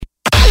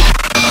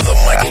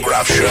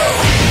Groff Show.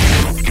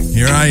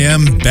 Here I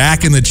am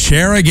back in the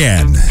chair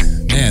again.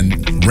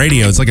 Man,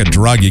 radio, it's like a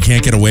drug. You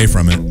can't get away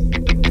from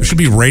it. There should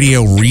be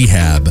radio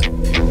rehab. I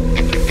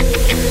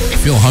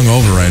feel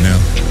hungover right now.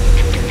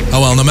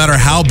 Oh well, no matter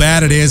how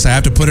bad it is, I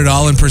have to put it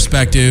all in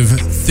perspective.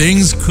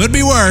 Things could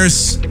be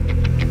worse.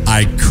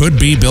 I could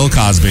be Bill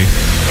Cosby.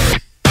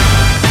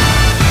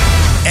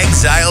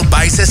 Exiled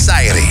by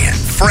society,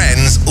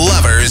 friends,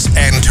 lovers,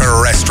 and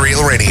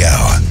terrestrial radio.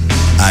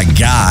 A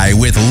guy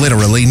with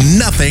literally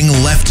nothing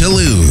left to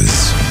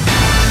lose.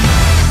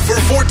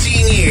 For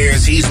 14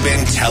 years, he's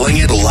been telling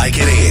it like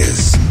it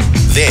is.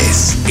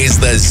 This is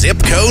the zip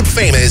code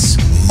famous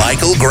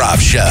Michael Groff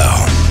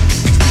Show.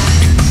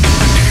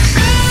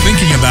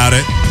 Thinking about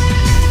it,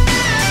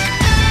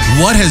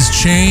 what has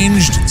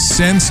changed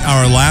since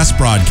our last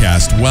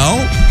broadcast? Well,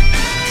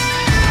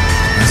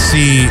 I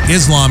see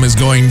Islam is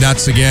going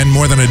nuts again.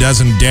 More than a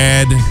dozen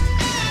dead.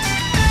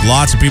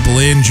 Lots of people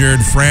injured.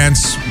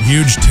 France,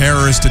 huge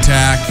terrorist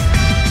attack.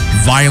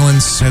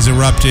 Violence has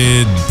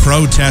erupted.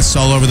 Protests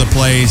all over the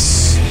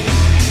place.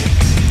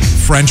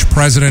 French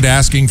president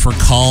asking for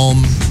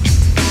calm.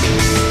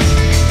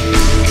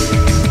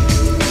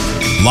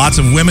 Lots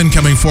of women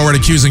coming forward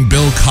accusing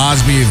Bill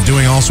Cosby of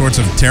doing all sorts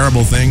of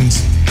terrible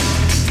things.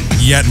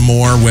 Yet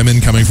more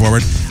women coming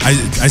forward.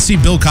 I see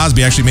Bill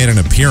Cosby actually made an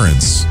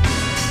appearance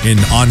in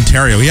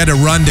Ontario. He had to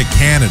run to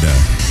Canada.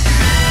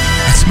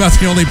 That's about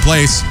the only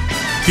place.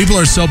 People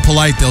are so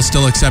polite, they'll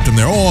still accept him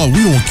there. Oh,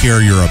 we won't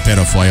care you're a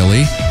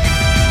pedophile.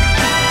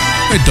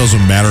 It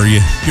doesn't matter.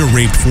 You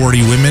raped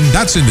 40 women.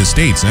 That's in the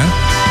States, huh?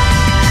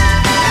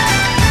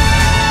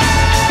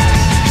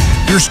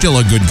 You're still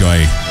a good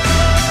guy.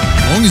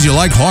 As long as you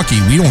like hockey,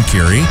 we don't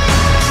care.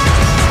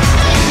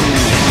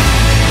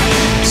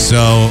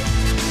 So,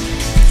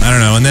 I don't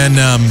know. And then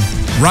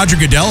Roger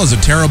Goodell is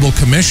a terrible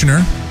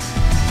commissioner.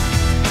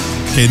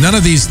 Okay, none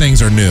of these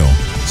things are new.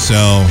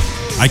 So,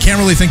 I can't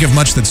really think of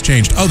much that's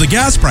changed. Oh, the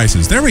gas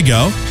prices. There we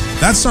go.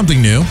 That's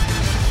something new.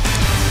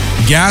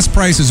 Gas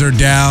prices are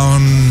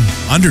down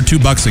under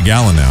 $2 a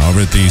gallon now over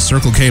at the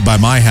Circle K by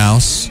my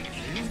house.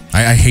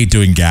 I hate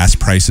doing gas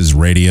prices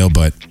radio,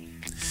 but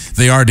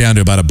they are down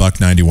to about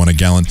 $1.91 a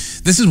gallon.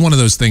 This is one of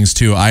those things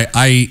too.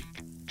 I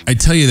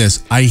tell you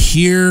this. I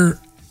hear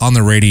on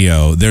the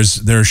radio, there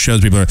are shows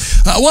people are,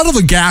 what are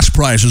the gas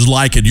prices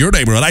like in your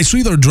neighborhood? I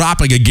see they're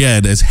dropping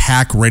again as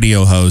hack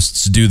radio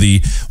hosts do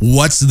the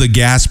what's the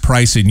gas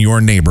price in your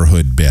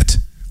neighborhood bit.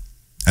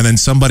 And then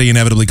somebody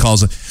inevitably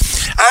calls it,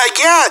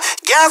 yeah,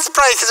 gas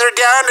prices are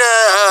down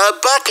to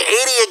 $1.80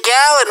 a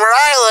gallon where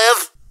I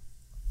live.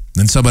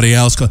 Then somebody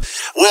else goes,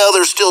 well,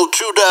 there's still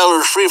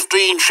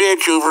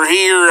 $2.15 over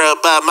here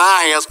by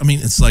my house. I mean,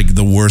 it's like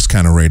the worst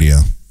kind of radio.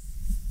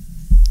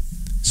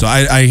 So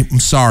I'm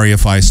sorry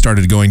if I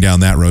started going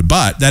down that road,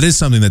 but that is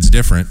something that's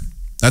different.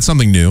 That's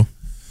something new.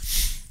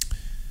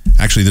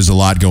 Actually, there's a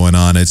lot going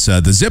on. It's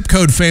the zip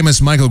code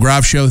famous Michael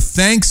Groff Show.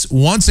 Thanks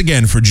once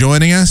again for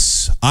joining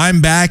us.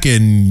 I'm back,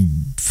 and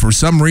for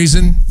some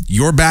reason,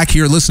 you're back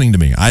here listening to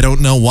me. I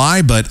don't know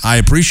why, but I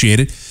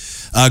appreciate it.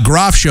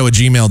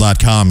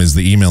 groffshow@gmail.com is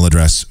the email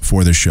address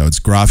for the show. It's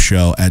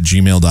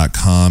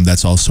groffshow@gmail.com.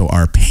 That's also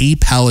our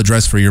PayPal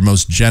address for your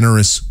most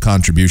generous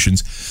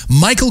contributions.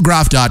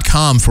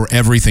 michaelgroff.com for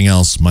everything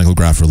else Michael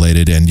Groff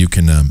related, and you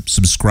can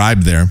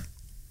subscribe there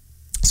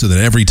so that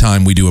every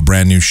time we do a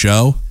brand new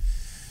show,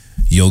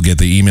 you'll get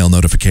the email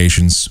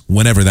notifications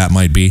whenever that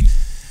might be.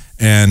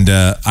 And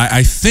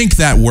I think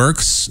that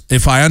works.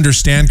 If I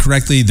understand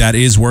correctly, that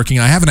is working.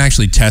 I haven't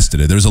actually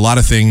tested it. There's a lot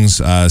of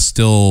things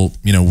still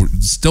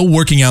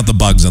working out the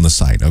bugs on the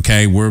site.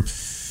 Okay, we're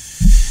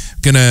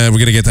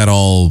gonna get that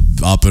all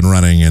up and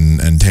running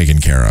and taken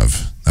care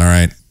of. All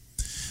right.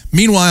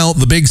 Meanwhile,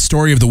 the big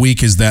story of the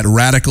week is that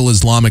radical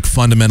Islamic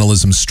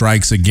fundamentalism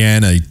strikes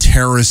again. A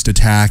terrorist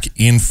attack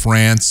in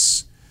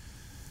France.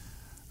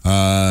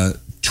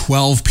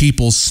 12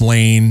 people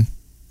slain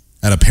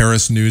at a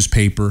Paris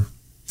newspaper.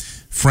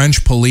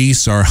 French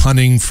police are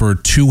hunting for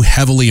two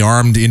heavily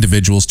armed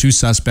individuals, two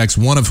suspects,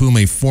 one of whom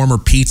a former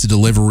pizza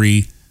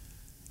delivery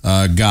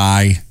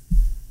guy.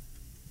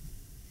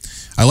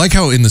 I like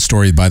how in the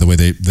story, by the way,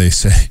 they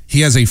say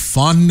he has a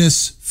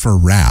fondness for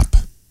rap.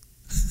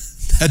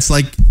 That's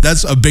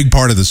a big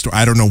part of the story.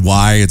 I don't know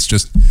why. It's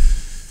just,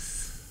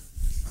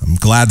 I'm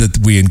glad that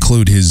we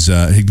included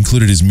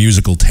his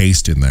musical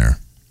taste in there.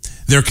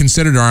 They're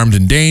considered armed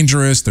and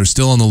dangerous. They're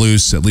still on the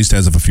loose, at least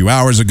as of a few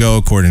hours ago,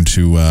 according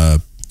to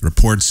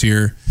reports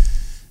here.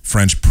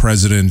 French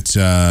President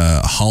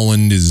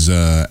Hollande is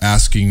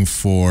asking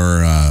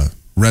for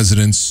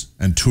residents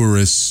and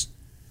tourists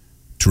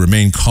to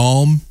remain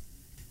calm.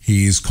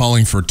 He's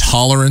calling for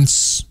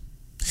tolerance.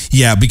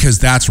 Yeah, because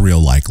that's real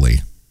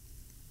likely.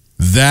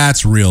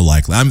 That's real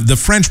likely. The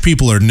French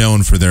people are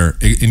known for their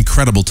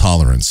incredible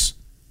tolerance.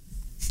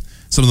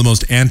 Some of the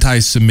most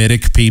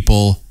anti-Semitic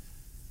people.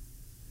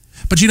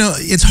 But,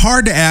 it's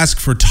hard to ask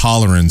for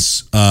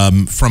tolerance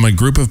from a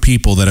group of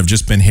people that have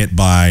just been hit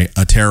by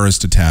a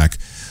terrorist attack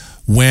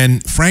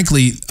when,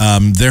 frankly,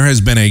 there has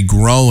been a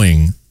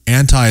growing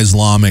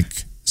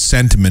anti-Islamic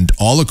sentiment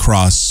all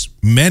across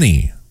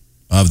many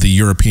of the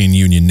European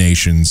Union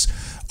nations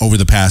over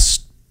the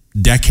past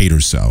decade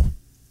or so.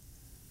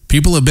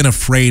 People have been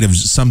afraid of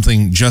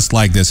something just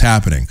like this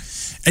happening.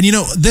 And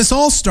this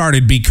all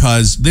started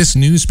because this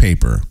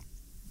newspaper,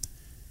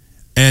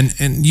 and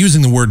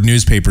using the word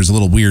newspaper is a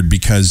little weird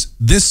because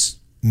this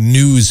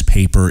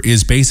newspaper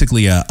is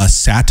basically a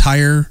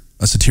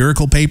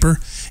satirical paper.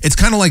 It's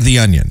kind of like The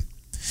Onion.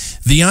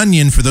 The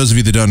Onion, for those of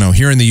you that don't know,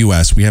 here in the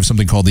U.S., we have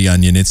something called The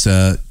Onion. It's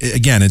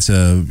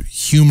a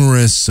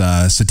humorous,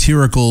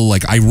 satirical,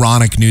 like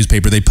ironic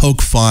newspaper. They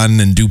poke fun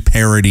and do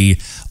parody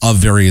of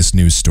various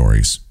news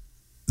stories.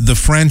 The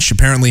French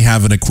apparently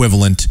have an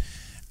equivalent,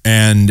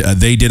 and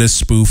they did a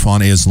spoof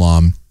on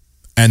Islam,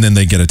 and then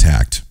they get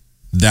attacked.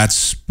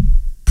 That's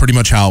pretty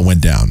much how it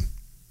went down.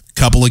 A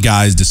couple of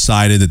guys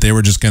decided that they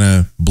were just going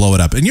to blow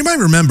it up. And you might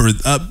remember,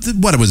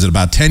 what was it,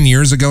 about 10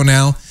 years ago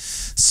now?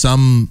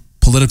 Some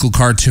political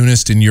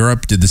cartoonist in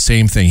Europe did the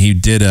same thing. He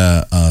did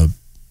a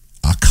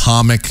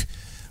comic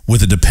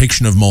with a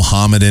depiction of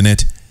Muhammad in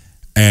it,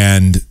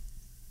 and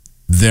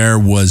there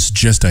was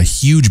just a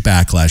huge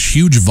backlash,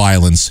 huge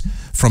violence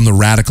from the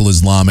radical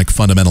Islamic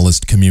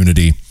fundamentalist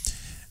community.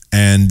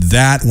 And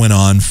that went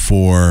on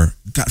for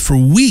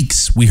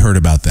weeks. We heard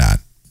about that.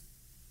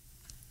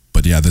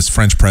 But yeah, this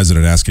French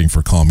president asking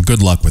for calm.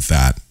 Good luck with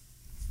that.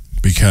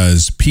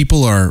 Because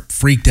people are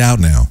freaked out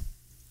now.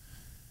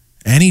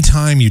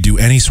 Anytime you do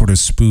any sort of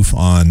spoof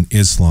on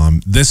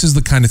Islam, this is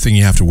the kind of thing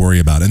you have to worry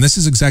about. And this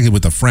is exactly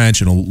what the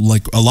French and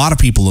like a lot of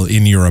people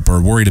in Europe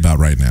are worried about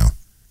right now.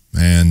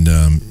 And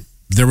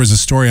there was a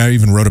story, I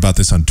even wrote about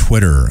this on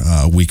Twitter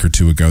a week or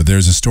two ago.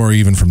 There's a story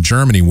even from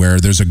Germany where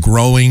there's a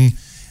growing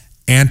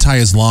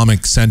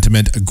anti-Islamic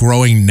sentiment, a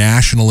growing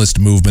nationalist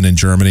movement in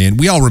Germany. And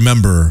we all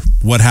remember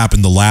what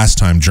happened the last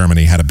time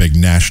Germany had a big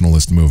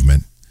nationalist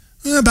movement.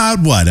 About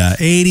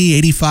 80,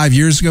 85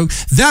 years ago?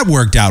 That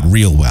worked out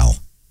real well.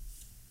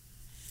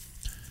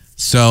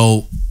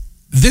 So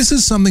this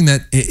is something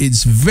that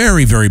it's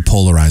very, very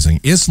polarizing.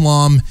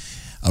 Islam,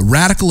 a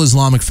radical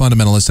Islamic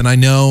fundamentalist, and I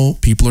know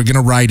people are going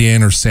to write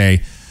in or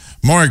say,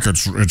 Mike,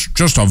 it's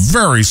just a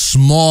very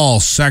small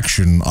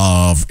section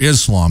of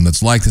Islam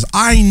that's like this.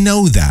 I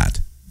know that.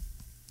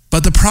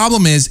 But the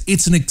problem is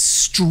it's an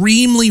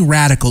extremely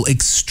radical,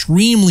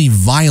 extremely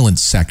violent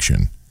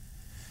section.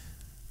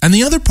 And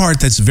the other part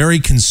that's very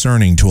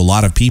concerning to a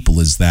lot of people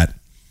is that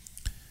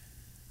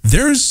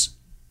there's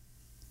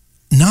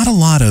not a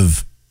lot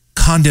of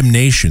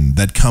condemnation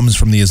that comes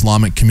from the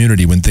Islamic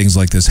community when things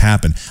like this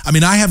happen. I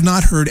mean, I have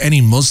not heard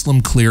any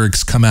Muslim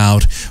clerics come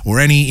out or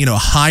any,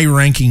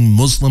 high-ranking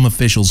Muslim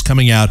officials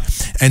coming out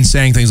and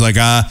saying things like,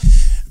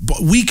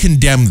 we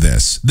condemn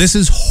this. This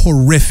is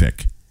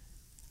horrific.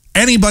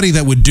 Anybody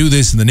that would do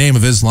this in the name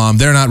of Islam,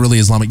 they're not really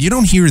Islamic. You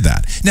don't hear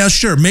that. Now,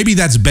 sure, maybe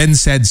that's been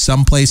said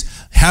someplace.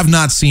 Have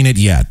not seen it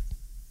yet.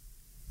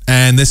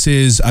 And this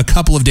is a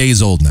couple of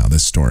days old now,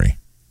 this story.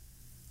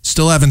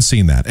 Still haven't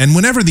seen that. And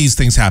whenever these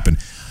things happen,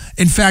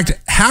 in fact,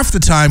 half the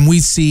time we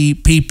see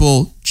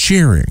people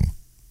cheering.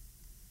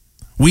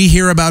 We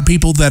hear about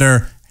people that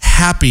are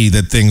happy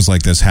that things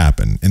like this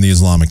happen in the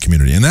Islamic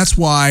community. And that's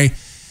why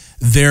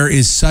there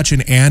is such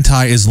an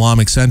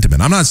anti-Islamic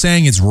sentiment. I'm not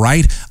saying it's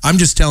right. I'm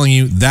just telling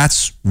you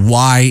that's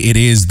why it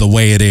is the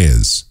way it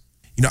is.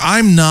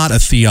 I'm not a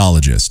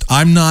theologist.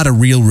 I'm not a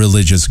real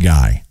religious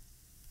guy.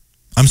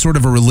 I'm sort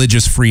of a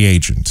religious free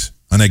agent,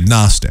 an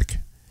agnostic.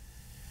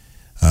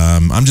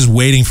 I'm just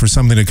waiting for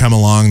something to come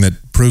along that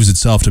proves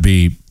itself to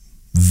be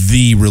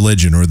the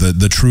religion or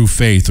the true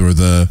faith or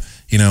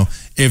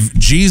if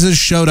Jesus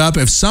showed up,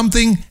 if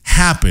something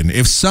happened,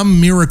 if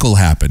some miracle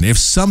happened, if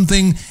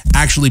something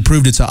actually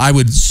proved itself, I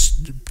would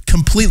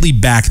completely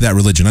back that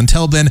religion.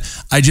 Until then,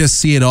 I just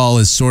see it all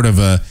as sort of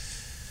a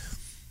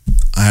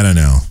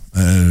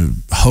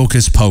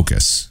hocus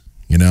pocus,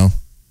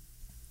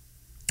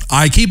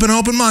 I keep an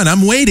open mind.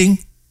 I'm waiting.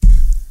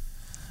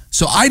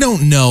 So I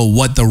don't know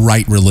what the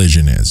right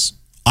religion is.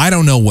 I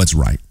don't know what's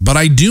right. But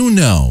I do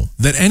know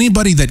that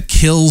anybody that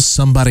kills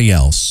somebody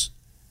else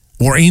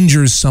or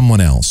injures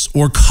someone else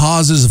or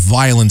causes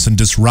violence and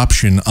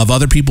disruption of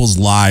other people's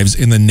lives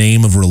in the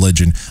name of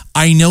religion,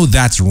 I know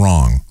that's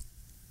wrong.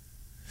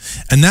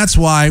 And that's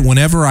why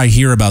whenever I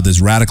hear about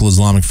this radical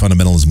Islamic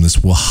fundamentalism, this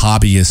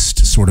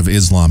Wahhabist sort of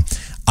Islam,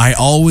 I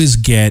always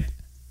it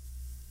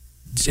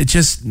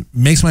just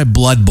makes my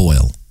blood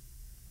boil.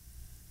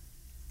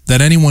 That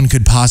anyone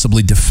could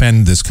possibly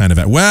defend this kind of...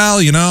 and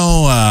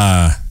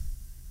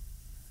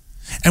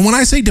when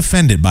I say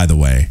defend it, by the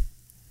way,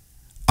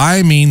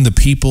 I mean the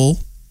people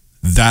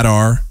that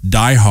are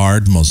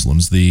diehard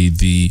Muslims,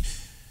 the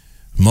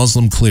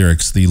Muslim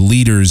clerics, the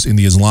leaders in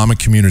the Islamic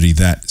community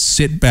that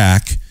sit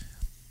back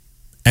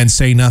and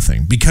say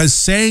nothing. Because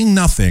saying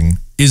nothing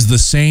is the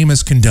same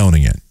as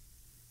condoning it.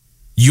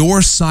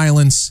 Your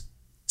silence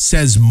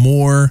says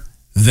more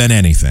than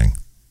anything.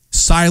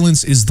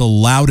 Silence is the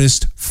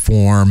loudest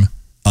form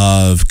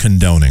of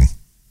condoning.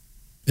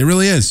 It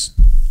really is.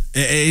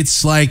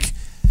 It's like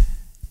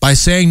by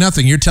saying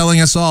nothing, you're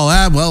telling us all,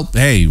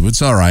 hey,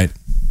 it's all right.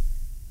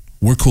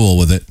 We're cool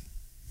with it.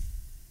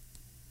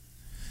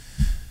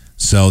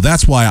 So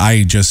that's why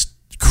I just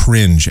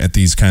cringe at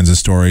these kinds of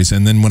stories.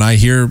 And then when I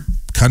hear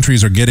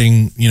countries are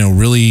getting,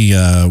 really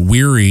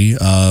weary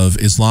of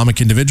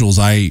Islamic individuals,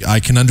 I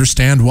can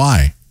understand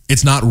why.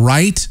 It's not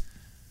right,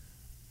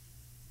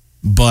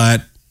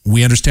 but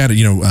we understand it.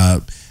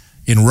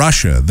 In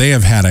Russia, they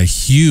have had a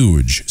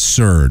huge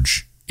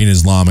surge in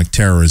Islamic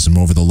terrorism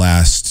over the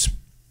last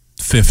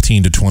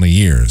 15 to 20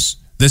 years.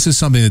 This is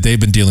something that they've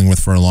been dealing with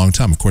for a long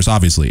time. Of course,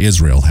 obviously,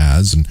 Israel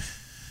has, and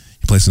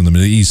places in the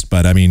Middle East.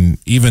 But,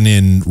 even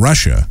in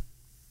Russia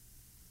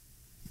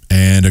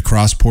and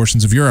across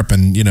portions of Europe,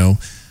 and, you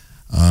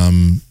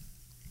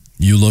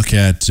look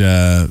at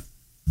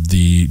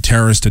the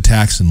terrorist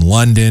attacks in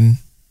London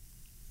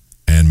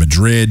and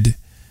Madrid,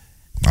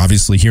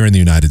 obviously here in the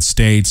United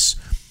States.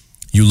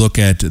 You look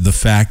at the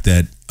fact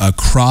that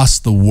across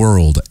the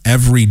world,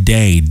 every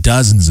day,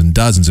 dozens and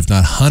dozens, if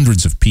not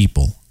hundreds of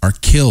people are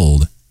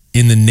killed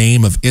in the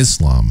name of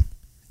Islam.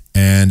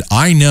 And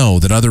I know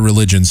that other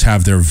religions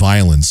have their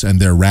violence and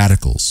their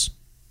radicals.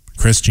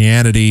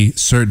 Christianity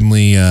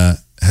certainly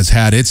has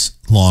had its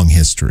long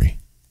history.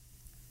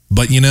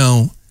 But,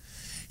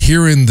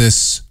 here in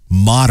this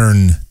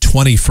modern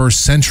 21st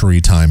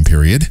century time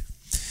period,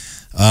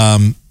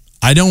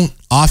 I don't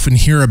often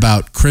hear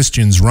about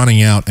Christians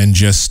running out and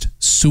just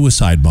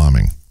suicide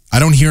bombing. I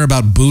don't hear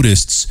about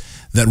Buddhists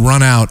that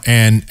run out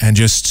and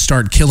just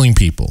start killing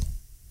people.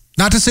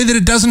 Not to say that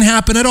it doesn't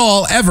happen at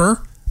all,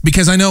 ever,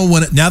 because I know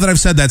now that I've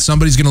said that,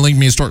 somebody's going to link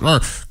me a story.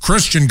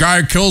 Christian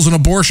guy kills an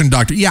abortion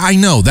doctor. Yeah, I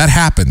know that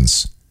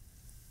happens.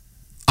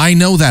 I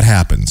know that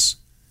happens.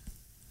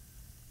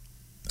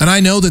 And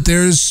I know that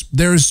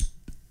there's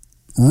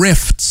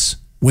rifts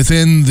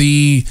within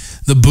the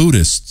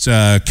Buddhist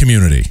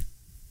community.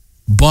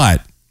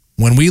 But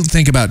when we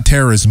think about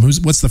terrorism,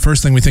 what's the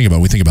first thing we think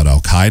about? We think about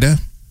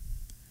Al-Qaeda.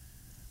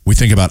 We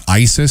think about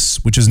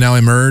ISIS, which has now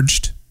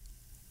emerged.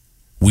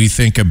 We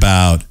think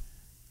about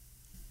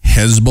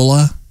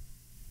Hezbollah.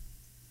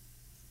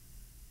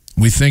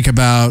 We think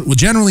about,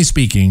 generally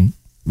speaking,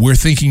 we're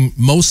thinking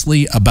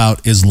mostly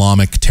about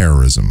Islamic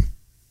terrorism.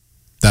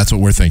 That's what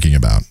we're thinking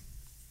about.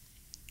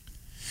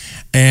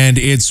 And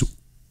it's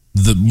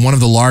one of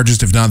the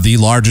largest, if not the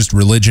largest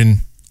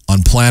religion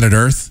on planet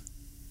Earth.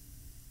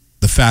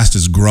 The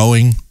fastest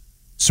growing,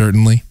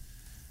 certainly.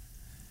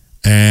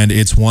 And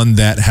it's one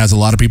that has a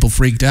lot of people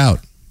freaked out.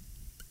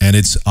 And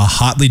it's a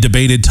hotly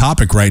debated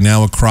topic right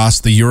now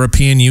across the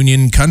European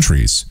Union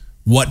countries.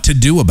 What to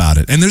do about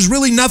it. And there's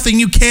really nothing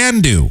you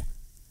can do.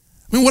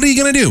 What are you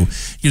going to do?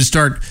 You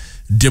start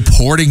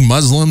deporting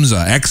Muslims,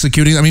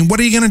 executing?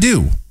 What are you going to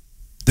do?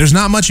 There's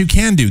not much you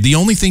can do. The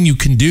only thing you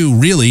can do,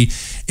 really,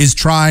 is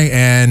try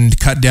and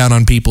cut down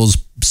on people's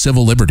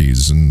civil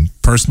liberties and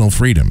personal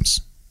freedoms.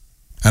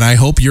 And I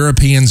hope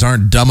Europeans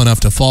aren't dumb enough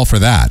to fall for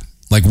that,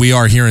 like we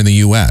are here in the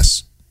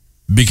U.S.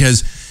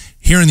 Because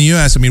here in the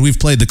U.S., we've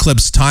played the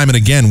clips time and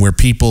again where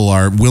people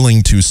are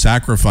willing to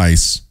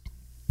sacrifice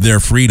their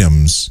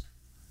freedoms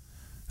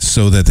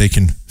so that they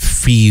can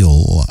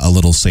feel a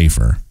little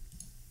safer.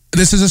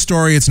 This is a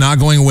story. It's not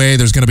going away.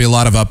 There's going to be a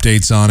lot of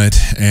updates on it.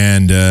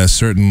 And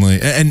certainly,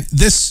 and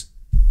this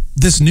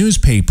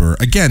newspaper,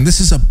 again, this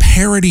is a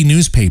parody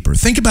newspaper.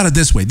 Think about it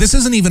this way. This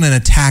isn't even an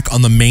attack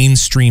on the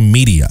mainstream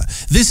media.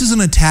 This is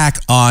an attack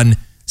on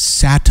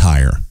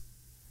satire.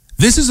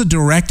 This is a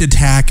direct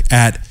attack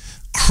at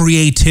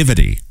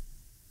creativity.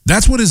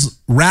 That's what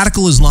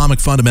radical Islamic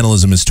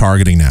fundamentalism is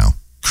targeting now.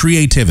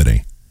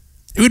 Creativity.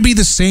 It would be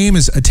the same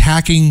as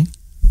attacking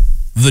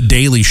The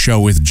Daily Show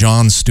with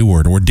Jon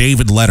Stewart or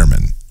David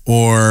Letterman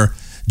or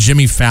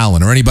Jimmy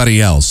Fallon or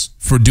anybody else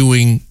for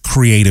doing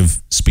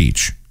creative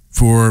speech.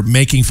 For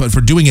making fun,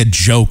 for doing a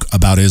joke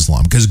about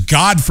Islam. Because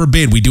God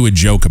forbid we do a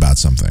joke about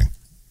something.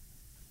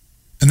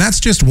 And that's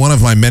just one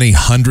of my many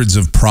hundreds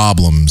of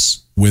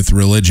problems with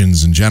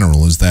religions in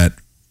general, is that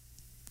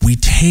we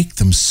take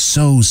them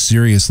so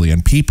seriously,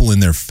 and people in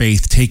their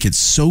faith take it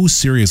so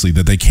seriously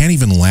that they can't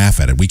even laugh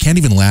at it. We can't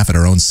even laugh at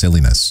our own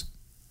silliness.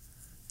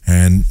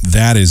 And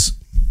that is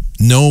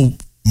no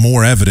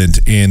more evident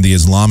in the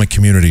Islamic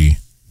community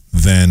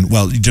than,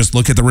 just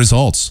look at the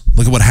results.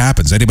 Look at what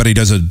happens. Anybody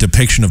does a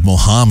depiction of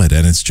Muhammad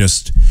and it's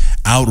just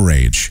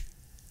outrage.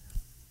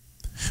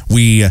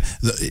 The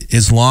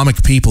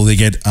Islamic people, they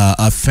get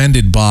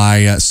offended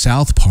by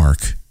South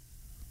Park.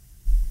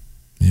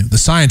 The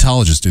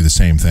Scientologists do the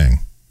same thing.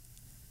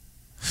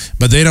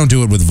 But they don't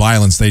do it with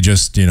violence. They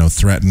just,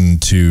 threaten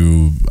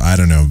to,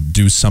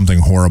 do something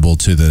horrible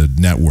to the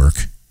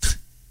network.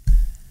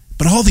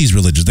 But all these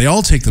religions, they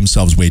all take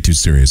themselves way too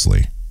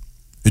seriously.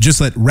 It's just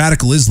that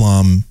radical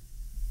Islam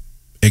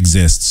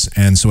exists,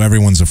 and so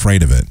everyone's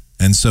afraid of it.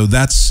 And so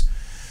that's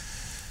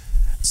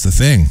the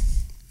thing.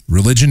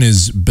 Religion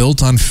is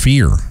built on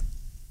fear.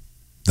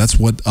 That's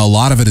what a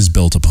lot of it is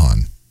built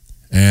upon.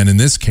 And in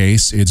this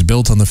case, it's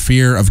built on the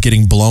fear of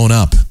getting blown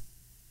up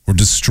or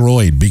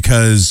destroyed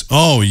because,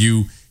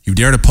 you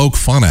dare to poke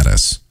fun at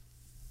us.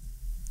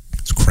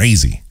 It's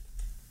crazy.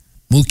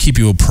 We'll keep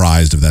you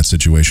apprised of that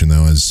situation,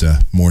 though, as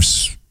more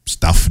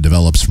stuff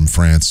develops from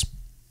France.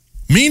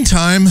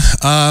 Meantime,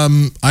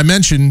 I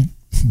mentioned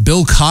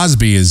Bill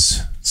Cosby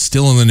is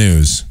still in the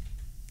news.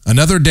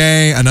 Another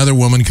day, another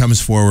woman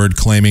comes forward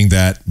claiming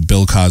that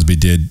Bill Cosby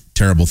did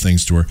terrible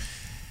things to her.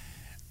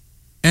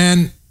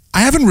 And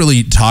I haven't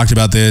really talked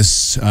about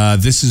this.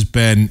 This is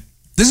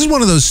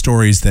one of those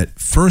stories that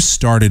first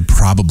started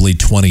probably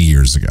 20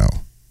 years ago,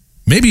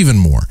 maybe even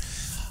more.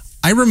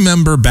 I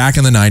remember back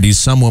in the 90s,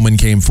 some woman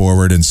came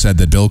forward and said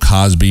that Bill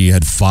Cosby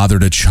had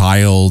fathered a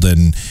child,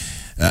 and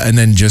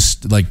then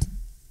just like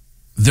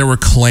there were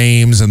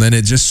claims, and then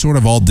it just sort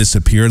of all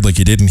disappeared, like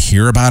you didn't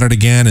hear about it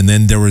again. And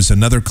then there was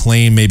another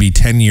claim maybe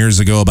 10 years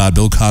ago about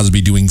Bill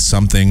Cosby doing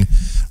something,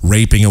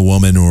 raping a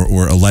woman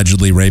or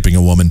allegedly raping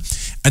a woman.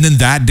 And then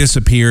that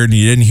disappeared, and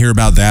you didn't hear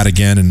about that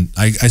again. And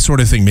I sort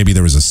of think maybe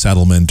there was a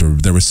settlement, or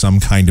there was some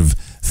kind of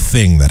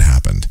thing that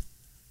happened.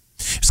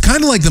 It's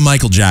kind of like the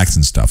Michael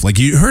Jackson stuff. Like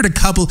you heard a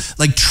couple,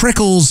 like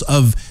trickles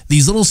of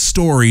these little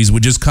stories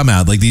would just come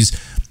out. Like these,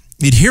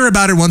 you'd hear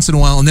about it once in a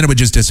while, and then it would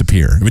just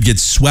disappear. It would get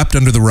swept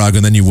under the rug,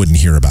 and then you wouldn't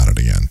hear about it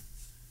again.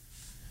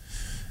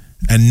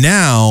 And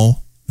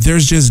now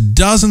there's just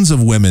dozens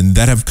of women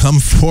that have come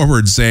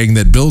forward saying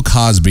that Bill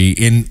Cosby,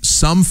 in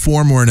some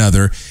form or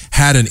another,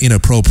 had an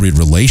inappropriate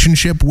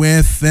relationship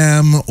with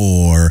them,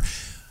 or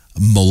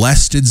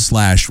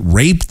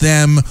molested/raped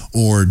them,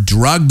 or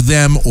drugged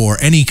them, or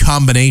any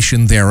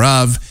combination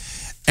thereof.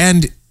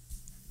 And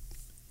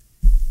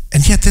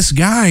yet this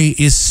guy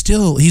is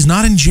still, he's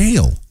not in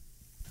jail.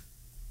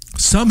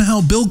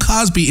 Somehow Bill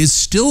Cosby is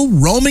still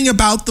roaming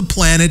about the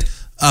planet,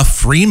 a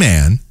free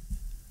man.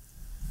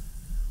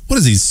 What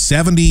is he,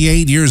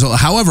 78 years old?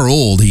 However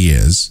old he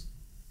is,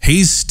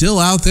 he's still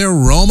out there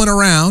roaming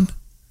around,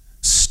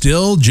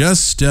 still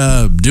just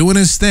doing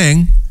his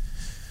thing.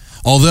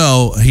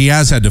 Although he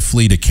has had to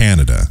flee to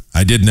Canada.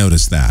 I did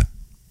notice that.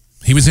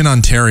 He was in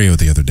Ontario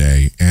the other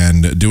day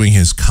and doing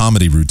his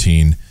comedy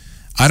routine.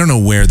 I don't know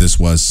where this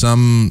was,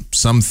 some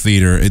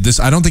theater.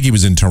 I don't think he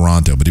was in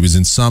Toronto, but he was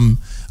in some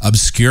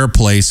obscure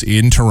place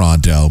in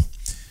Toronto,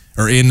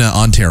 or in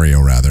Ontario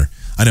rather.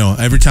 I know,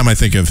 every time I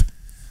think of,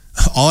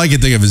 all I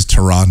can think of is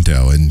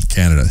Toronto in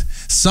Canada.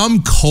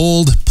 Some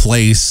cold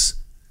place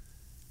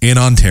in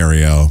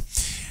Ontario.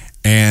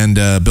 And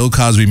Bill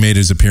Cosby made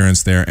his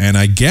appearance there. And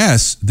I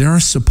guess there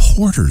are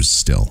supporters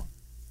still.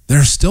 There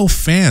are still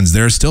fans.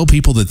 There are still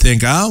people that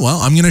think, oh, well,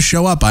 I'm going to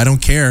show up. I don't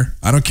care.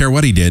 I don't care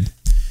what he did.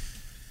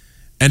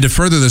 And to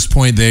further this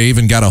point, they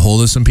even got a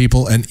hold of some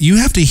people. And you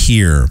have to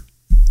hear,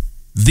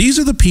 these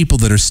are the people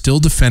that are still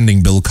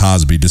defending Bill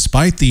Cosby,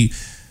 despite the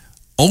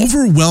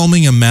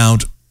overwhelming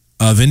amount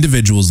of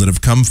individuals that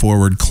have come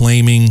forward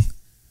claiming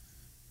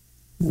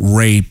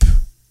rape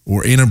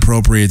or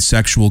inappropriate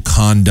sexual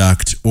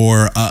conduct,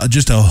 or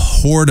just a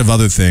horde of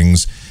other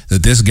things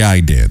that this guy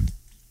did.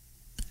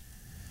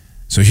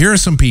 So here are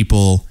some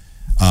people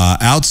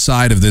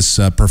outside of this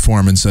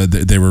performance.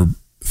 They were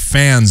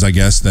fans, I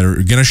guess, that are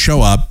going to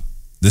show up.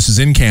 This is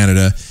in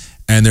Canada,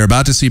 and they're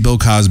about to see Bill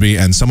Cosby,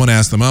 and someone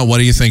asked them, oh, what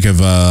do you think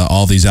of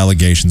all these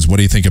allegations? What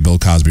do you think of Bill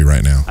Cosby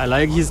right now? I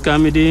like his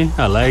comedy.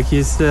 I like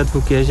his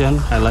education.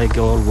 I like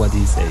all what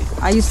he says.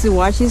 I used to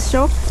watch his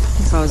show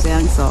since I was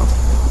young, so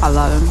I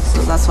love him.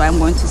 So that's why I'm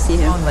going to see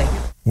him.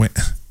 Wait.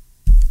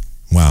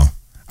 Wow.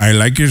 I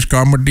like his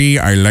comedy.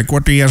 I like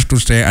what he has to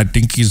say. I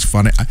think he's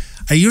funny.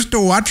 I used to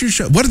watch his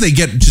show. What did they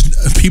get?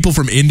 Just people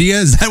from India?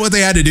 Is that what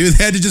they had to do?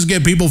 They had to just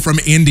get people from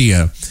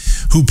India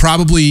who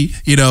probably,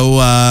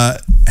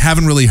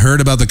 haven't really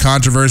heard about the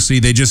controversy.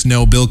 They just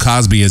know Bill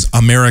Cosby as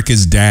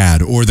America's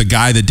dad, or the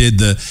guy that did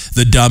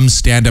the dumb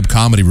stand-up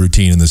comedy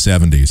routine in the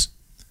 70s.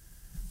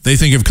 They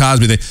think of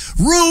Cosby,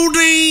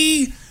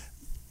 Rudy!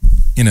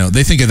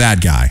 They think of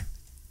that guy.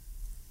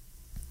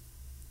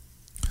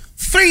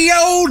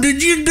 Theo,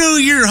 did you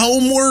do your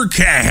homework?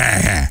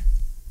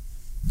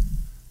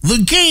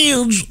 The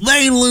kids,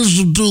 they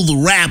listen to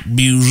the rap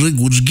music,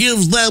 which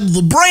gives them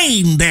the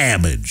brain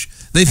damage.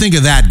 They think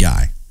of that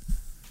guy.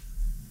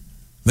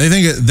 They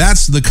think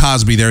that's the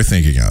Cosby they're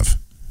thinking of.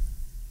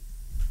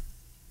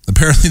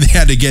 Apparently they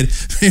had to get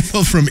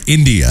people from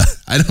India.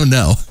 I don't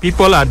know.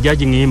 People are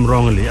judging him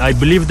wrongly. I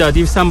believe that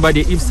if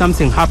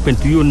something happened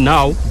to you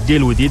now,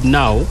 deal with it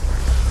now.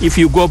 If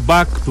you go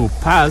back to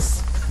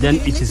past, then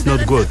it is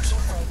not good.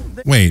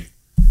 Wait,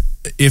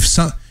 if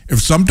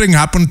something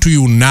happened to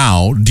you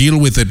now, deal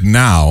with it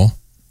now.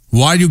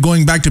 Why are you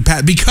going back to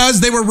past?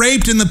 Because they were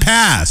raped in the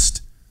past.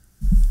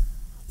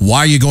 Why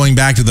are you going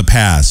back to the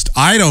past?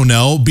 I don't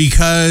know,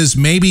 because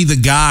maybe the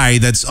guy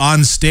that's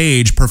on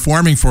stage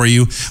performing for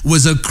you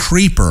was a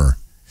creeper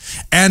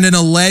and an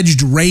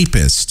alleged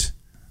rapist,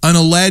 an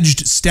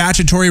alleged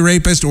statutory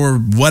rapist or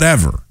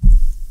whatever.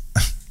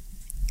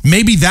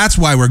 Maybe that's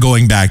why we're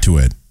going back to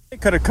it. They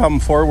could have come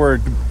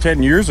forward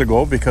 10 years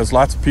ago because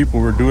lots of people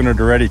were doing it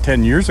already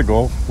 10 years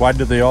ago. Why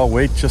did they all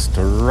wait just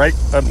right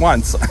at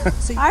once?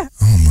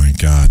 Oh my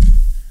God.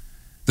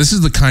 This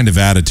is the kind of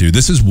attitude.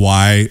 This is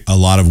why a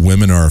lot of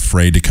women are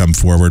afraid to come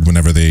forward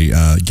whenever they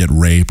get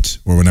raped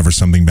or whenever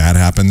something bad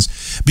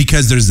happens,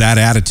 because there's that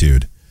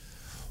attitude.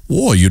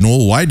 Oh,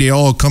 why they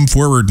all come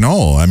forward?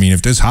 No, I mean,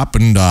 if this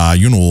happened,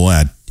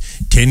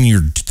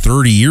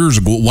 30 years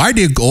ago. Why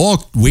did you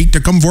all wait to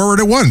come forward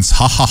at once?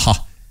 Ha ha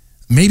ha.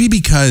 Maybe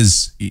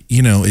because,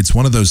 it's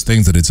one of those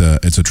things that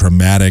it's a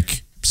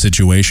traumatic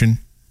situation.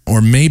 Or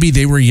maybe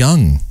they were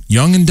young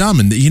and dumb.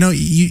 And,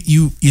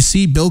 you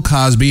see Bill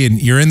Cosby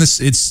and you're in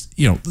this, let's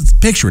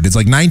picture it. It's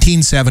like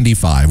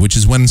 1975, which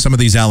is when some of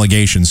these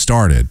allegations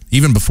started,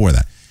 even before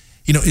that.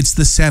 It's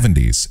the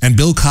 70s. And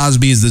Bill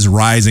Cosby is this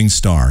rising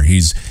star.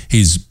 He's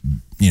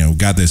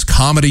got this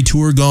comedy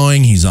tour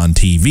going. He's on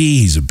TV.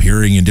 He's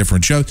appearing in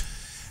different shows.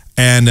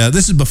 And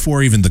this is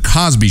before even the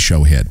Cosby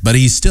Show hit. But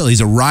he's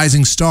a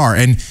rising star.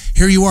 And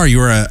here you are.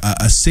 You're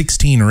a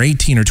 16 or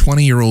 18 or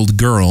 20-year-old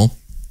girl.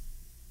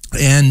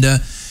 And,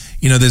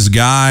 this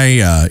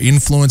guy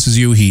influences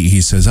you.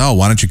 He says, oh,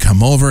 why don't you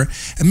come over?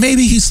 And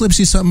maybe he slips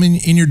you something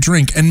in your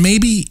drink. And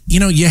maybe,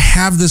 you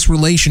have this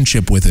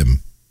relationship with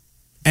him.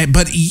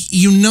 But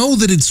you know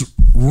that it's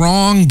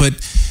wrong, but,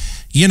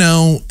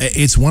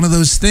 it's one of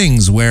those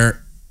things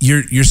where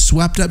you're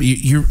swept up.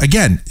 You're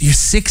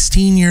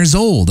 16 years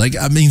old. Like,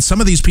 I mean,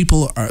 some of these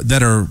people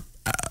that are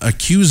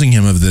accusing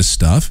him of this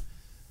stuff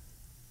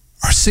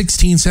are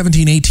 16,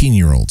 17,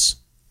 18-year-olds.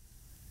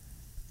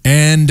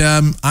 And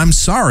I'm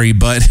sorry,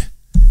 but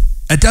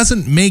it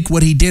doesn't make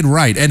what he did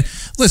right. And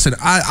listen,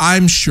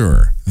 I'm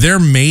sure there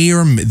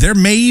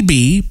may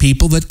be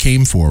people that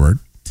came forward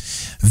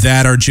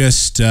that are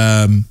just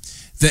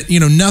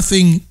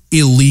nothing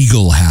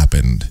illegal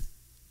happened,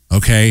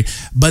 okay?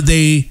 But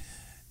they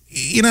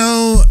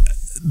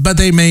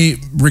may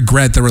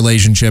regret the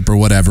relationship or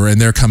whatever, and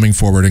they're coming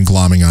forward and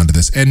glomming onto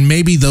this. And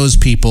maybe those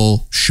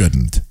people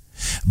shouldn't.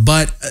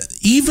 But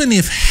even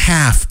if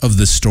half of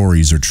the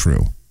stories are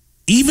true,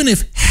 even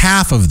if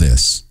half of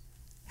this,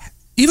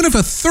 even if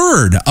a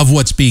third of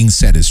what's being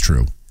said is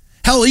true,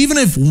 hell, even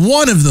if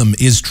one of them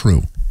is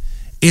true,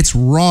 it's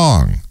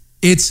wrong.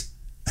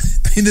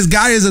 This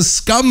guy is a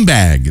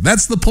scumbag.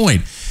 That's the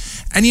point.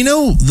 And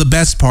the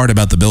best part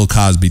about the Bill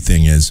Cosby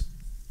thing is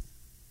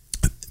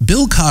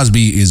Bill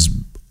Cosby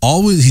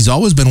he's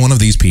always been one of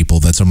these people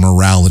that's a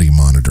morality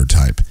monitor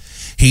type.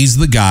 He's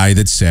the guy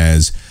that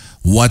says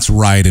what's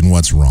right and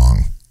what's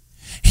wrong.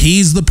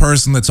 He's the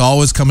person that's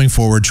always coming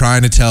forward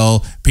trying to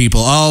tell people,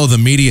 oh, the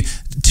media,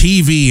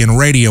 TV and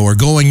radio are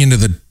going into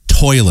the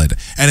toilet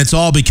and it's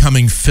all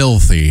becoming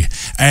filthy.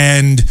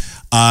 And,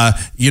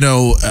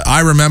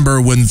 I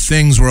remember when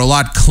things were a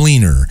lot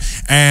cleaner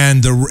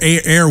and the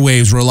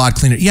airwaves were a lot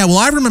cleaner. Yeah, well,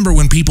 I remember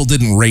when people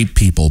didn't rape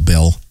people,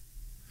 Bill.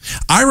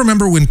 I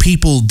remember when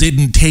people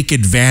didn't take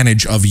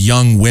advantage of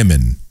young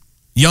women,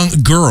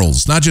 young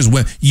girls, not just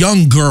women,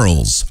 young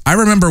girls. I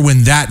remember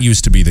when that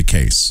used to be the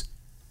case.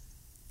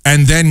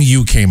 And then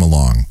you came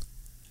along.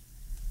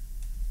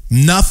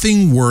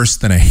 Nothing worse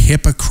than a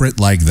hypocrite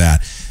like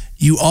that.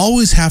 You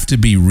always have to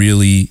be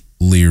really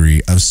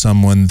leery of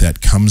someone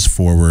that comes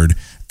forward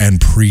and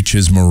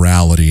preaches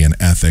morality and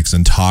ethics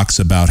and talks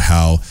about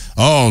how,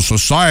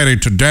 society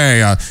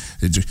today,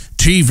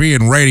 TV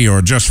and radio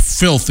are just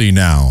filthy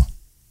now.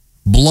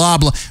 Blah,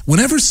 blah.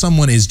 Whenever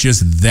someone is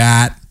just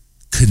that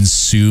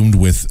consumed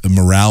with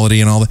morality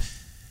and all that,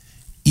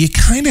 you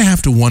kind of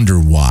have to wonder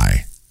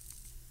why.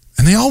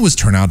 And they always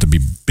turn out to be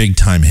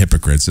big-time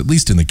hypocrites, at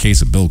least in the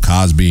case of Bill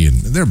Cosby,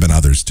 and there have been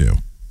others too.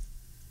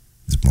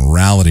 These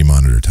morality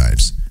monitor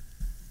types.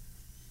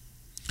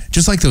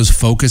 Just like those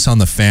Focus on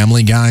the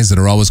Family guys that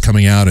are always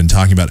coming out and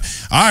talking about,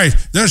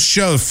 this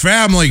show,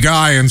 Family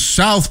Guy and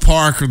South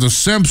Park or The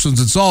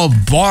Simpsons, it's all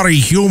body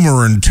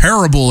humor and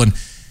terrible. And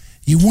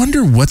you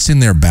wonder what's in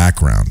their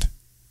background.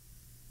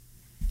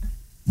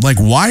 Like,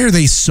 why are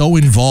they so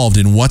involved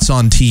in what's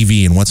on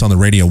TV and what's on the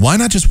radio? Why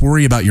not just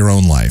worry about your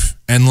own life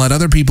and let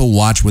other people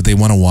watch what they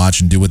want to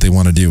watch and do what they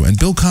want to do? And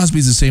Bill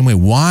Cosby's the same way.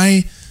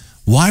 Why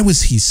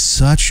was he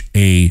such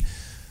a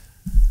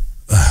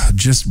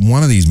just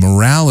one of these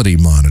morality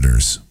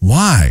monitors?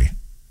 Why?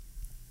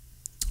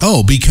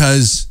 Oh,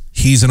 because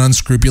he's an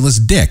unscrupulous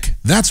dick.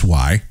 That's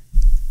why.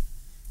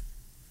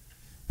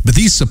 But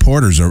these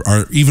supporters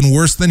are even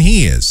worse than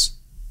he is.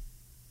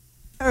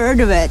 I heard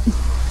of it.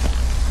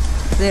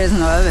 There's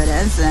no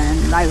evidence,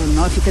 and I don't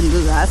know if you can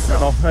do that.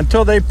 So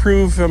until they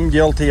prove him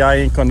guilty, I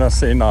ain't gonna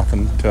say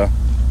nothing to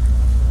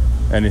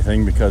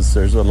anything, because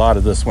there's a lot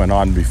of this went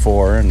on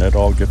before, and it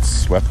all gets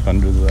swept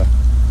under the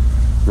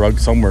rug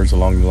somewhere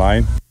along the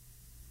line.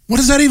 What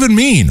does that even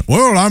mean?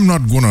 Well, I'm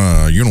not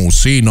gonna,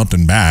 say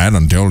nothing bad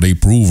until they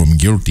prove him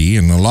guilty,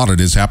 and a lot of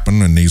this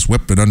happened, and they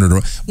swept it under the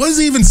rug. What is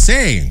he even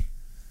saying?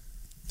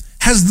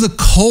 Has the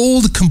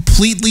cold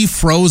completely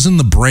frozen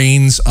the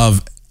brains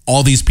of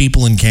all these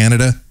people in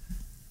Canada?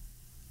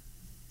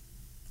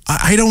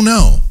 I don't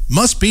know.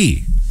 Must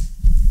be.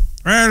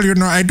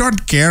 Well, I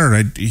don't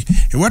care.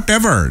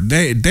 Whatever.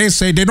 They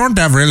say they don't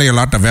have really a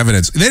lot of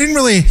evidence. They didn't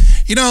really,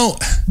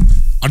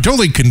 until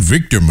they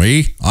convict him,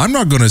 I'm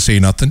not going to say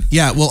nothing.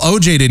 Yeah, well,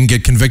 OJ didn't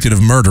get convicted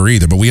of murder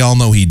either, but we all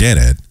know he did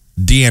it.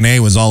 DNA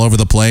was all over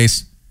the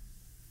place.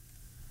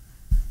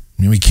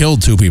 He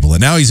killed 2 people,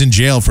 and now he's in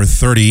jail for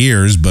 30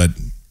 years, but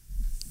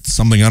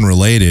something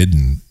unrelated.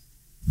 And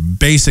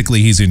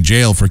basically, he's in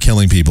jail for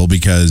killing people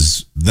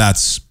because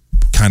that's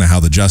kind of how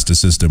the justice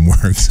system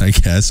works, I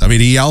guess. I mean,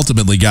 he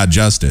ultimately got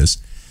justice.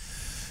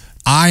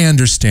 I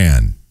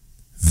understand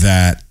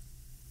that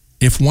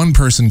if one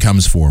person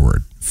comes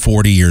forward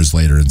 40 years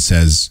later and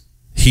says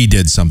he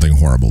did something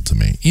horrible to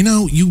me,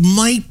 you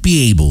might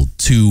be able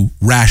to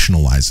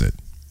rationalize it.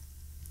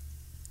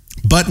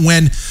 But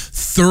when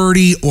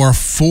 30 or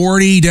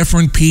 40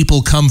 different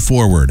people come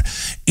forward,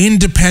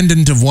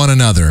 independent of one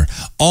another,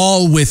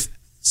 all with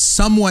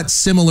somewhat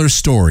similar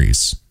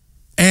stories,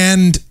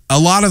 and a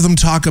lot of them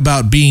talk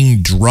about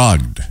being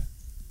drugged,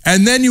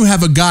 and then you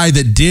have a guy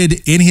that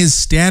did, in his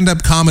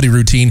stand-up comedy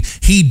routine,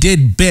 he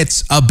did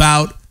bits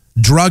about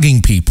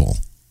drugging people.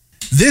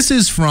 This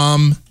is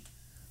from,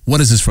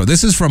 what is this from?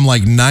 This is from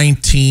like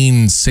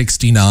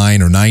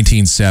 1969 or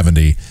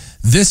 1970.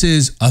 This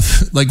is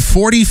like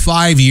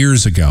 45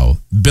 years ago.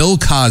 Bill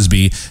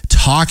Cosby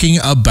talking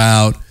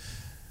about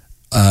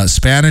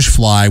Spanish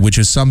fly, which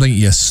is something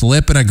you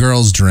slip in a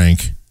girl's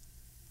drink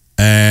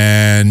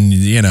and,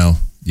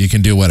 you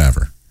can do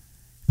whatever.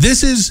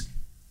 This is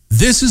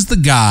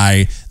the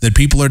guy that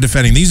people are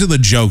defending. These are the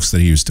jokes that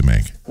he used to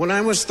make. When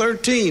I was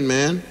 13,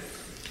 man,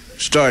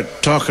 start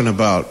talking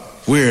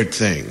about weird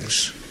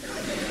things.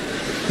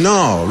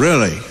 No,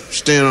 really.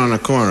 Stand on a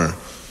corner.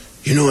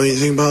 You know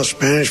anything about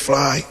Spanish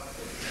fly?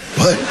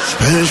 What?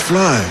 Spanish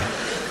fly?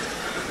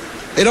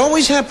 It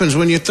always happens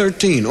when you're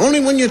 13. Only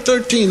when you're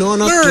 13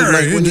 on up to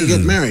like when you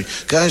get married.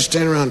 Guys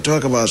stand around and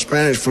talk about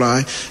Spanish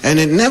fly, and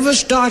it never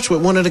starts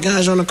with one of the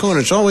guys on the corner.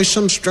 It's always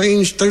some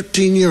strange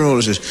 13-year-old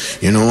that says,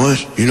 you know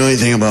what? You know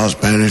anything about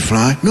Spanish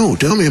fly? No,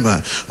 tell me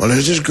about it. Well,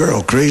 there's this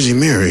girl, Crazy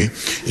Mary.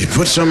 You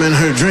put some in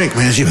her drink,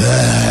 man. She...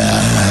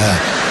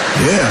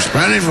 Yeah,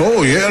 Spanish.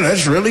 Oh, yeah,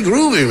 that's really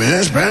groovy,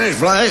 man. Spanish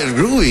fly is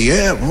groovy,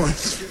 yeah, boy.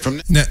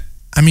 Now,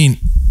 I mean,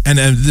 and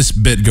this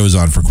bit goes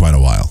on for quite a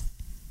while.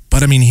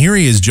 But, I mean, here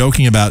he is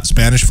joking about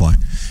Spanish fly.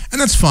 And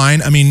that's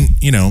fine. I mean,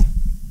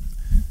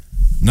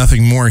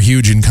 nothing more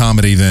huge in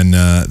comedy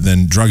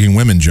than drugging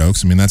women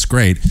jokes. I mean, that's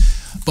great.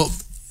 But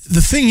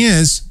the thing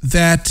is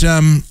that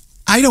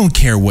I don't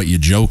care what you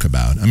joke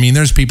about. I mean,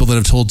 there's people that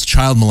have told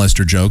child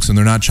molester jokes and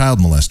they're not child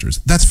molesters.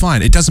 That's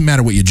fine. It doesn't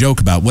matter what you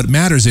joke about. What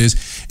matters is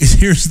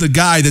here's the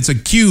guy that's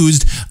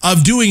accused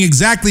of doing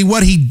exactly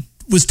what he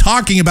was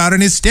talking about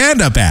in his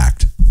stand-up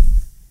act.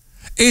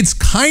 It's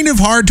kind of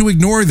hard to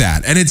ignore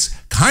that. And it's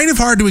kind of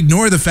hard to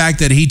ignore the fact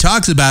that he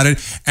talks about it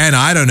and,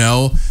 I don't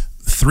know,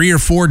 3 or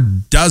 4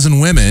 dozen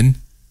women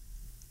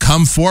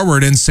come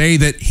forward and say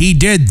that he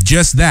did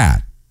just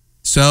that.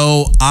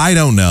 So, I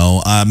don't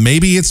know.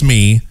 Maybe it's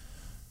me,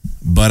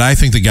 but I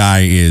think the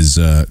guy is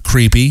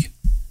creepy.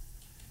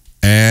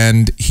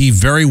 And he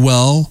very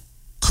well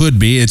could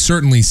be. It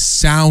certainly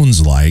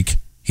sounds like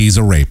he's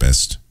a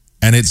rapist.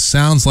 And it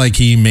sounds like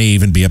he may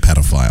even be a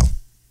pedophile.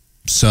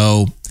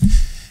 So...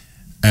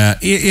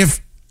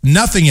 if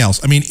nothing else,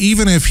 I mean,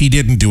 even if he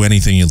didn't do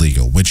anything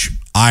illegal, which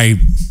I'm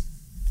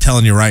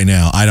telling you right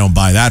now, I don't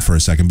buy that for a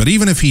second, but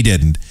even if he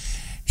didn't,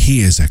 he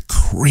is a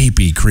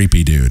creepy,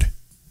 creepy dude.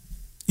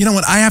 You know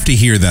what? I have to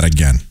hear that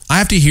again. I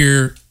have to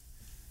hear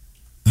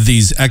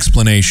these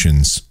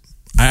explanations.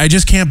 I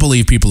just can't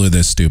believe people are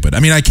this stupid. I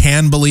mean, I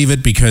can believe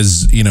it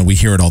because, we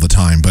hear it all the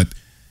time, but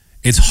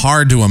it's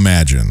hard to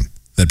imagine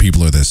that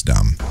people are this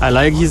dumb. I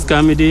like his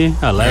comedy.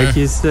 I like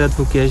his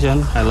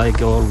education. I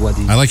like all what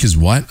he... I like his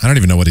what? I don't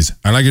even know what he's...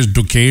 I like his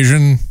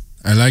education.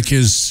 I like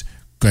his...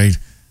 I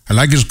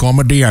like his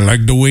comedy. I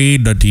like the way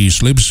that he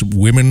slips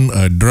women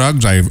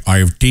drugs.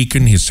 I've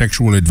taken his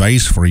sexual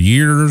advice for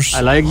years.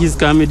 I like his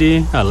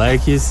comedy. I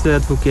like his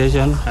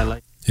education. I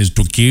like... His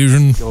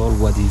education. All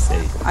what he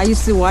say. I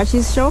used to watch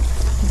his show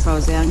since I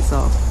was young,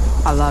 so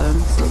I love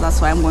him. So that's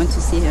why I'm going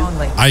to see him.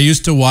 I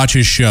used to watch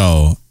his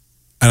show...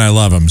 And I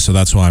love him, so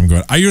that's why I'm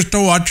going. I used to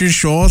watch his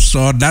show,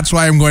 so that's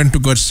why I'm going to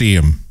go see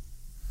him.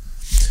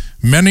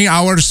 Many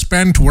hours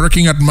spent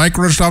working at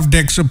Microsoft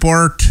Tech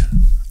Support.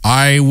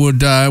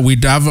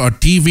 We'd have a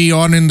TV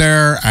on in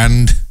there,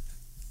 and...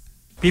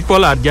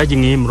 People are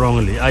judging him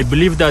wrongly. I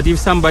believe that if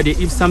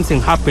something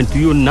happened to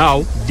you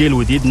now, deal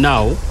with it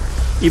now.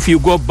 If you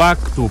go back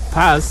to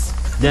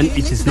past, then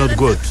it is not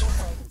good.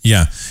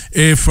 Yeah.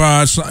 If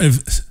I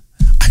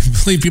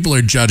believe people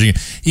are judging it.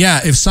 Yeah,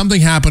 if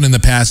something happened in the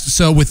past,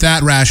 so with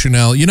that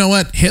rationale, you know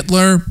what?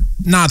 Hitler,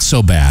 not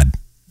so bad.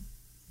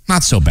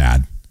 Not so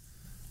bad.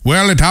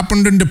 Well, it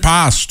happened in the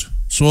past.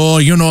 So,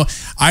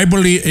 I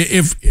believe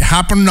if it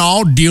happened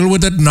now, deal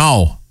with it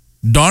now.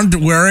 Don't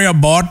worry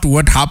about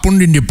what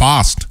happened in the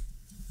past.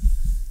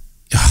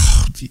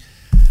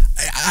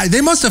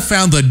 They must have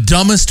found the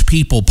dumbest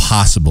people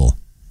possible.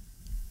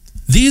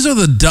 These are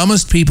the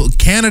dumbest people.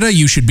 Canada,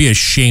 you should be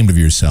ashamed of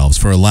yourselves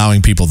for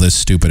allowing people this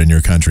stupid in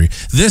your country.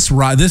 This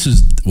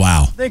is,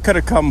 wow. They could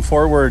have come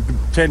forward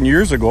 10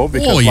 years ago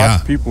because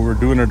lots of people were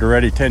doing it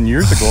already 10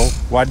 years ago.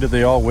 Why did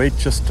they all wait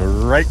just to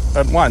right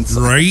at once?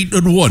 Right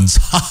at once.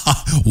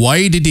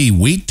 Why did they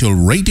wait till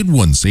right at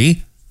once, eh?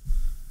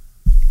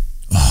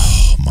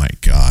 Oh, my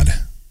God.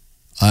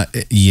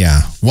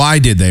 Yeah. Why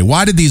did they?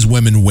 Why did these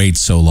women wait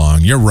so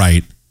long? You're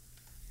right.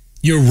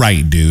 You're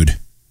right, dude.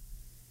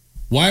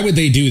 Why would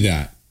they do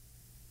that?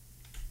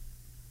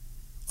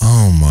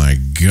 Oh my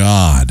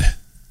God.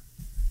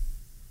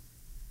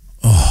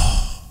 Oh.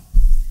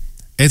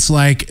 It's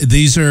like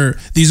these are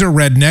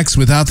rednecks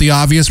without the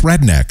obvious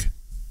redneck.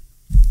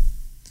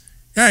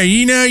 Hey,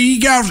 you know, you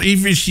get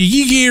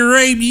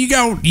raped,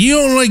 you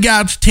only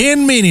got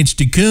 10 minutes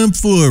to come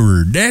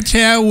forward. That's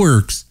how it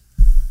works.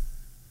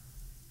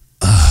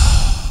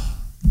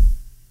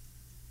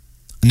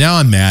 Now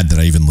I'm mad that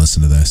I even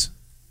listened to this.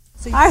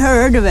 I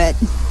heard of it.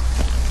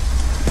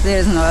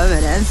 There's no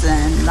evidence,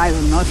 and I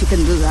don't know if you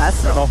can do that.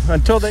 So.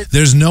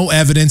 There's no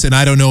evidence, and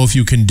I don't know if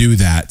you can do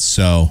that.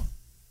 So,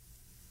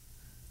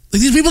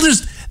 like, these people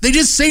they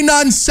just say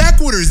non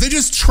sequiturs. They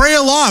just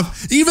trail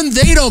off. Even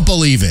they don't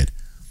believe it.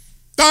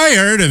 I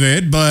heard of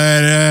it,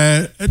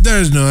 but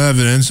there's no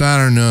evidence. I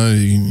don't know.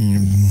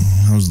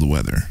 How's the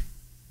weather?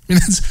 I mean,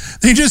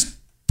 they just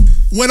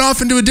went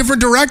off into a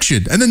different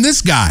direction. And then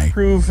this guy.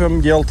 Prove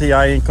him guilty.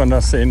 I ain't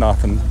gonna say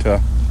nothing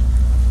to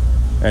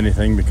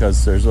anything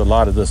because there's a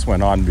lot of this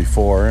went on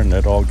before, and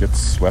it all gets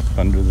swept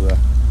under the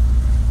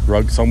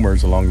rug somewhere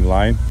along the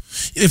line.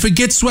 If it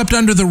gets swept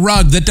under the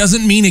rug, that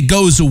doesn't mean it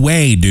goes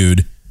away,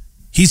 dude.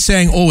 He's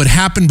saying, oh, it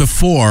happened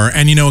before,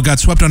 and, you know, it got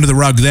swept under the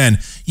rug then.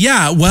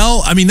 Yeah,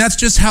 well, I mean, that's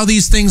just how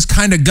these things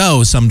kind of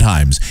go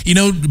sometimes. You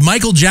know,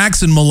 Michael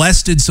Jackson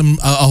molested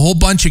a whole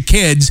bunch of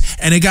kids,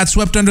 and it got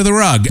swept under the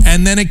rug,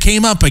 and then it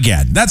came up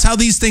again. That's how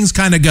these things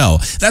kind of go.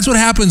 That's what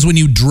happens when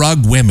you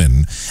drug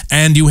women,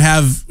 and you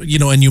have, you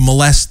know, and you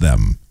molest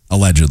them,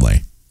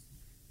 allegedly.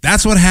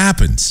 That's what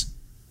happens.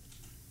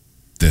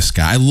 This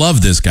guy, I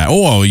love this guy.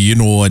 Oh, you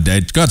know,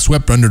 it got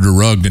swept under the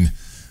rug, and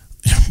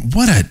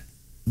what a...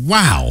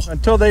 Wow.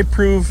 Until they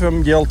prove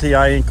him guilty,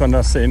 I ain't going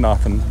to say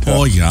nothing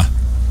to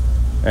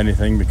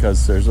anything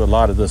because there's a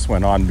lot of this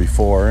went on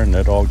before, and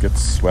it all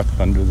gets swept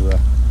under the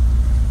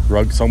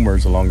rug somewhere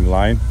along the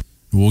line.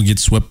 We'll get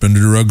swept under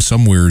the rug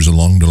somewheres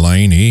along the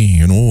line, eh?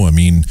 You know, I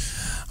mean,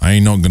 I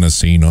ain't not going to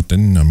say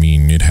nothing. I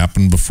mean, it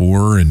happened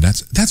before, and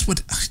that's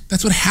what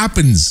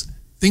happens.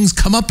 Things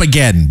come up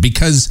again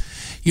because,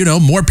 you know,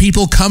 more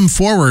people come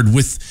forward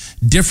with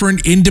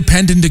different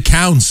independent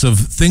accounts of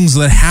things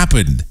that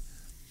happened.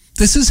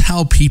 This is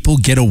how people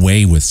get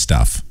away with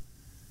stuff.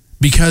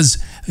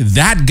 Because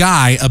that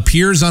guy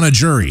appears on a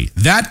jury.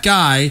 That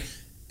guy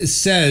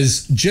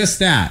says just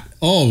that.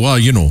 Oh, well,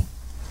 you know.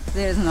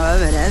 There's no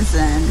evidence,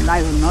 and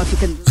I don't know if you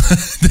can do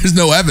There's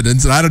no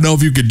evidence, and I don't know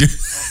if you could do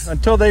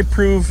Until they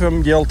prove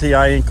him guilty,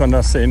 I ain't going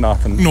to say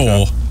nothing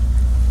to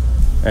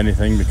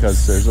anything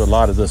because there's a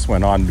lot of this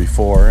went on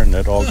before, and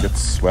it all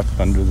gets swept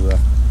under the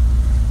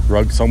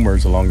rug somewhere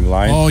along the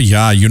line. Oh,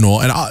 yeah, you know.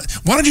 And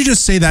why don't you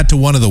just say that to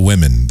one of the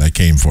women that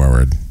came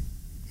forward?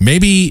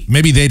 Maybe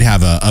they'd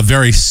have a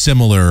very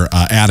similar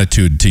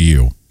attitude to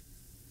you.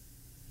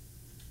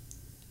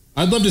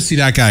 I'd love to see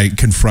that guy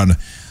confront,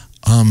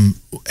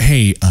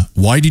 hey,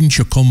 why didn't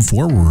you come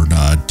forward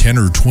 10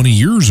 or 20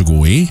 years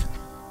ago, eh?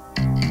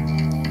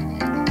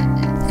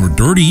 Or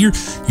 30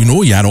 years. You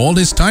know, you had all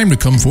this time to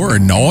come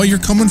forward. Now you're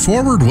coming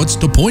forward. What's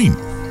the point?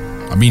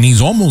 I mean,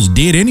 he's almost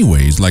dead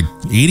anyway. He's like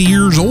 80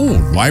 years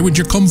old. Why would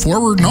you come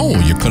forward? No,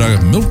 you could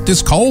have milked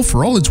this cow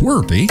for all it's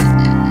worth, eh?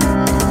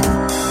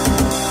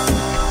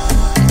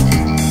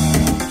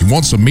 You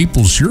want some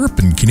maple syrup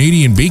and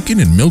Canadian bacon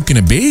and milk in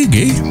a bag,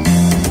 eh?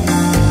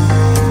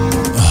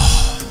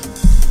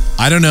 Oh,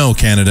 I don't know,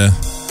 Canada.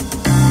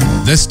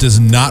 This does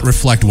not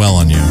reflect well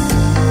on you.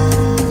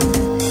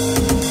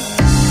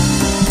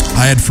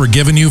 I had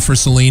forgiven you for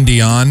Celine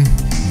Dion,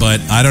 but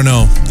I don't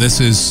know.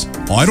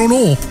 I don't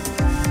know.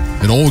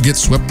 It all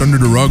gets swept under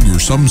the rug or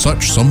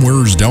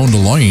somewheres down the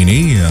line,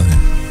 eh?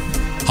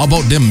 How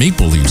about them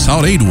Maple Leafs?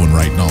 How they doing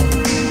right now?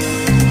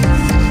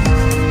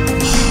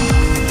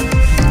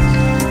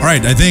 All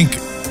right, I think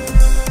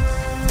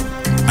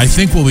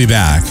we'll be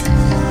back.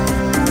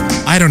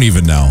 I don't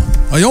even know.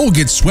 It all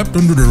gets swept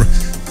under the...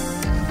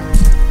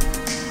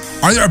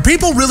 Are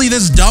people really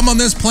this dumb on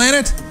this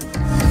planet?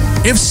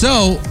 If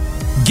so,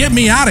 get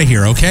me out of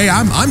here, okay?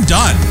 I'm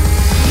done.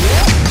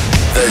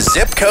 The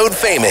Zip Code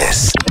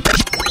Famous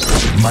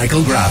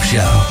Michael Groff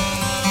Show.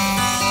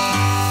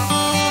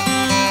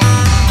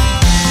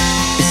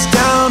 It's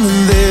down to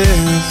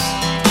this.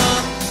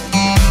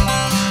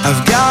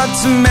 I've got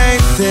to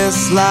make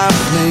this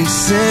life make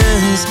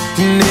sense.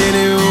 Can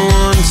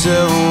anyone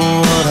tell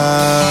what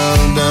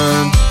I've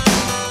done?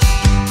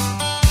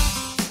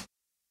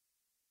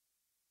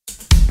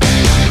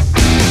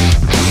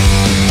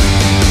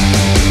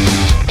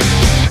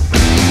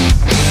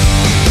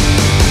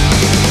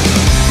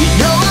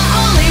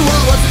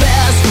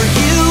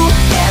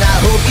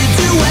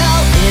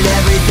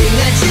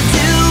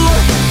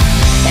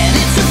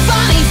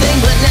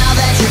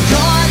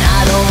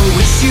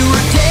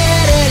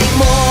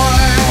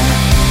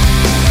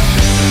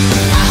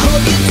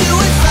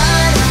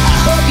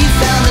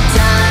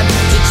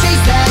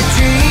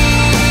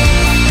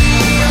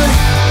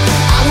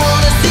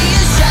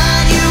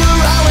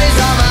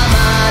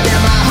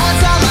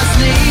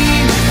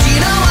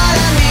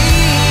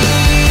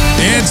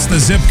 The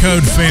Zip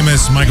Code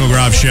Famous Michael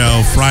Groff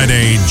Show,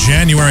 Friday,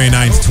 January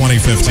 9th,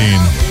 2015.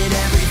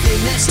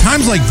 It's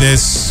times like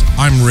this,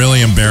 I'm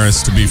really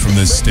embarrassed to be from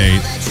this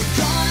state.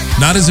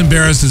 Not as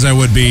embarrassed as I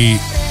would be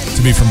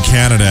to be from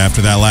Canada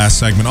after that last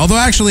segment. Although,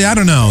 actually, I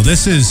don't know.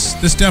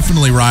 This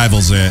definitely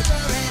rivals it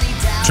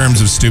in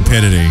terms of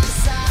stupidity.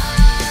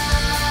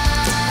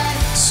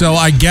 So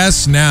I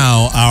guess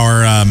now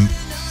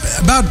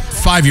about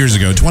 5 years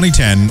ago,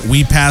 2010,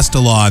 we passed a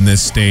law in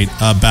this state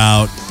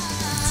about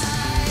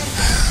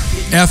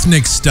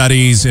ethnic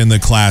studies in the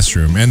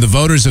classroom. And the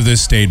voters of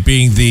this state,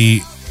 being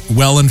the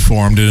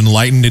well-informed and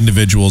enlightened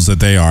individuals that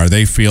they are,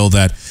 they feel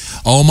that,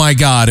 oh my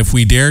God, if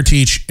we dare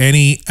teach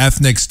any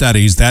ethnic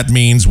studies, that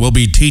means we'll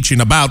be teaching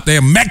about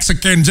them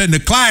Mexicans in the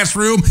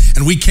classroom,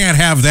 and we can't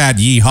have that,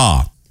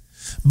 yeehaw.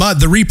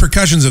 But the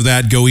repercussions of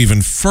that go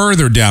even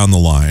further down the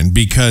line,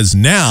 because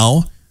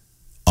now,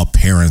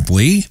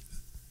 apparently,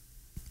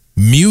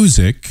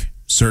 music,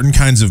 certain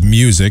kinds of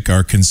music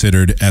are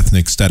considered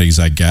ethnic studies,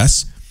 I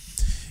guess.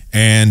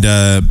 And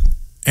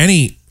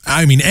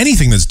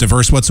anything that's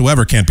diverse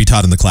whatsoever can't be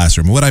taught in the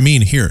classroom. What I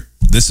mean here,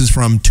 this is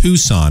from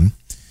Tucson,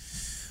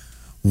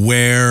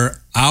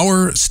 where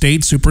our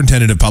state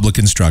superintendent of public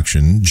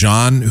instruction,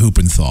 John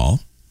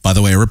Huppenthal, by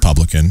the way, a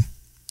Republican,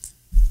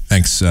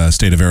 thanks,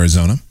 state of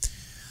Arizona,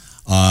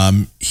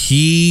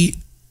 he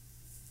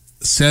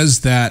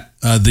says that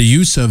the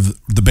use of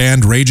the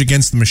band Rage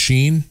Against the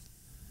Machine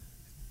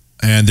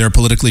and their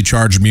politically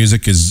charged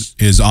music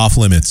is off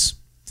limits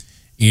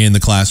in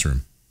the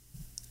classroom.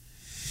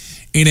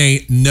 In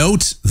a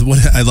note,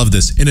 I love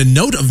this, in a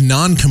note of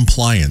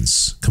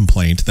non-compliance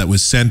complaint that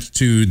was sent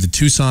to the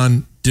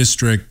Tucson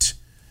district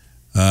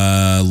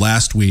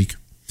last week,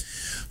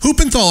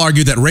 Huppenthal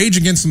argued that Rage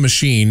Against the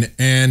Machine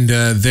and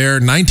their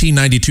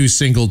 1992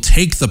 single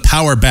Take the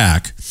Power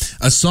Back,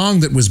 a song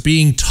that was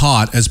being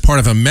taught as part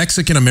of a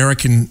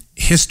Mexican-American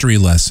history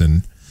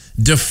lesson,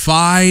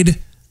 defied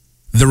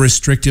the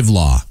restrictive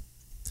law.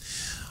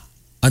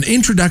 An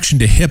introduction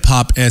to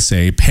hip-hop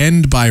essay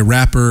penned by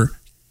rapper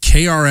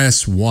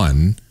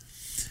KRS-One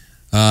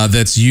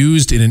that's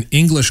used in an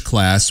English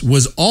class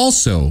was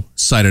also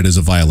cited as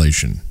a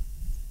violation.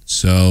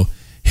 So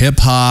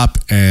hip-hop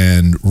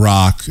and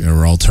rock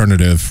or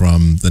alternative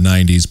from the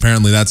 90s,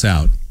 apparently that's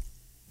out.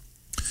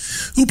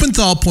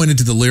 Huppenthal pointed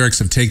to the lyrics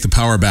of Take the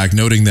Power Back,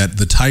 noting that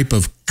the type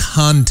of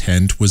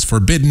content was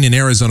forbidden in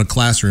Arizona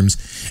classrooms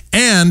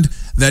and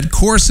that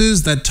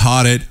courses that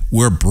taught it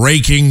were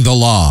breaking the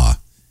law.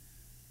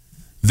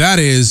 That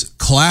is,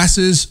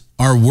 classes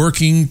are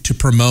working to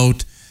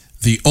promote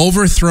the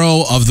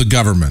overthrow of the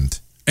government,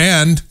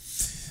 and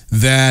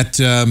that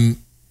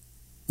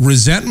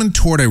resentment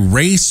toward a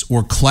race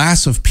or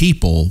class of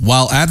people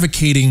while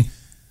advocating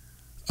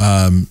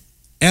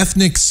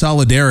ethnic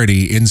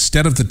solidarity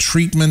instead of the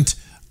treatment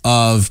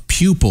of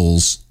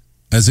pupils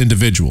as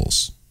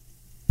individuals.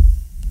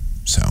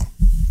 So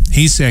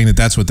he's saying that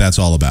that's what that's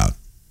all about.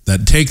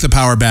 That Take the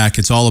Power Back,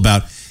 it's all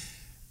about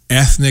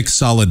ethnic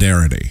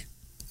solidarity.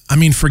 I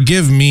mean,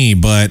 forgive me,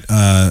 but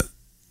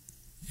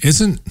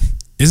isn't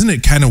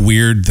it kind of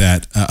weird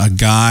that a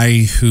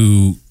guy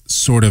who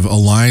sort of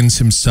aligns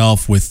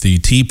himself with the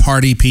Tea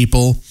Party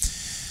people,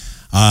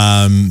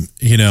 and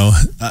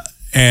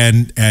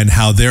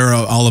how they're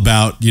all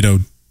about,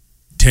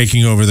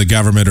 taking over the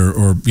government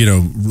or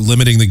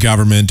limiting the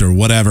government or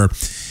whatever.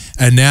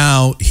 And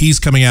now he's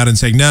coming out and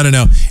saying,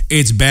 no,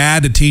 it's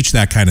bad to teach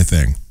that kind of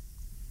thing.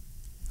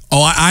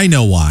 Oh, I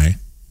know why.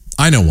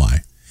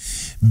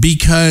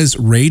 Because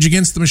Rage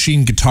Against the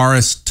Machine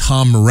guitarist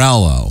Tom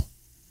Morello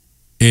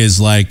is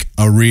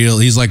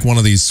he's like one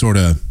of these sort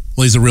of,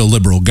 he's a real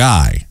liberal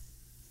guy.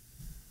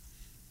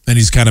 And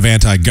he's kind of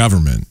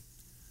anti-government.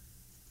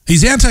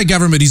 He's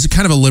anti-government. He's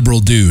kind of a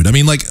liberal dude. I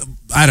mean,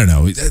 I don't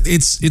know.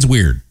 It's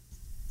weird.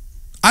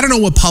 I don't know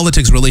what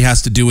politics really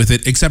has to do with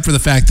it, except for the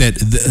fact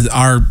that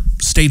our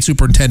state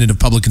superintendent of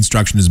public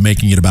instruction is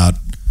making it about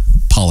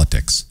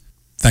politics.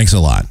 Thanks a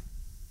lot.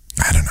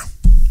 I don't know.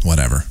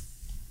 Whatever.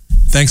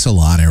 Thanks a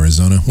lot,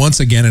 Arizona. Once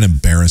again, an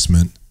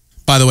embarrassment.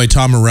 By the way,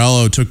 Tom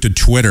Morello took to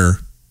Twitter.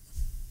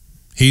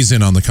 He's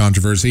in on the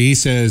controversy. He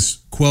says,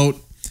 quote,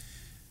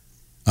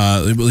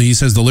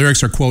 the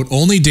lyrics are, quote,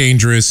 only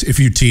dangerous if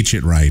you teach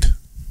it right.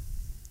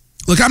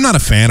 Look, I'm not a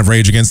fan of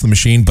Rage Against the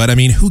Machine, but I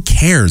mean, who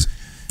cares?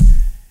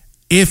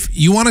 If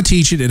you want to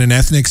teach it in an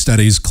ethnic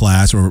studies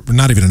class, or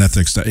not even an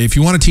ethnic study, if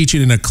you want to teach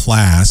it in a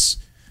class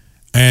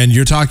and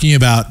you're talking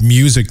about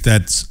music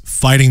that's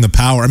fighting the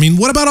power, I mean,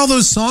 what about all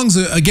those songs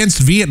against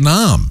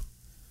Vietnam?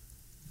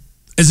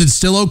 Is it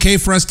still okay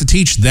for us to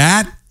teach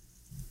that?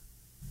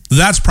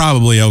 That's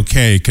probably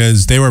okay,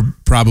 because they were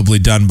probably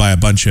done by a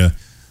bunch of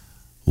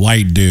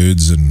white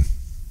dudes, and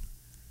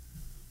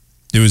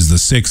it was the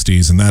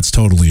 60s, and that's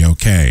totally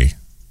okay.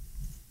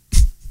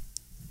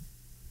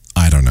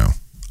 I don't know.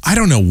 I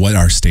don't know what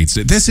our state's...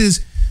 This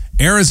is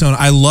Arizona.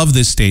 I love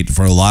this state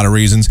for a lot of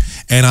reasons,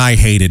 and I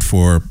hate it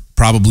for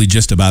probably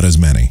just about as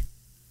many.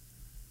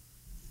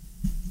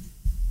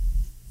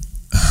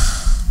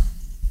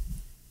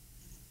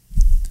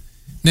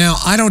 Now,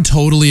 I don't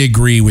totally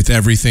agree with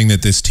everything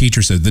that this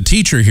teacher said. The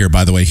teacher here,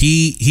 by the way,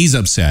 he's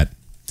upset.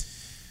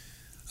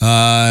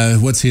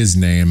 What's his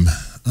name?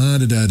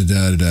 Trying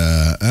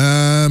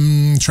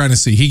to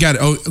see. He got,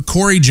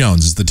 Corey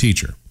Jones is the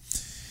teacher.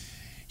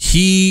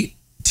 He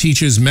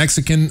teaches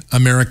Mexican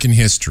American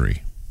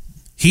history.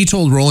 He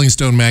told Rolling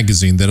Stone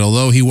magazine that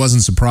although he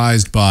wasn't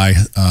surprised by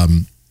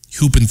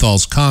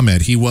Hupenthal's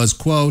comment, he was,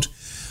 quote,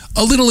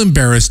 a little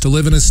embarrassed to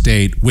live in a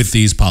state with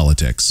these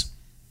politics.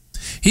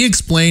 He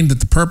explained that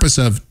the purpose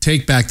of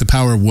Take Back the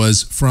Power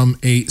was from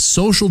a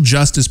social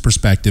justice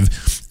perspective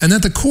and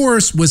that the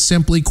course was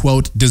simply,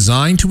 quote,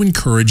 designed to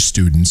encourage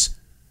students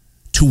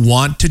to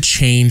want to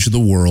change the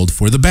world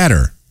for the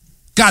better.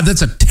 God,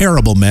 that's a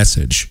terrible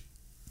message.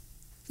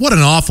 What an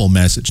awful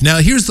message. Now,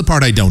 here's the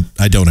part I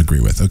don't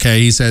agree with, okay?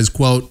 He says,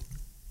 quote,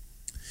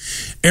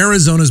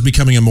 Arizona's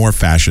becoming a more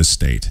fascist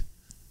state.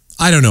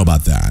 I don't know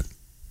about that.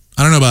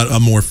 I don't know about a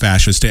more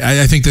fascist state.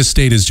 I think this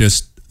state is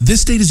just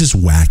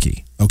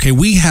wacky, okay?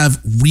 We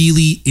have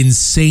really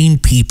insane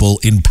people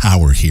in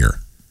power here.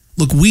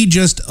 Look, we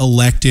just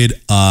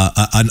elected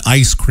an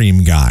ice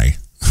cream guy.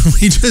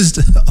 We just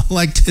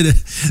elected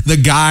the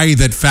guy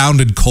that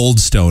founded Cold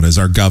Stone as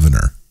our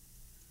governor,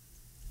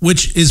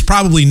 which is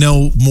probably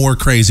no more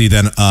crazy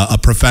than a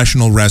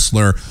professional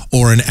wrestler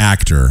or an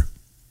actor.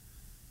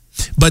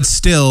 But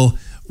still,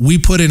 we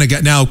put in a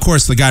guy. Now, of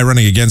course, the guy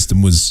running against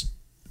him was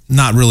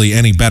not really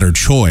any better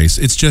choice.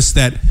 It's just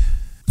that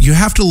you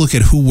have to look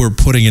at who we're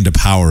putting into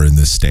power in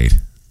this state.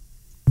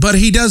 But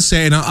he does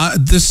say,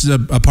 and this is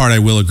a part I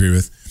will agree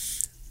with,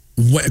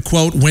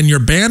 quote, when you're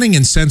banning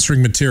and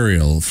censoring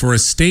material for a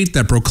state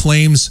that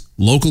proclaims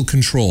local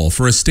control,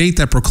 for a state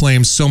that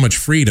proclaims so much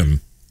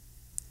freedom,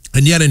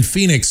 and yet in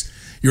Phoenix,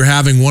 you're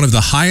having one of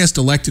the highest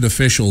elected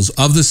officials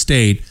of the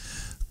state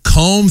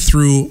comb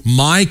through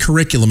my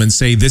curriculum and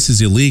say this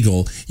is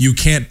illegal, you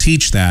can't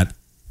teach that.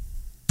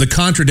 The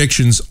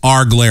contradictions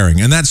are glaring,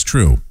 and that's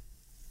true.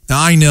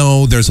 Now, I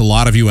know there's a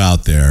lot of you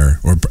out there,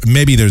 or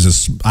maybe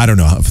I don't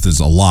know if there's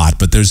a lot,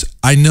 but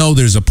I know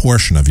there's a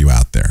portion of you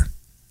out there,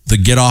 the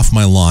get off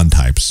my lawn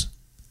types,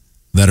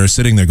 that are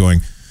sitting there going,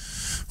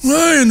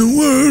 why in the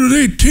world are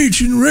they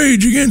teaching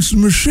Rage Against the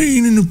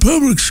Machine in the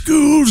public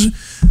schools?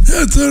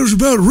 I thought it was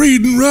about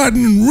reading,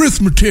 writing, and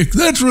arithmetic.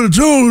 That's what it's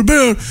all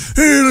about.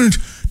 And I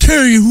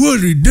tell you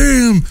what, you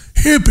damn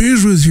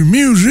hippies with your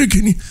music.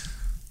 And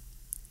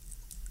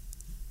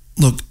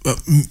look,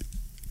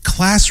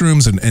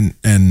 classrooms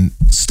and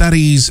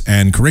studies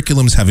and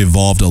curriculums have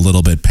evolved a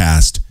little bit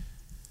past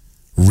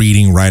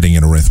reading, writing,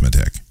 and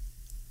arithmetic.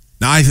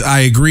 Now, I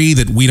agree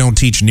that we don't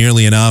teach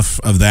nearly enough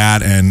of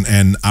that,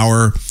 and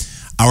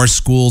our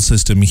school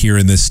system here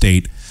in this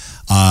state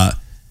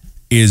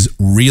is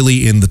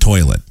really in the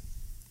toilet.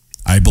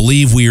 I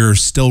believe we are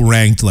still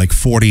ranked like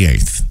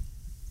 48th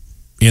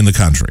in the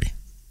country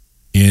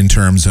in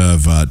terms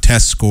of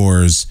test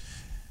scores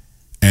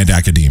and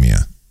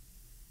academia,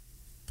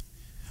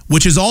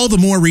 which is all the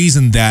more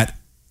reason that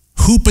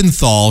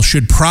Huppenthal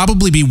should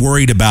probably be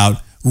worried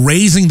about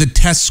raising the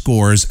test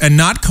scores and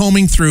not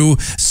combing through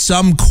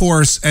some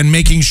course and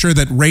making sure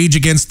that Rage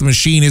Against the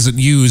Machine isn't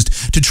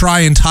used to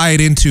try and tie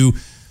it into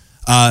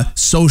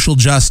social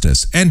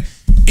justice. And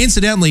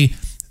incidentally,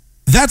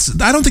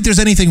 I don't think there's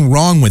anything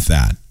wrong with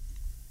that.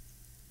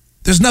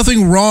 There's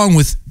nothing wrong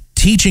with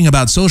teaching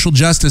about social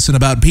justice and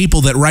about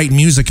people that write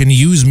music and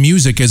use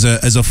music as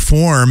a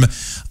form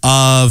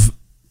of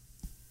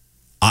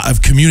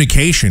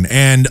communication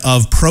and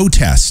of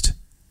protest.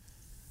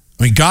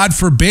 I mean, God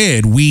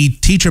forbid we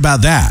teach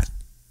about that.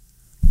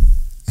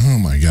 Oh,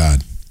 my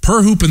God.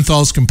 Per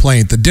Huppenthal's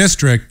complaint, the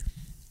district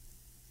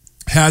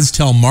has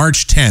till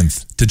March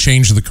 10th to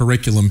change the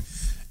curriculum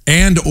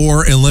and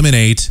or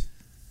eliminate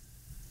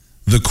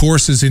the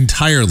courses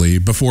entirely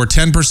before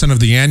 10% of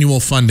the annual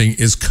funding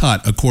is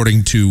cut,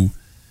 according to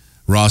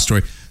Raw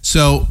Story.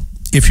 So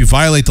if you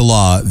violate the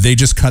law, they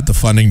just cut the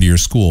funding to your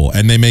school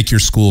and they make your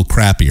school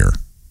crappier.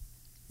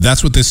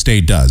 That's what this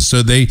state does.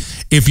 So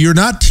if you're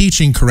not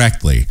teaching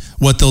correctly,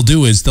 what they'll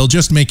do is they'll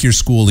just make your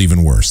school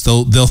even worse.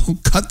 They'll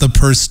cut the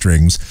purse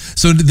strings,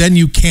 so then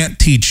you can't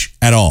teach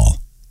at all.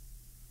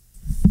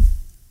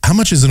 How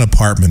much is an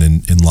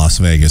apartment in Las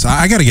Vegas?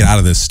 I got to get out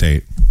of this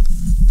state.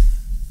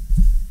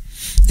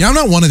 Yeah, I'm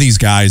not one of these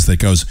guys that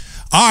goes,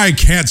 I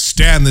can't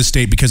stand this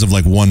state because of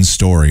like one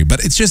story.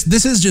 But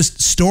this is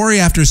just story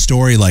after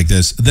story like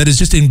this that is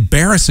just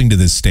embarrassing to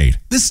this state.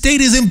 This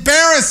state is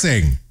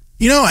embarrassing.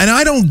 You know, and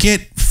I don't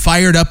get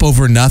fired up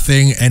over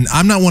nothing, and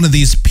I'm not one of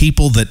these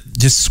people that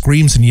just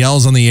screams and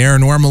yells on the air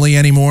normally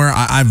anymore.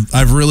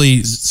 I've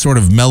really sort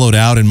of mellowed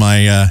out in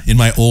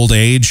my old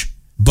age,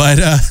 but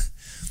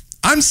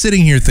I'm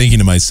sitting here thinking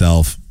to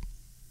myself,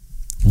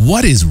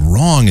 what is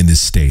wrong in this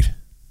state?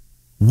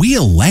 We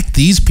elect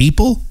these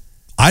people?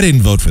 I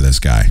didn't vote for this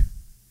guy.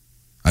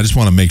 I just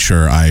want to make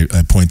sure I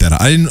point that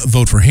out. I didn't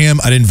vote for him.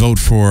 I didn't vote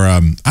for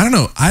I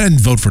didn't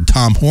vote for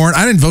Tom Horn.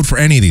 I didn't vote for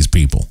any of these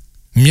people.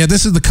 Yeah,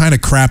 this is the kind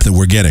of crap that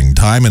we're getting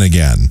time and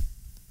again.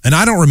 And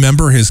I don't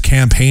remember his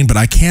campaign, but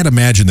I can't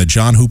imagine that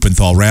John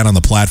Huppenthal ran on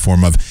the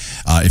platform of,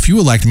 if you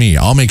elect me,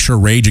 I'll make sure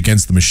Rage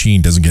Against the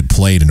Machine doesn't get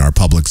played in our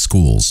public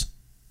schools.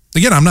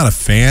 Again, I'm not a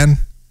fan.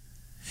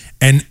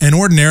 And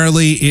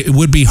ordinarily, it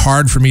would be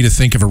hard for me to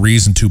think of a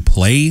reason to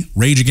play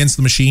Rage Against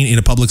the Machine in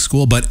a public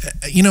school. But,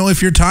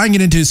 if you're tying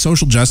it into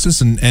social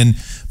justice and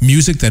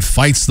music that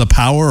fights the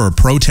power or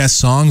protest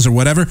songs or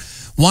whatever,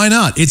 why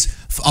not? It's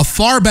a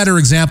far better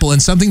example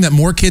and something that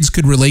more kids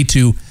could relate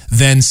to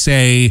than,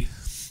 say,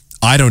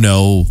 I don't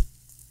know,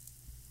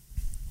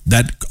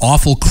 that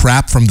awful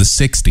crap from the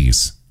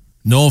 60s.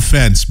 No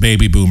offense,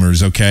 baby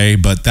boomers, okay?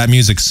 But that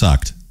music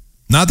sucked.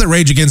 Not that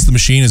Rage Against the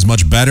Machine is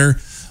much better,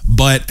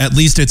 but at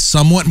least it's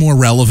somewhat more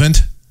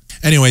relevant.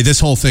 Anyway, this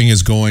whole thing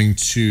is going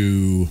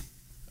to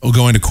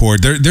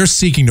court. They're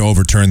seeking to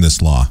overturn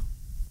this law.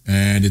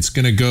 And it's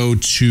going to go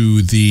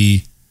to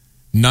the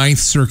 9th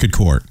Circuit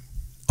Court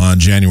on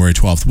January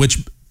 12th,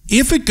 which,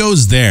 if it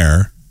goes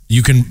there,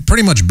 you can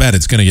pretty much bet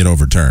it's going to get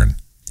overturned.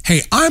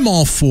 Hey, I'm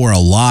all for a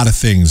lot of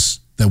things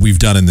that we've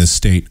done in this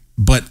state,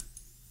 but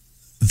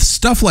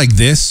stuff like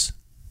this,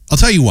 I'll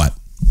tell you what.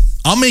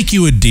 I'll make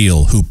you a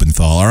deal,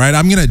 Hoopenthal, all right?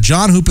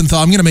 John Hoopenthal,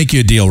 I'm going to make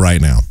you a deal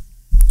right now,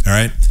 all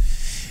right?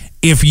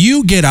 If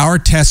you get our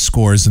test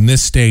scores in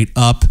this state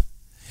up,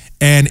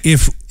 and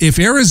if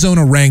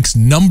Arizona ranks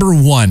number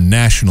 1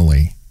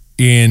 nationally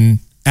in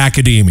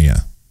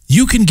academia,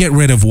 you can get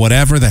rid of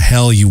whatever the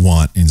hell you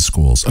want in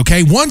schools,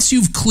 okay? Once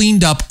you've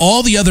cleaned up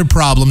all the other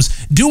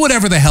problems, do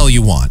whatever the hell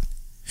you want.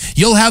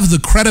 You'll have the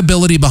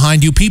credibility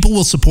behind you. People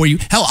will support you.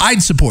 Hell,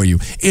 I'd support you.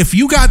 If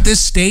you got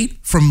this state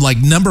from like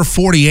number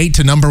 48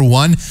 to number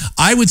 1,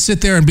 I would sit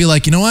there and be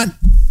like, you know what?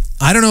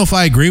 I don't know if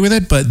I agree with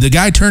it, but the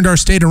guy turned our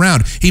state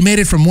around. He made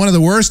it from one of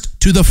the worst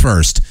to the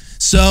first.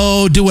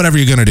 So do whatever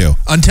you're going to do.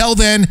 Until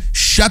then,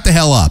 shut the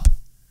hell up.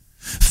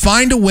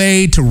 Find a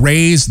way to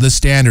raise the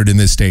standard in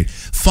this state.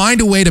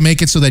 Find a way to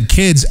make it so that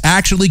kids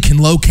actually can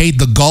locate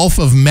the Gulf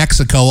of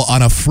Mexico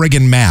on a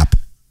friggin' map.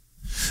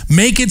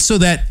 Make it so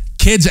that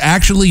kids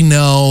actually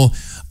know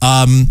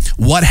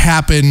what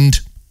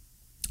happened,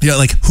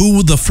 like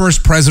who the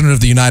first president of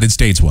the United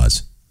States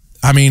was.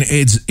 I mean,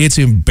 it's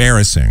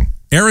embarrassing.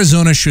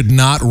 Arizona should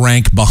not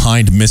rank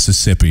behind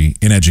Mississippi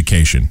in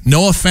education.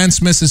 No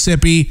offense,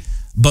 Mississippi,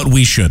 but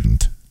we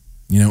shouldn't.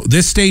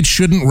 This state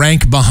shouldn't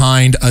rank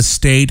behind a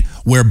state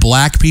where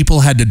black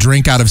people had to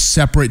drink out of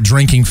separate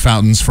drinking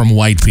fountains from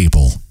white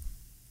people.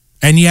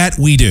 And yet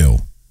we do.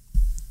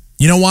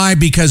 You know why?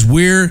 Because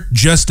we're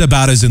just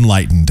about as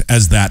enlightened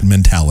as that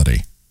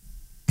mentality.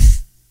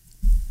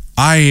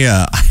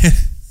 I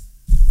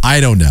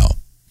don't know.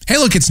 Hey,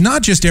 look, it's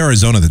not just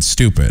Arizona that's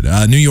stupid.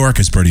 New York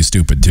is pretty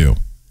stupid, too.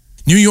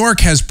 New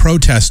York has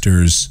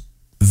protesters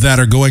that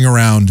are going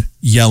around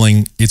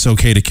yelling, it's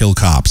okay to kill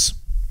cops.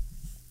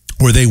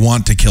 Or they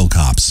want to kill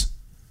cops.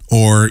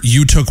 Or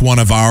you took one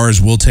of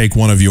ours, we'll take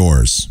one of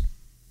yours.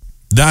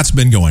 That's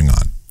been going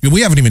on.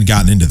 We haven't even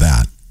gotten into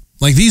that.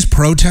 Like these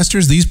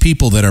protesters, these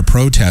people that are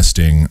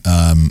protesting,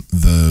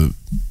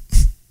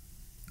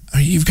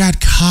 you've got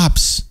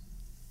cops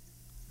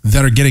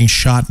that are getting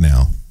shot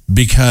now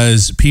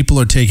because people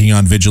are taking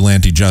on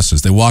vigilante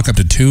justice. They walk up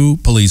to 2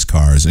 police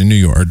cars in New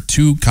York, or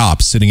 2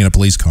 cops sitting in a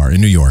police car in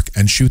New York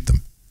and shoot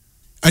them.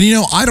 And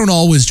I don't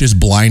always just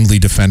blindly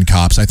defend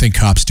cops. I think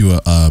cops do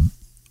a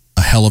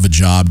hell of a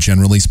job,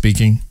 generally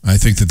speaking. I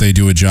think that they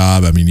do a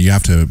job. I mean, you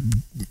have to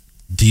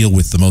deal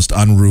with the most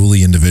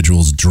unruly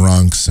individuals,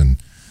 drunks and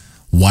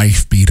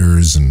wife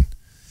beaters and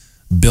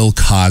Bill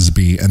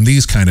Cosby and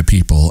these kind of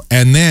people.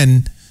 And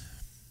then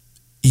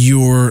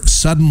you're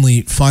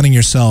suddenly finding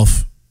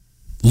yourself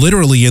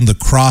literally in the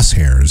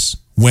crosshairs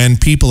when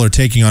people are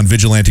taking on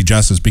vigilante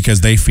justice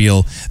because they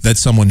feel that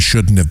someone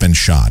shouldn't have been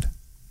shot.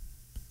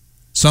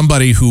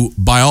 Somebody who,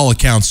 by all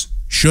accounts,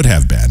 should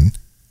have been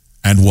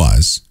and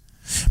was,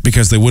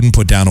 because they wouldn't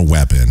put down a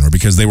weapon or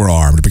because they were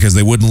armed, or because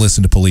they wouldn't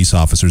listen to police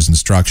officers'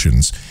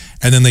 instructions,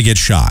 and then they get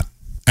shot.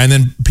 And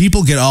then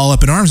people get all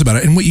up in arms about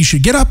it. And what you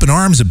should get up in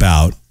arms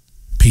about,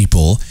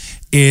 people,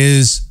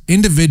 is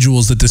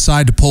individuals that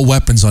decide to pull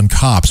weapons on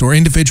cops or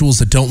individuals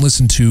that don't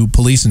listen to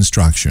police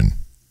instruction.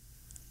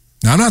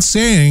 Now, I'm not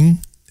saying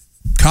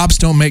cops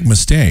don't make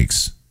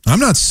mistakes. I'm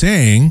not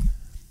saying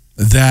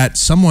that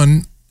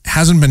someone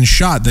hasn't been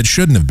shot that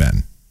shouldn't have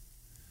been,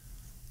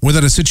 or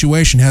that a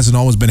situation hasn't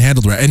always been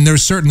handled right. And there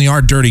certainly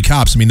are dirty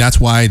cops. I mean,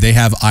 that's why they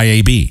have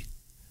IAB,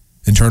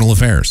 Internal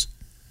Affairs.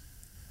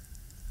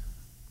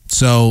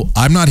 So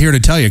I'm not here to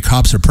tell you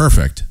cops are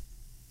perfect.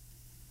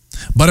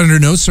 But under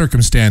no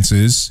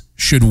circumstances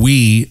should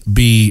we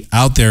be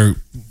out there,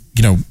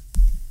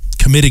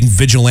 committing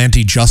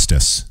vigilante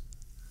justice.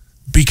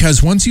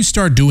 Because once you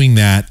start doing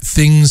that,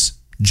 things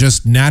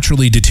just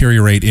naturally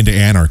deteriorate into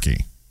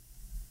anarchy.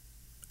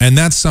 And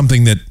that's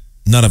something that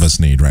none of us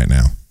need right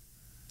now.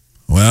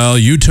 Well,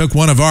 you took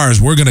one of ours,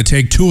 we're going to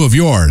take 2 of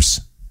yours.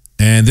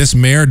 And this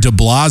Mayor de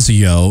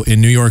Blasio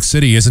in New York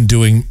City isn't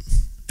doing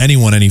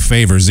anyone any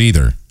favors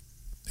either.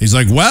 He's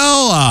like,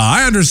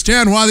 I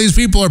understand why these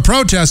people are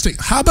protesting.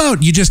 How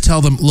about you just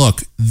tell them,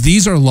 look,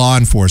 these are law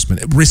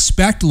enforcement.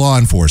 Respect law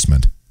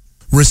enforcement.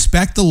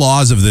 Respect the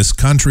laws of this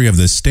country, of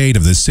this state,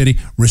 of this city.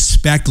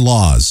 Respect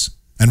laws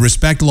and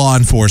respect law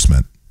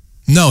enforcement.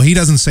 No, he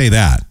doesn't say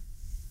that.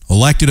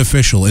 elected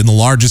official in the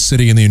largest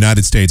city in the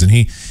United States, and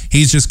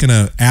he's just going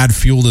to add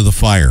fuel to the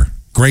fire.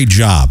 Great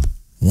job.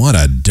 What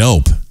a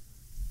dope.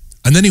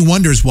 And then he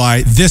wonders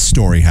why this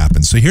story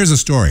happens. So here's a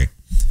story.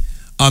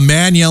 A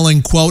man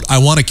yelling, quote, "I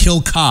want to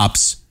kill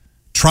cops,"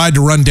 tried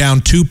to run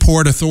down 2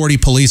 Port Authority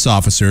police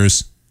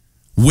officers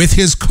with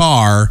his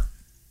car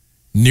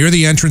near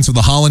the entrance of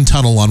the Holland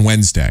Tunnel on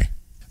Wednesday.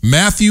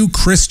 Matthew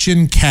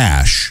Christian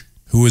Cash,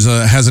 who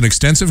has an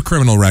extensive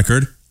criminal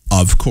record,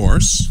 of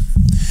course,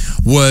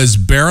 was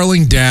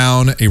barreling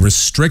down a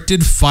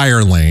restricted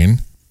fire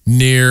lane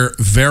near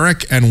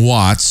Varick and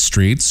Watts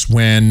streets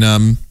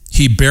when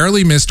he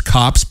barely missed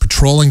cops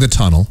patrolling the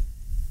tunnel.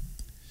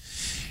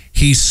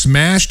 He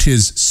smashed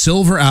his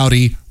silver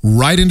Audi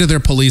right into their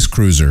police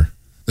cruiser.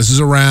 This is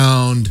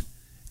around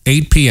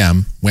 8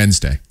 p.m.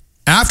 Wednesday.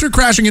 After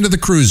crashing into the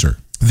cruiser,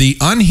 the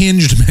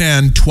unhinged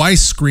man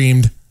twice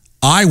screamed,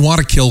 "I want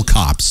to kill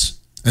cops,"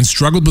 and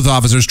struggled with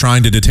officers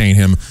trying to detain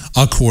him,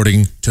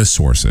 according to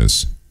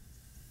sources.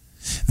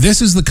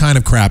 This is the kind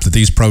of crap that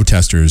these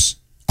protesters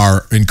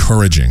are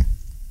encouraging.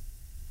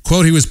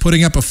 Quote, "He was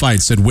putting up a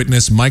fight," said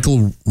witness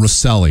Michael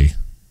Rosselli.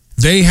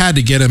 "They had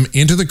to get him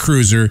into the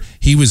cruiser.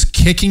 He was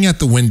kicking at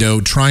the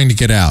window, trying to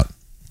get out.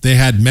 They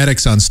had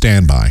medics on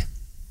standby."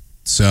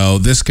 So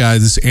this guy,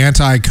 this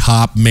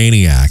anti-cop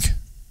maniac,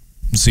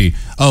 let's see.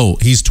 Oh,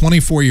 he's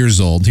 24 years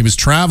old. He was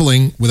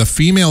traveling with a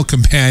female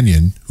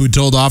companion who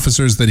told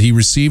officers that he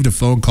received a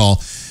phone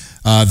call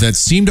that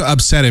seemed to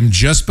upset him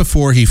just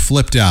before he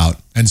flipped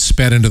out and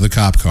sped into the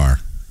cop car.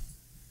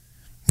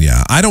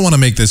 Yeah, I don't want to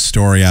make this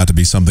story out to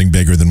be something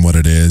bigger than what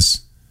it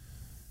is.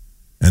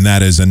 And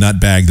that is a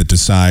nutbag that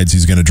decides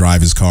he's going to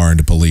drive his car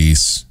into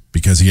police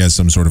because he has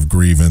some sort of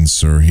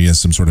grievance or he has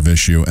some sort of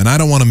issue. And I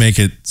don't want to make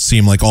it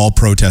seem like all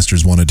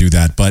protesters want to do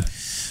that. But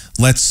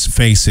let's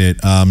face it,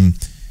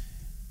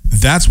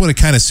 that's what it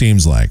kind of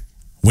seems like.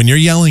 When you're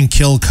yelling,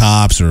 "Kill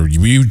cops," or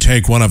 "You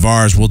take one of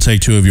ours, we'll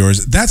take 2 of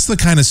yours," that's the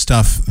kind of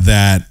stuff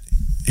that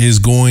is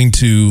going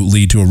to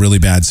lead to a really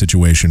bad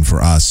situation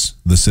for us,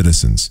 the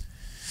citizens.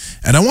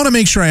 And I want to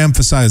make sure I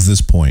emphasize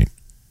this point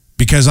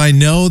because I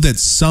know that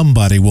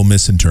somebody will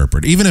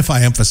misinterpret. Even if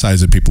I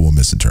emphasize it, people will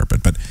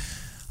misinterpret. But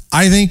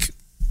I think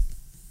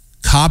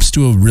cops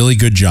do a really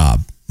good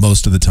job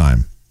most of the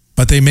time.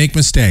 But they make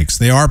mistakes.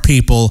 They are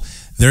people.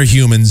 They're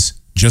humans,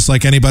 just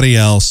like anybody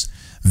else.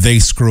 They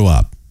screw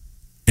up.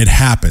 It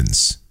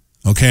happens.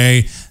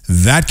 Okay?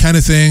 That kind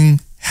of thing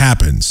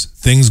happens.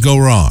 Things go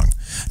wrong.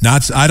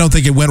 I don't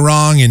think it went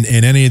wrong in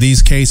any of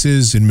these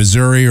cases in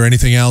Missouri or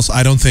anything else.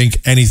 I don't think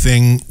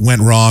anything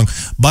went wrong.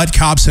 But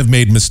cops have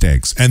made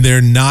mistakes, and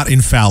they're not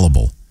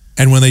infallible.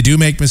 And when they do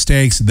make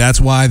mistakes,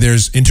 that's why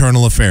there's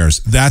internal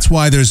affairs. That's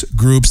why there's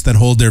groups that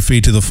hold their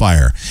feet to the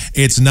fire.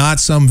 It's not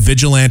some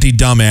vigilante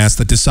dumbass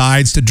that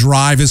decides to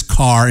drive his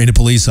car into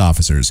police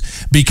officers,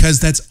 because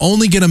that's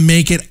only going to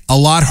make it a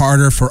lot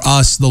harder for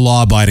us, the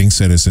law-abiding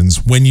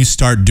citizens, when you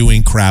start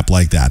doing crap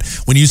like that.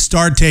 When you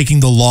start taking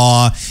the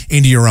law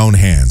into your own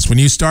hands. When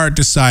you start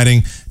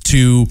deciding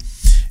to,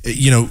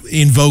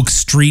 invoke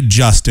street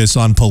justice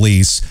on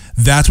police,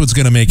 that's what's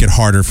going to make it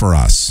harder for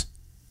us,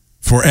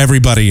 for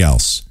everybody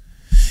else.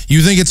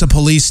 You think it's a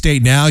police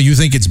state now? You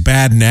think it's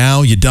bad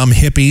now, you dumb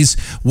hippies?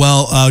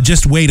 Well,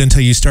 just wait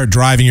until you start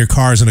driving your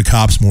cars into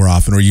cops more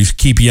often, or you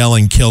keep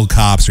yelling, "Kill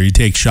cops," or you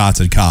take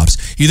shots at cops.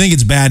 You think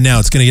it's bad now,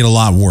 it's going to get a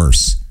lot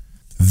worse.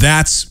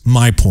 That's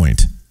my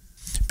point.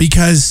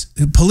 Because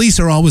police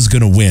are always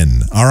going to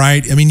win, all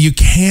right? I mean, you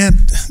can't,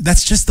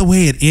 that's just the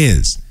way it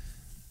is.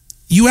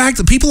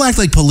 People act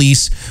like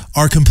police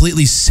are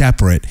completely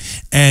separate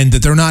and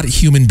that they're not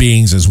human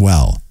beings as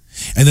well.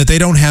 And that they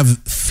don't have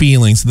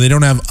feelings, they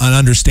don't have an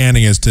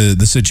understanding as to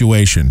the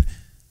situation.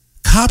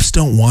 Cops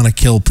don't want to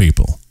kill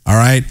people, all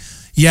right?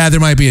 Yeah, there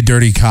might be a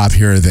dirty cop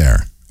here or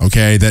there,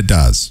 okay? That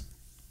does.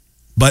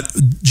 But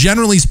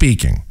generally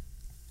speaking,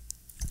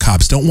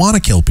 cops don't want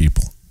to kill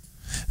people.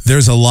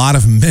 There's a lot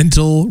of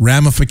mental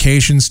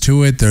ramifications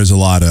to it. There's a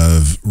lot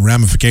of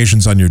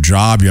ramifications on your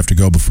job. You have to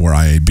go before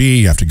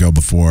IAB. You have to go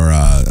before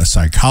a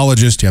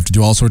psychologist. You have to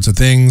do all sorts of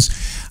things.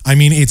 I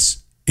mean,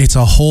 it's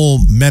a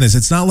whole menace.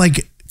 It's not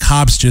like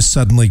cops just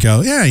suddenly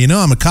go, "Yeah,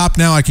 I'm a cop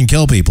now, I can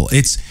kill people."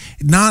 It's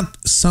not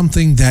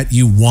something that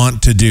you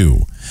want to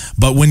do.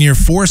 But when you're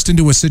forced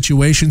into a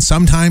situation,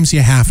 sometimes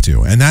you have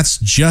to. And that's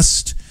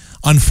just,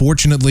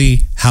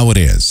 unfortunately, how it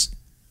is.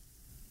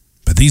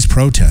 But these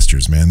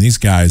protesters, man, these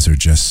guys are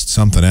just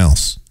something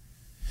else.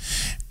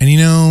 And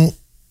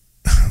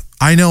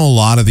I know a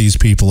lot of these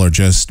people are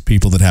just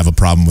people that have a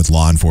problem with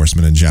law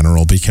enforcement in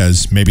general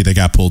because maybe they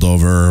got pulled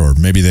over or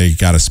maybe they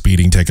got a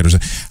speeding ticket or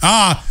something.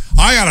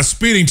 I got a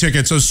speeding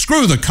ticket, so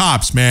screw the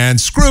cops, man.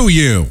 Screw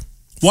you.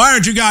 Why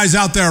aren't you guys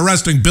out there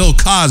arresting Bill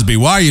Cosby?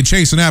 Why are you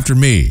chasing after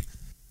me?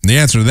 And the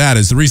answer to that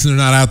is the reason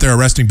they're not out there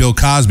arresting Bill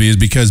Cosby is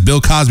because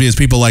Bill Cosby has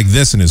people like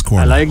this in his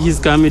corner. I like his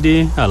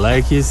comedy. I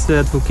like his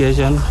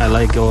education. I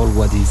like all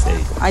what he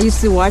says. I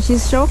used to watch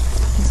his show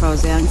since I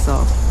was young,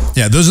 so.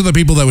 Yeah, those are the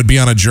people that would be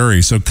on a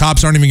jury, so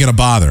cops aren't even going to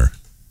bother.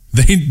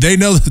 They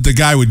know that the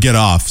guy would get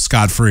off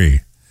scot-free.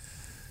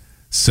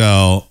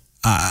 So,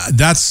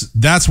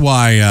 That's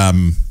why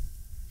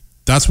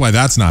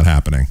that's not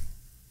happening.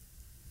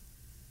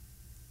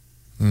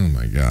 Oh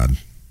my God.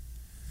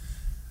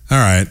 All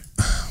right.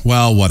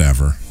 Well,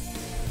 whatever.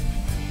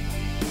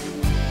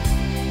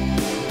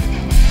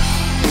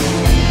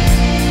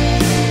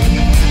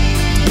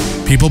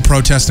 People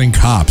protesting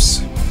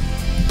cops.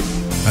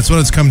 That's what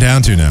it's come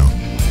down to now.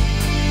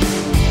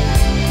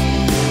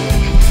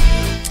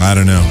 I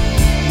don't know.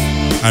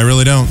 I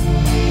really don't.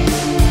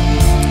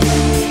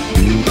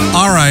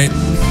 All right.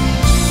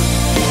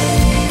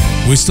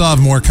 We still have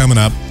more coming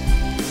up.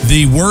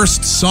 The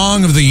worst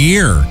song of the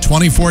year,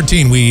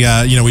 2014. We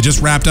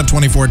just wrapped up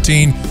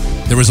 2014.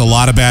 There was a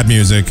lot of bad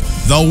music.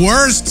 The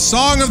worst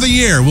song of the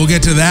year. We'll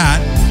get to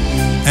that.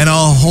 And a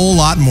whole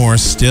lot more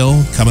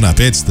still coming up.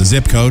 It's the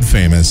Zip Code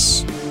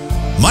Famous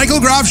Michael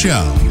Groff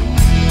Show.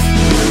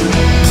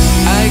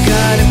 I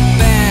got it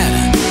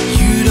bad.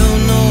 You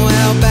don't know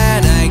how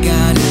bad I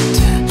got it.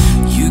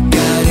 You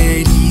got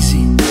it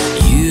easy.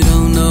 You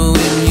don't know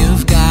when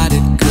you've got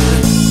it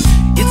good.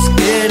 It's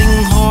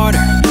getting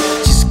harder.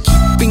 Just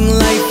keeping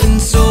life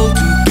and soul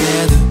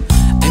together.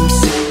 I'm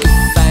sick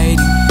of fighting,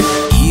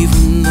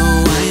 even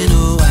though I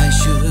know I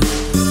should.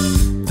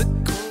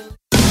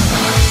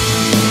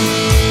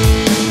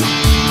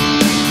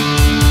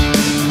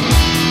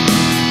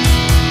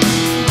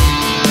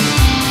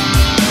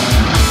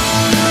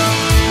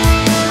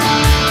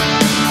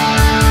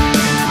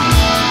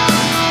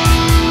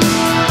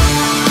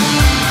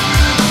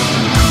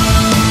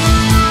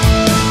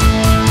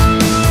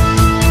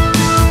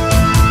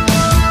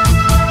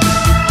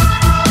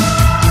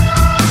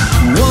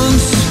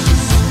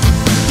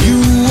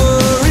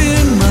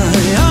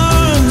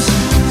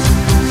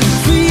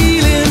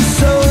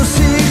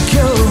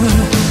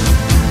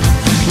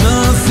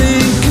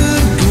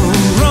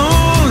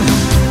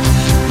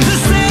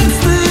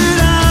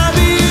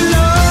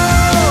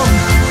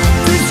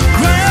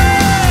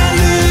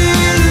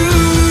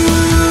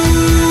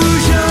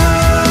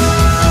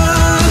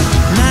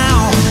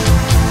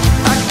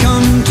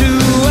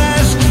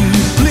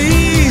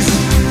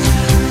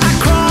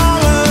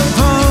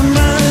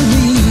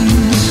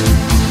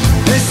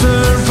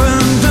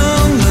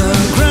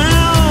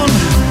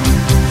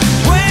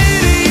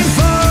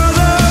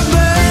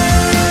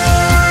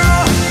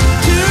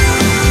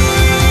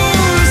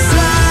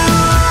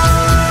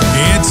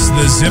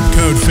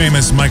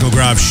 Famous Michael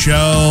Groff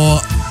Show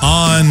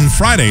on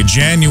Friday,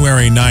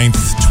 January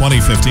 9th,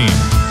 2015.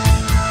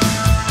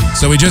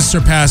 So we just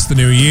surpassed the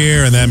new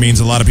year, and that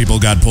means a lot of people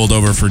got pulled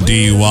over for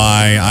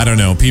DUI. I don't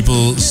know.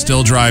 People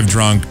still drive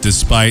drunk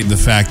despite the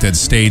fact that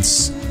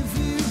states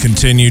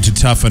continue to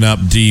toughen up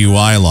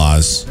DUI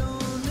laws.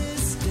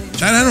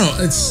 I don't know.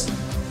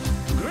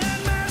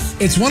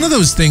 It's one of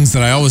those things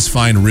that I always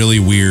find really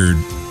weird.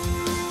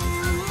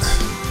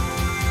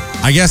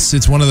 I guess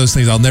it's one of those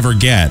things I'll never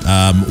get,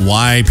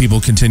 why people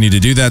continue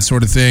to do that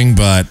sort of thing,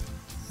 but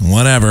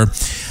whatever.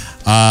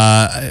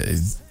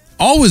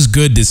 Always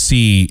good to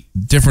see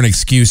different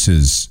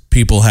excuses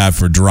people have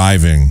for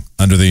driving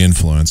under the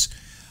influence.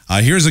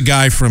 Here's a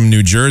guy from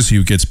New Jersey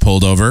who gets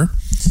pulled over,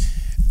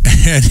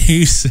 and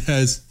he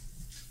says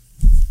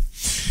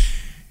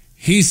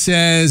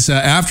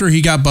after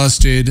he got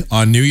busted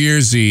on New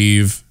Year's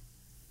Eve,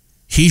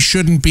 he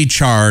shouldn't be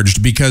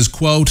charged because,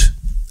 quote,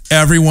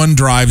 everyone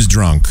drives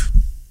drunk.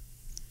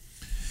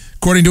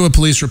 According to a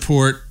police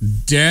report,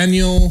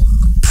 Daniel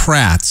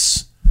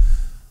Prats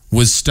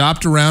was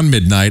stopped around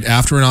midnight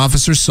after an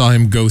officer saw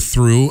him go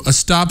through a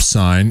stop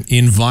sign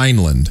in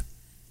Vineland.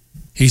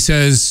 He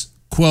says,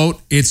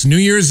 quote, it's New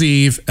Year's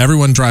Eve,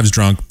 everyone drives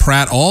drunk.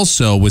 Pratt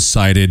also was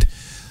cited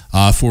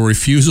for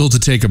refusal to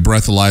take a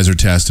breathalyzer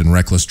test and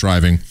reckless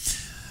driving.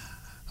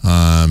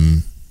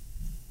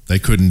 They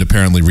couldn't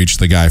apparently reach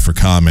the guy for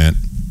comment.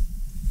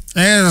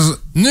 It's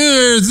New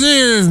Year's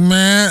Eve,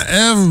 man.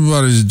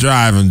 Everybody's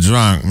driving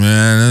drunk,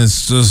 man.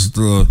 It's just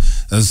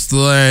that's the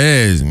way it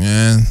is,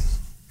 man.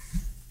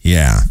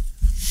 Yeah.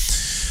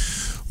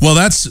 Well,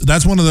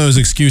 that's one of those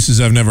excuses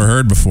I've never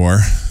heard before.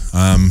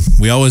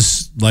 We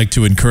always like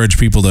to encourage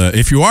people to,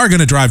 if you are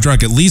going to drive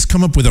drunk, at least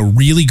come up with a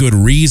really good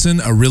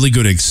reason, a really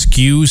good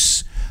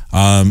excuse,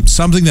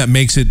 something that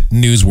makes it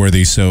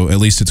newsworthy, so at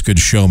least it's good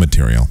show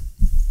material.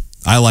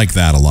 I like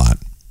that a lot.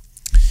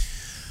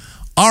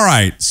 All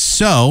right,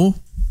 so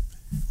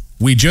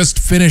we just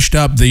finished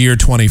up the year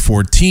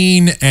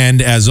 2014,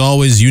 and as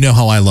always, you know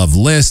how I love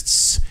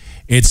lists.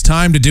 It's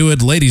time to do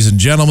it, ladies and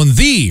gentlemen,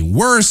 the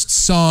worst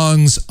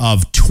songs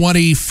of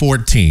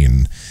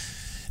 2014.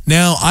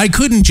 Now, I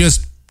couldn't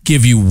just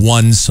give you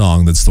one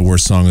song that's the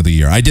worst song of the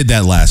year. I did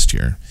that last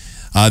year.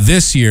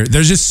 This year,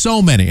 there's just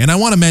so many, and I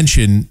want to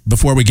mention,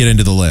 before we get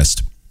into the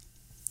list,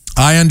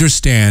 I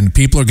understand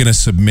people are going to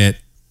submit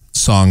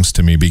songs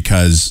to me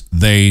because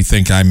they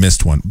think I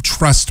missed one.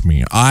 Trust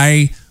me,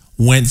 I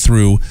went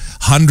through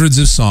hundreds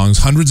of songs,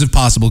 hundreds of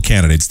possible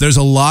candidates. There's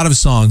a lot of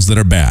songs that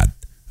are bad.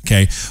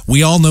 Okay,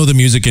 we all know the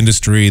music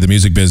industry, the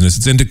music business,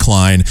 it's in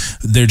decline.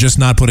 They're just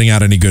not putting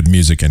out any good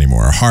music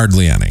anymore, or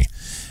hardly any.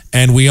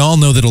 And we all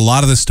know that a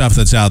lot of the stuff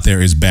that's out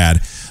there is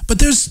bad. But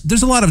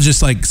there's a lot of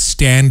just like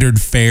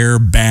standard fare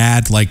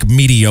bad, like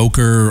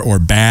mediocre or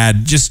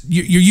bad, just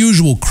your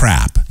usual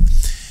crap.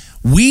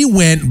 We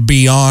went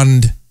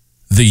beyond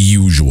the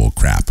usual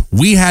crap.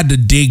 We had to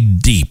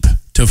dig deep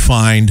to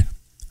find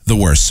the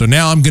worst. So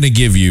now I'm going to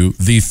give you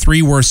the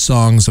 3 worst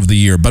songs of the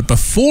year. But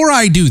before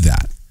I do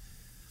that,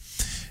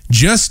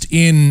 just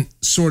in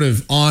sort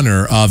of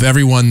honor of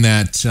everyone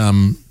that,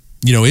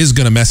 is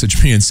going to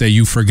message me and say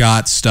you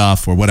forgot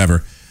stuff or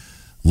whatever,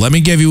 let me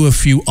give you a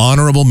few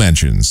honorable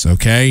mentions,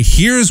 okay?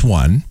 Here's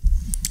one.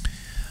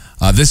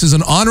 This is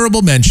an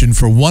honorable mention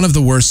for one of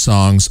the worst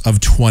songs of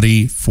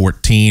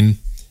 2014.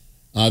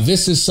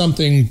 This is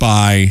something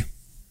by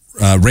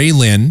Ray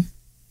Lynn,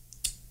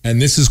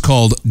 and this is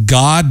called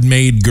God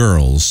Made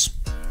Girls.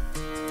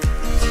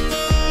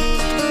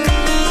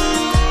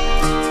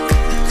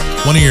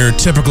 One of your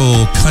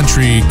typical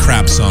country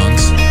crap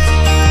songs.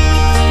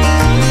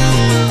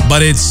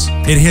 But it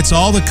hits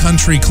all the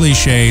country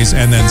cliches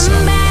and then some.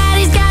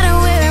 Somebody's gotta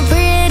wear a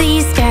pretty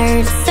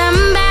skirt.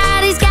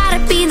 Somebody's gotta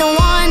be the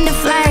one to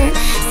flirt.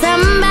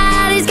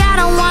 Somebody's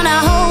gotta wanna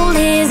hold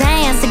his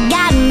hands. So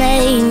God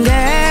made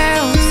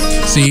girls.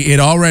 See, it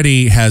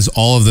already has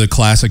all of the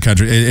classic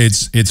country.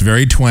 It's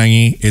very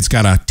twangy. It's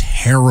got a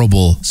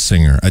terrible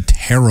singer, a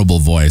terrible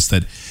voice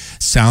that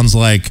sounds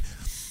like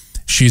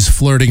she's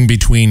flirting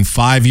between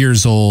 5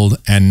 years old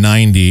and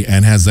 90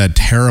 and has that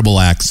terrible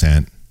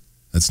accent.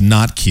 That's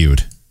not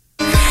cute.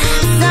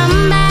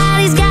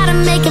 Somebody's gotta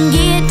make him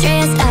get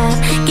dressed up.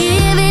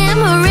 Give him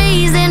a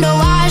reason to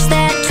wash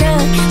that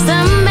truck.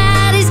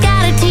 Somebody's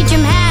gotta teach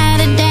him how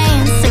to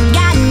dance. So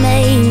God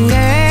made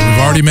girls. We've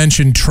already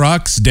mentioned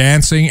trucks,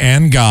 dancing,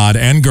 and God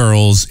and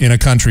girls in a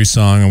country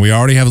song, and we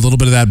already have a little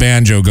bit of that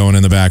banjo going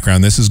in the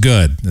background. This is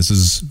good. This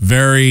is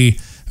very,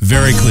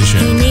 very cliche.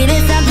 He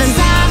needed something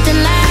soft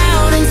and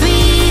loud and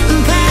sweet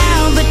and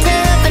proud, but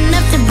tough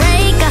enough to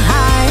break a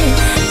heart.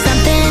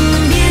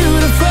 Something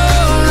beautiful,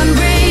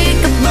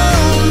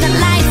 unbreakable, that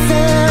lights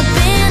up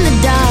in the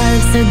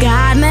dark. So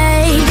God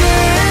made girls.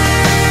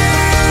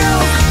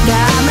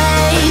 God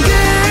made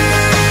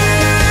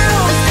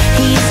girls.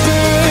 He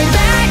stood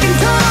back and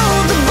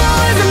told the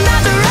boys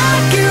about the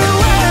rock your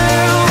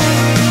world.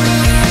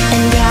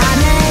 And God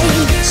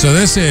made girls. So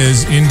this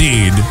is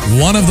indeed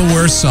one of the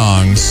worst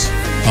songs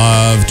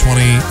of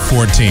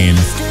 2014.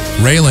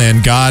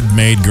 Raylan, God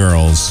Made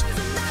Girls.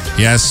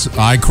 Yes,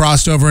 I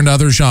crossed over into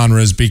other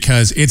genres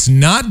because it's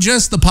not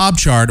just the pop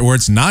chart or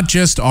it's not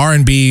just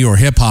R&B or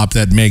hip hop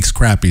that makes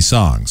crappy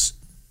songs.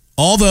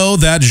 Although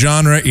that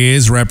genre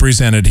is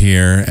represented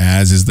here,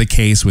 as is the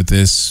case with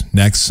this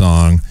next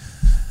song.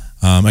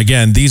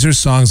 Again, these are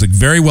songs that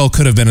very well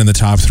could have been in the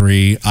top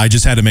 3. I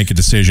just had to make a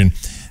decision.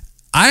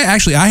 I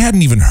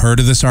hadn't even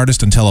heard of this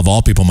artist until, of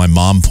all people, my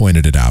mom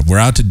pointed it out. We're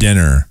out to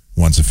dinner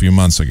once a few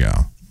months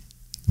ago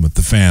with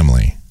the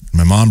family.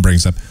 My mom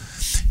brings up,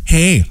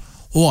 hey,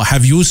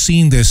 have you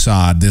seen this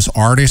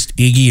artist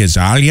Iggy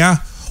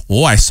Azalea?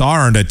 Oh, I saw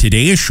her on the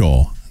Today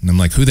Show. And I'm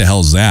like, who the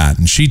hell's that?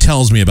 And she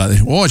tells me about it.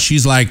 Oh,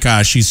 she's like,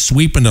 she's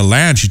sweeping the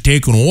land. She's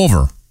taking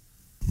over.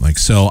 I'm like,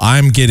 so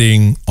I'm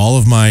getting all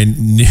of my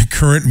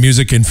current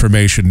music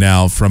information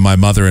now from my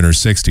mother in her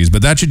 60s.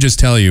 But that should just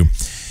tell you,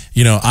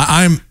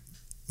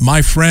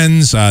 my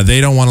friends,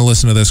 they don't want to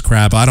listen to this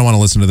crap. I don't want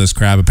to listen to this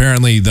crap.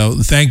 Apparently, though,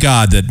 thank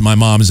God that my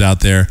mom is out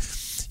there,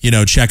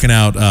 checking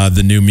out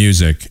the new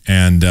music.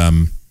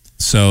 And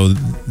so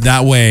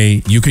that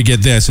way you could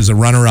get this as a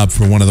runner-up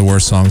for one of the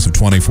worst songs of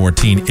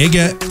 2014.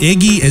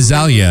 Iggy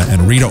Azalea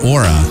and Rita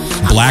Ora,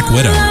 Black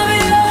Widow.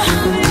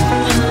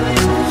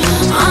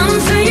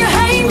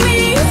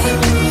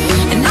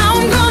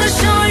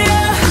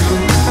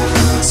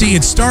 See,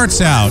 it starts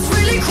out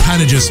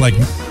kind of just like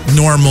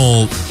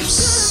normal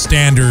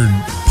standard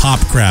pop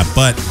crap,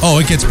 but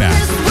it gets bad.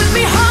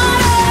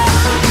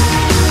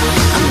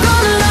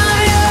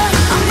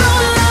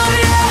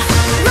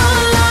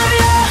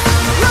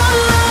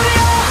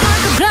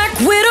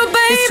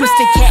 This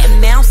twisted cat and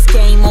mouse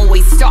game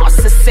always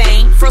starts the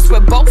same. First we're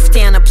both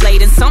down a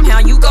plate and somehow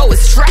you go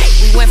astray.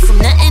 We went from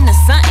nothing to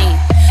something,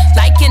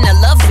 like in a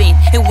loving.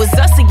 It was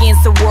us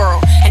against the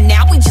world, and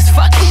now we just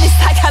fucking. It's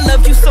like I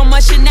loved you so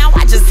much and now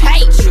I just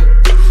hate you.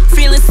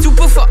 Feeling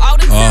stupid for all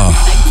the time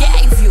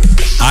I gave you.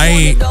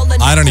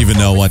 I don't even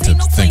know what to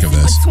think of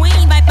this.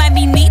 Might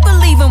be me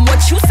believing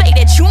what you say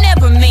that you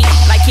never mean.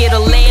 Like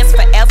it'll last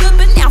forever,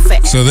 but now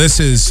forever. So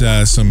this is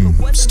some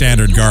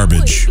standard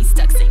garbage.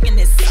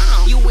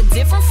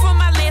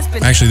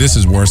 Actually, this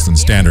is worse than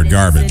standard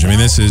garbage. I mean,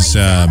 this is...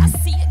 I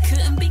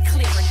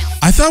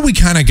thought we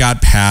kind of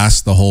got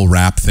past the whole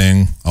rap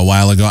thing a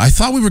while ago. I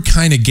thought we were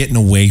kind of getting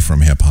away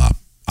from hip-hop.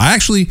 I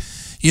actually...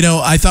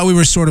 I thought we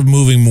were sort of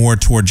moving more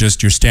toward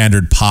just your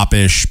standard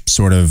pop-ish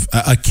sort of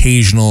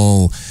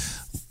occasional,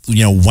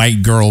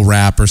 white girl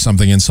rap or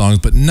something in songs,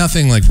 but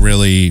nothing like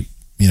really,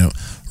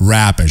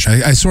 rap-ish.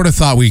 I sort of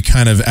thought we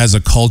kind of, as a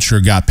culture,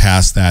 got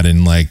past that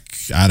in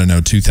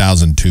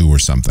 2002 or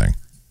something.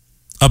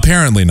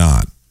 Apparently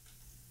not.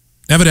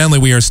 Evidently,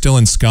 we are still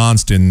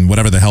ensconced in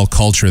whatever the hell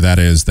culture that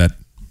is that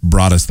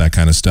brought us that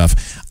kind of stuff.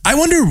 I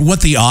wonder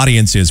what the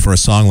audience is for a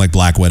song like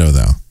Black Widow,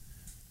 though.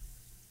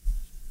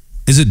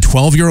 Is it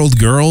 12-year-old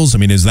girls? I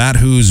mean, is that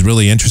who's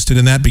really interested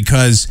in that?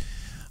 Because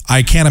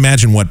I can't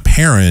imagine what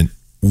parent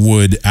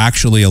would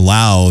actually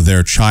allow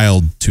their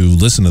child to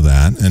listen to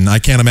that. And I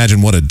can't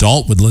imagine what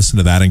adult would listen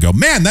to that and go,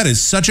 man, that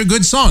is such a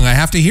good song. I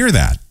have to hear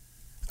that.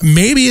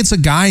 Maybe it's a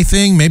guy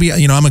thing. Maybe,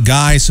 you know, I'm a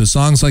guy, so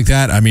songs like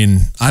that, I mean,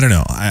 I don't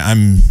know.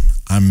 I'm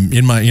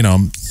in my, you know,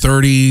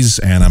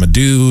 30s and I'm a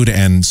dude,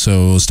 and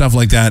so stuff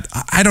like that,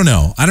 I don't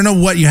know. I don't know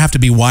what you have to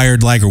be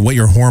wired like or what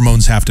your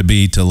hormones have to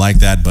be to like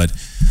that, but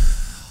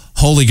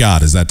holy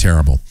God, is that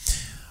terrible.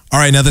 All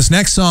right, now this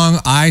next song,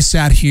 I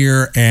sat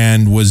here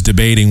and was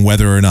debating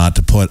whether or not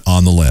to put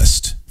on the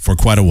list for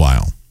quite a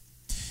while.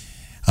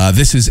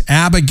 This is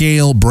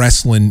Abigail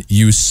Breslin,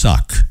 You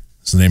Suck.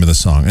 That's the name of the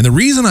song. And the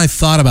reason I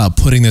thought about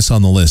putting this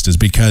on the list is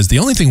because the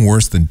only thing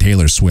worse than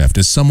Taylor Swift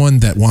is someone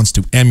that wants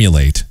to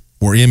emulate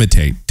or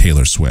imitate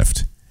Taylor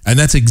Swift. And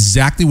that's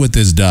exactly what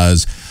this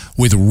does,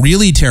 with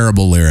really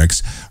terrible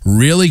lyrics,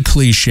 really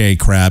cliche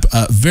crap,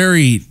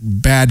 very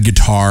bad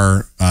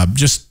guitar,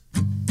 just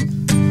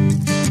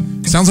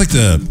sounds like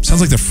the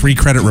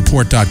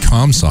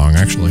freecreditreport.com song,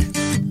 actually.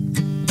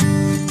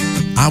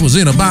 I was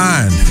in a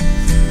bind,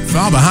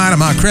 fell behind on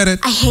my credit.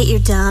 I hate your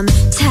dumb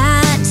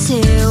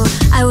tattoo.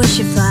 I wish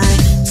you'd fly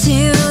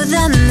to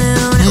the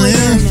moon. Where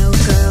there are no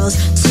girls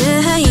to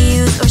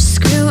use or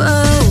screw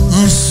over.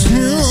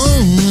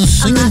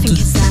 I'm laughing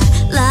cause I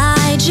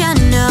lied, you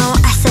know.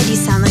 I said you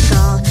sound like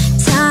all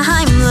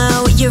time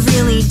low. You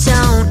really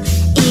don't,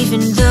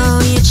 even though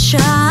you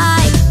try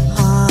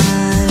hard.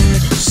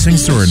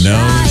 Sings through her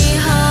nose.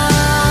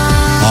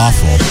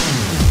 Awful.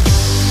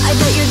 I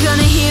bet you're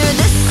gonna hear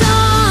this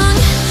song.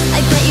 I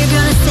bet you're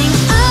gonna sing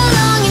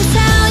along and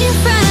tell your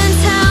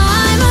friends how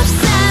I'm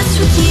obsessed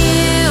with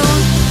you.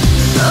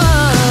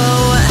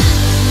 Oh,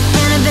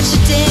 and I bet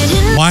you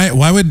didn't.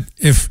 Why would,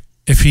 if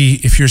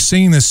you're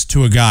singing this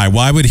to a guy,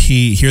 why would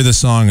he hear the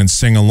song and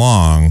sing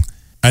along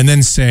and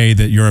then say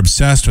that you're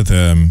obsessed with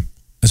him,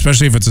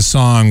 especially if it's a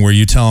song where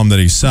you tell him that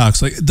he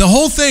sucks? Like, the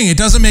whole thing, it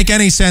doesn't make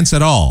any sense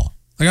at all.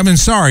 Like, I mean,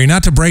 sorry,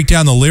 not to break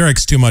down the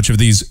lyrics too much of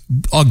these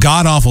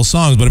god-awful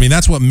songs, but I mean,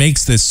 that's what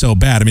makes this so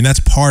bad. I mean, that's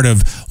part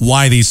of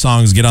why these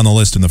songs get on the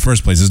list in the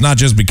first place. It's not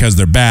just because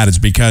they're bad, it's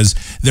because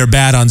they're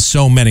bad on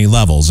so many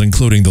levels,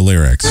 including the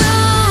lyrics. That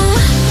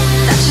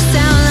you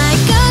sound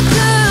like a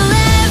girl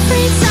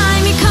every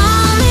time you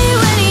call me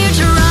when you're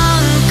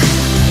drunk.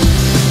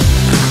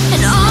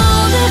 And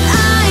all that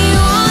I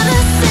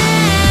wanna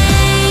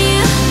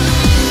say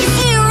is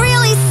you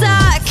really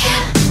suck.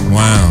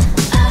 Wow.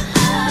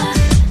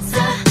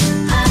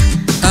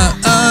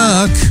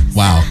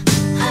 Wow.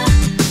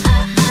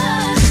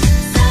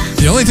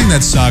 The only thing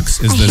that sucks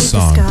is this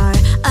song. The scar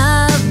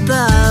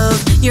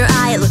above your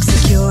eye, it looks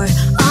like you're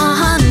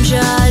on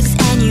drugs,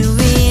 and you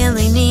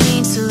really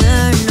need to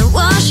learn to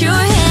wash your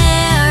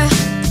hair.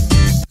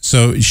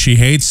 So she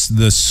hates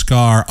the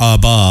scar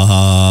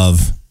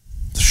above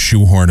the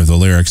shoehorn of the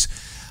lyrics,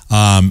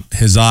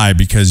 his eye,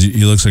 because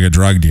he looks like a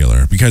drug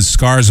dealer. Because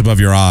scars above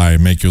your eye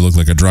make you look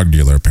like a drug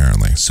dealer,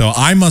 apparently. So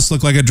I must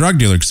look like a drug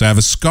dealer because I have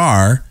a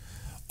scar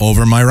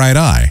over my right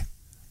eye.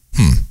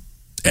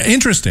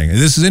 Interesting.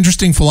 This is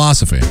interesting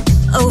philosophy.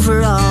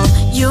 Overall,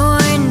 you're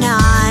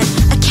not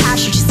a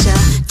cash, you're just a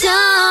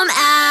dumb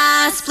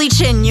ass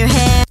bleaching your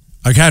hair.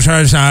 A cash. What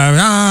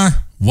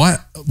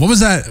was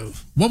that?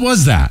 What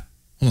was that?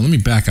 Hold on, let me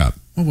back up.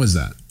 What was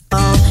that?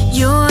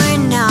 You're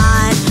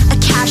not a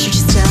cash, you're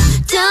just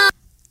a dumb.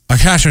 A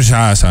cash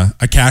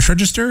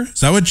register? Is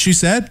that what she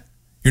said?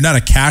 You're not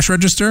a cash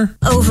register?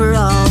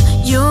 Overall,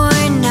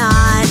 you're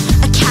not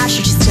a cash,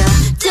 you're just a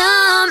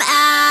dumb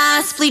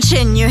ass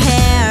bleaching your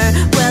hair.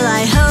 Well,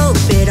 I hope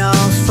it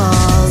all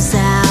falls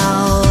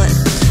out.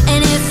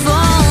 And it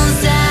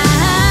falls out.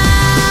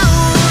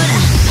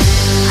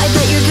 I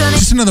bet you're gonna.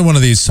 Just another one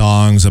of these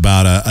songs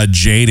about a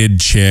jaded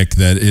chick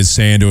that is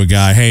saying to a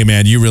guy, hey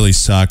man, you really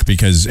suck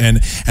because,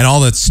 and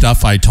all that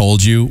stuff I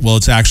told you, well,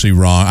 it's actually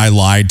wrong. I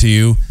lied to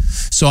you.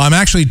 So I'm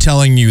actually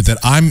telling you that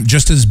I'm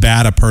just as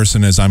bad a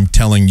person as I'm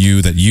telling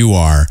you that you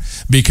are,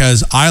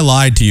 because I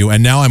lied to you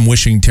and now I'm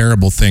wishing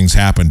terrible things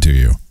happen to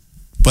you.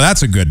 But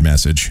that's a good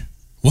message.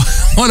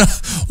 What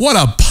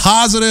a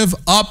positive,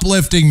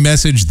 uplifting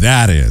message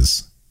that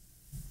is.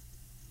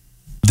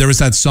 There was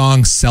that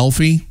song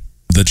Selfie,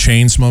 the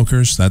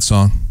Chainsmokers, that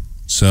song.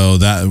 So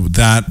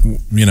that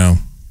you know,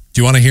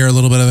 do you want to hear a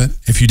little bit of it?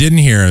 If you didn't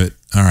hear it,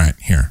 all right,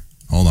 here,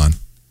 hold on.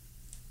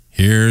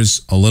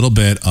 Here's a little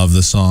bit of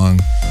the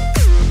song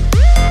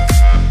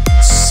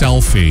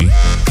Selfie.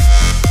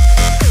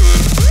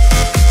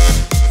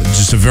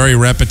 Just a very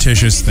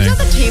repetitious thing. At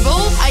the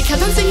table, I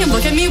kept on seeing him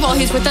look at me while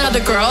he's with that other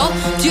girl.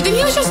 Do you think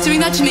he was just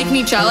doing that to make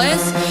me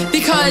jealous?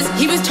 Because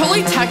he was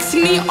totally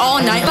texting me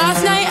all night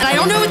last night, and I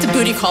don't know if it's a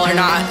booty call or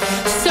not.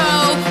 So,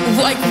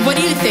 like, what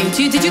do you think?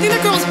 Did you think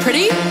that girl was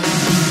pretty?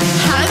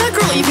 How did that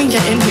girl even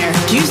get in here?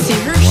 Do you see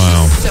her?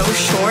 Wow. She's so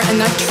short, and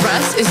that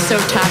dress is so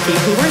tacky.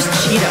 Who wears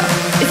cheetah?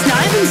 It's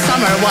not even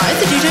summer. Why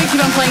does the DJ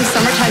keep on playing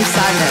Summertime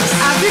Sadness?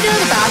 After you get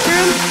out of the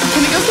bathroom, can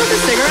we go smoke a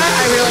cigarette?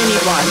 I really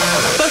need one.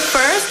 But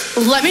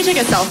first, let me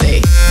take a selfie.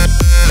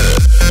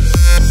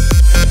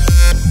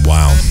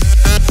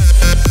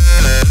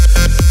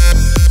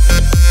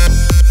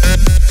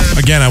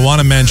 want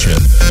to mention,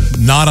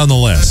 not on the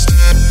list.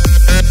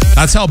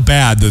 That's how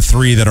bad the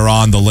 3 that are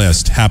on the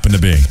list happen to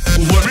be. Let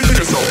me take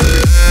a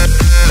selfie.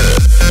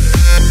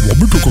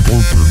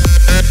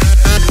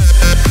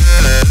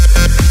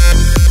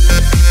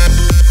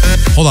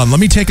 Hold on, let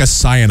me take a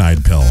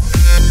cyanide pill.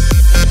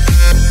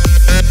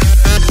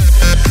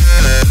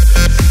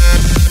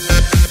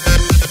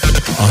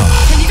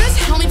 Can you guys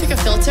help me pick a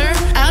filter?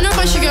 I don't know if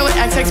I should go with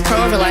XX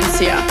Pro or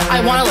Valencia.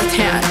 I want to look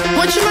tan.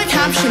 What should my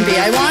caption be?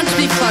 I want it to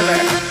be clever.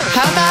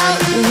 How about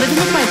living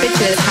with my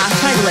bitches,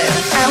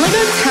 #live. I only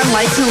got 10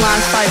 likes in the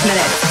last 5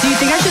 minutes. Do you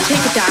think I should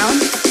take it down?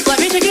 Let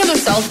me take another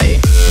selfie.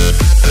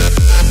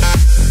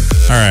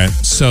 All right,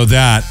 so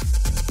that,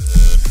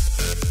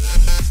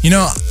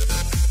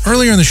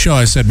 earlier in the show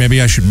I said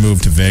maybe I should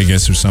move to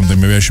Vegas or something.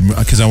 Maybe I should,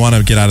 because I want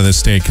to get out of this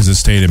state because this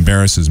state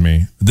embarrasses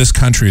me. This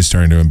country is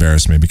starting to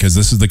embarrass me because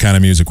this is the kind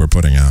of music we're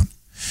putting out.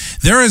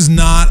 There is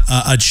not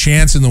a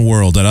chance in the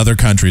world that other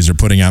countries are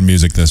putting out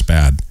music this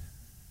bad.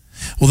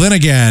 Well, then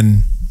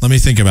again, let me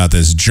think about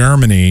this.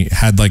 Germany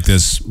had like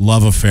this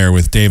love affair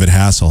with David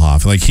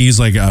Hasselhoff. Like he's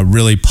like a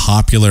really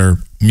popular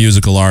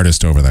musical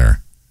artist over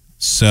there.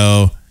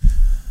 So,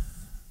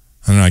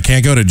 I don't know. I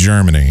can't go to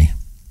Germany.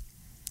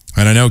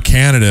 And I know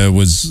Canada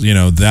was,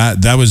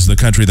 that was the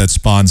country that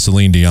spawned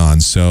Celine Dion.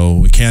 So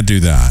we can't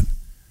do that.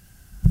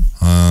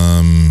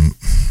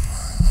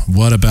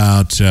 What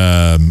about,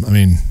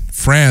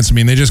 France?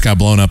 They just got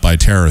blown up by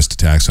terrorist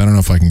attacks. So I don't know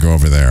if I can go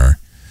over there.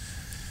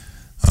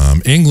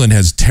 England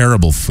has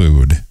terrible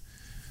food.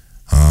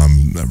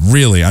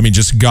 Really,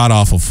 just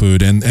god-awful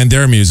food. And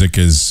their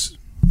music's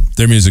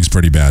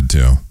pretty bad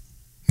too.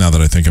 Now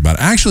that I think about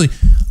it. Actually,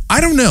 I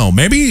don't know.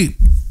 Maybe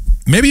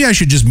I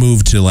should just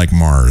move to like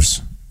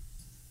Mars.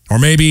 Or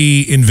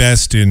maybe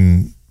invest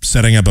in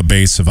setting up a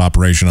base of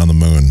operation on the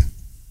moon.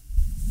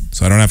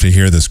 So I don't have to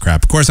hear this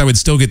crap. Of course, I would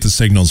still get the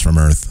signals from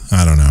Earth.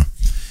 I don't know.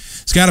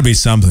 It's got to be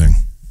something.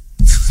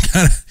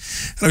 Gotta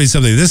be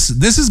something. This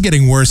is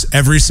getting worse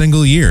every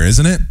single year,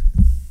 isn't it?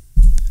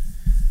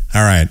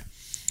 All right.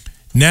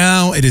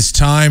 Now it is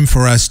time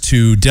for us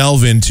to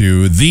delve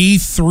into the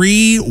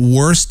 3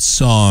 worst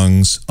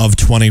songs of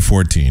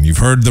 2014. You've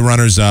heard the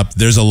runners-up.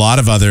 There's a lot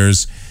of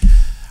others.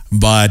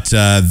 But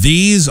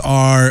these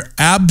are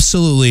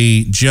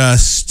absolutely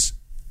just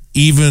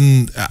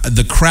even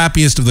the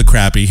crappiest of the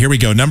crappy. Here we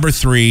go. Number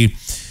 3.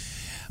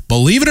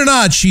 Believe it or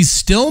not, she's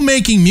still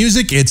making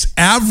music. It's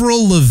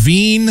Avril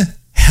Lavigne,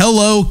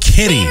 Hello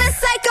Kitty.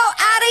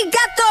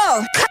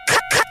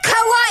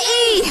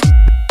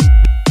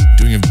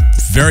 Doing a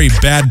very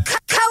bad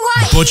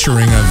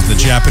butchering of the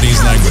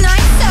Japanese language.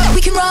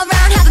 We can roll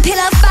around, have a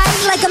pillow fight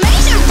like a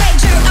major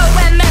rager,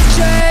 OMFJ.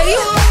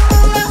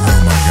 Oh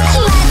my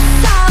God.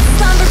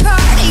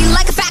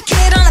 Like a fat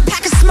kid on a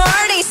pack of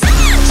Smarties.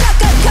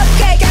 Chuck a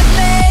cupcake at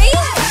me.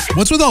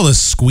 What's with all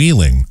this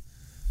squealing?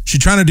 She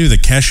trying to do the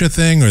Kesha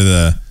thing or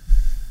the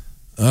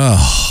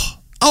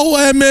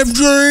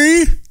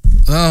OMFG?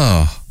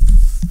 Oh.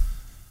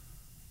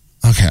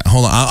 Okay,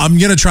 hold on. I'm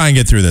gonna try and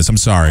get through this. I'm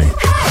sorry. It's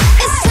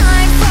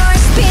time for a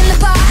spin the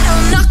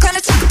bottle. Not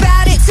gonna talk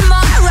about it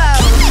tomorrow.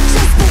 Keep it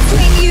just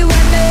between you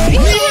and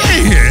me.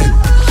 Yeah.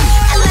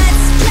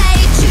 Let's play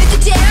to the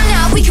down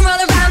now. We can roll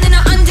around in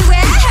our underwear.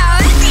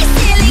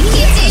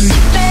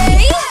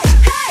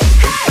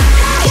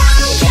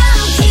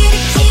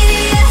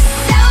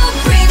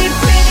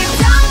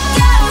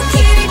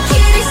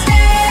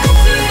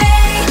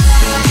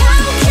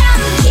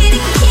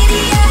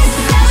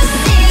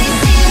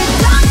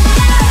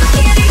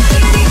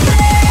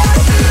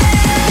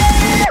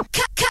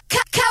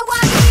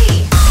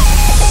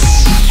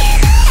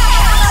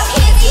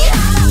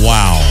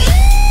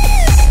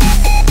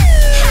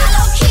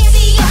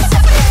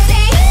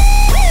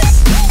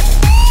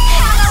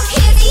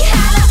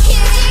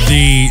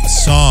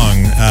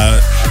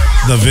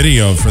 The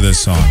video for this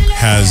song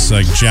has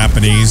like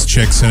Japanese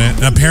chicks in it.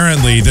 And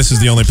apparently this is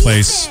the only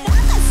place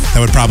that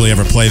would probably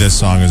ever play this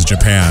song is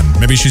Japan.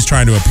 Maybe she's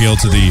trying to appeal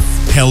to the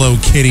Hello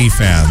Kitty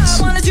fans.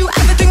 I wanna do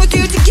everything with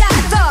you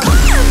together.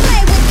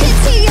 Play with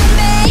Kitty and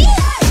me.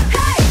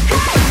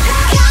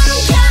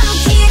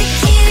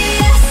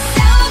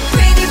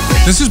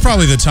 This is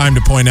probably the time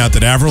to point out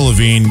that Avril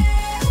Lavigne,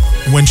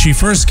 when she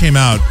first came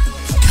out,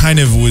 kind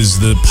of was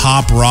the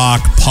pop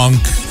rock punk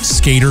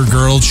skater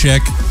girl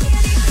chick.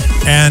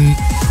 And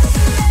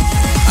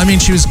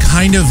she was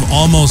kind of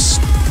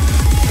almost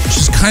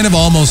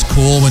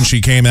cool when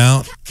she came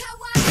out.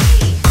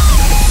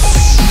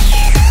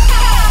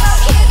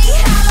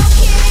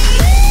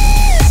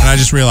 And I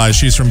just realized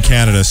she's from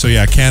Canada. So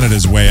yeah,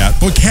 Canada's way out.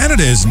 But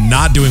Canada is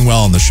not doing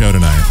well on the show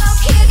tonight.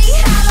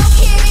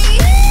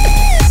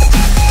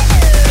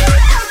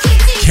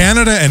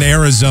 Canada and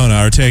Arizona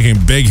are taking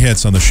big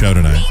hits on the show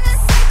tonight.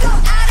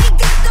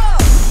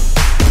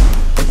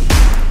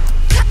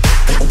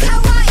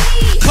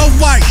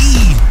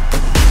 Hawaii.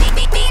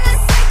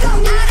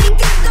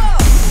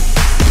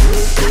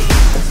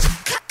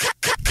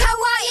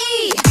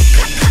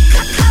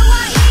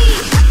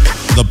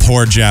 The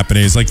poor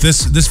Japanese. Like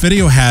this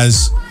video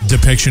has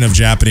depiction of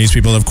Japanese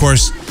people. Of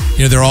course,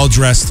 they're all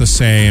dressed the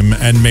same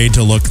and made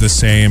to look the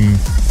same,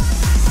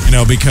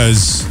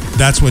 because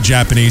that's what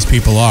Japanese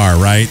people are,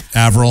 right,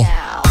 Avril?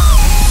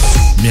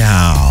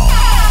 Meow.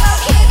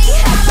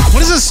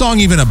 What is this song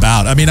even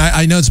about? I mean,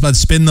 I know it's about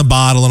spin the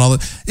bottle and all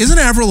that. Isn't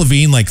Avril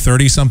Lavigne like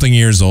 30-something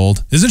years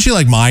old? Isn't she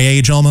like my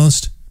age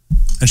almost?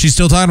 And she's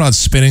still talking about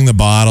spinning the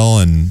bottle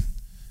and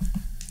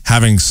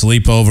having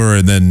sleepover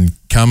and then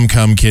come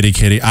kitty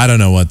kitty. I don't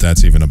know what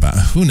that's even about.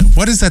 Who knows?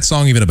 What is that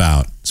song even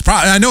about?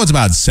 I know it's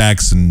about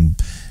sex and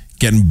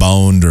getting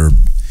boned or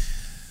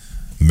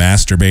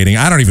masturbating.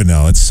 I don't even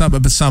know. It's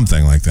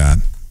something like that.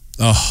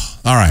 Oh,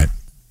 all right.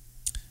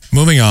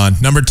 Moving on.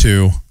 Number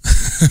 2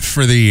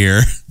 for the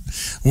year.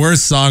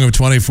 Worst song of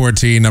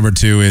 2014. Number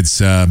 2. It's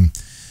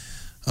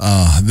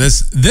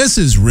this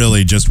is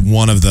really just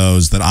one of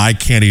those that I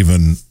can't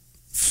even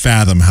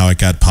fathom how it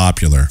got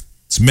popular.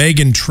 It's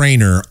Meghan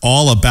Trainor,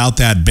 All About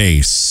That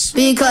Bass.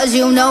 Because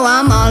I'm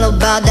all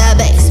about that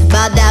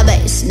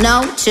bass,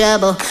 no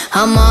trouble.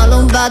 I'm all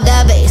about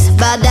that bass,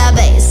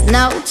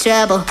 no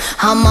trouble.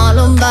 I'm all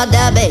about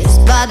that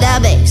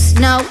bass,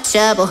 no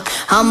trouble.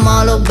 I'm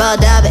all about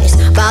that bass,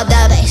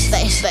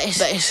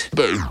 bass.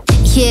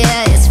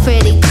 Yeah, it's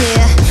pretty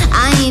clear.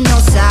 I ain't no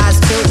size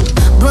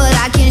 2, but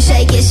I can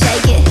shake it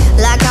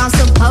like I'm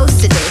supposed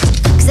to do.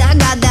 'Cause I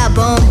got that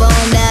boom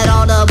that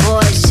all the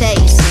boys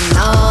chase.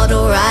 All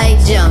the right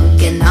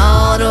junk in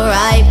all the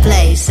right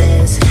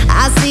places.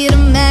 I see the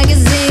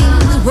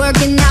magazines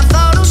working out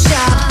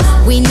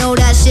Photoshop. We know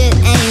that shit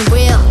ain't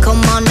real.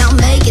 Come on now,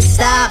 make it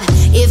stop.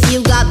 If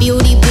you got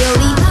beauty,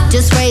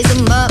 just raise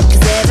them up.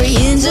 'Cause every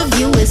inch of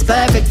you is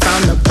perfect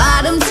from the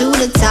bottom to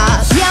the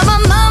top. Yeah, my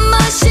mama,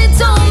 she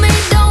told me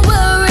don't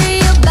worry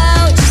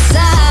about your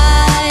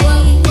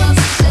size.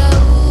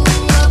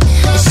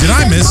 Did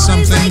I miss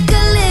something?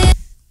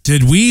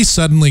 Did we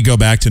suddenly go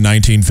back to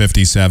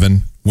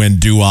 1957 when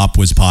doo-wop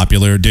was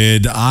popular?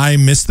 Did I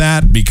miss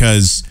that?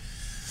 Because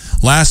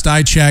last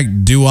I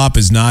checked, doo-wop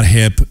is not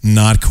hip,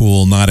 not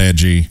cool, not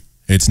edgy.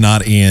 It's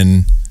not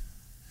in.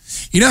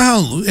 You know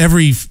how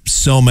every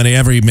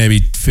maybe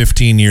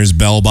 15 years,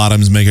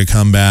 bell-bottoms make a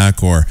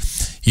comeback, or,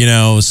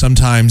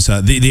 sometimes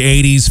the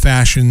 80s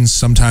fashions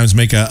sometimes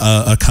make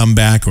a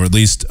comeback, or at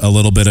least a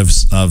little bit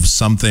of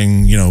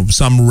something,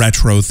 some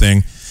retro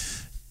thing.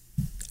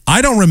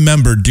 I don't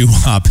remember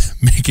doo-wop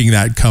making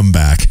that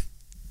comeback.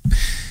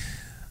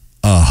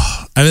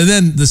 And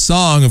then the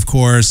song, of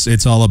course,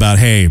 it's all about,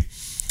 hey,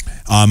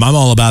 I'm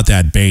all about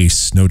that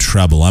bass, no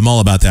trouble. I'm all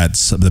about that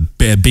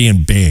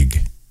being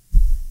big.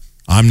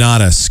 I'm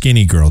not a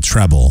skinny girl,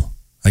 treble.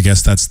 I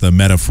guess that's the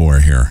metaphor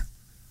here.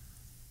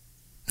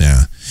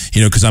 Yeah.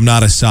 Because I'm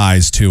not a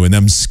size 2, and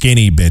them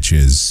skinny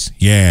bitches.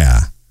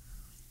 Yeah.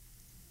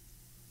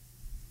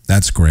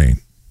 That's great.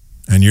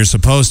 And you're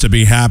supposed to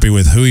be happy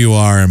with who you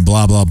are and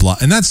blah, blah, blah.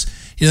 And that's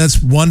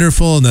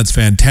wonderful and that's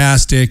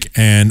fantastic.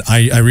 And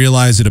I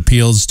realize it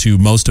appeals to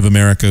most of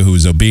America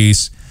who's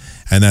obese,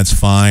 and that's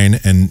fine.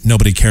 And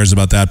nobody cares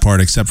about that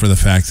part except for the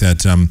fact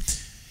that,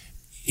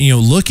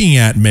 looking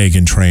at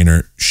Meghan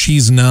Trainor,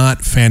 she's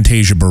not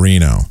Fantasia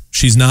Barrino.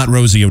 She's not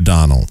Rosie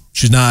O'Donnell.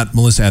 She's not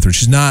Melissa Etheridge.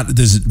 She's not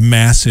this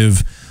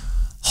massive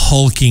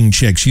hulking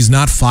chick. She's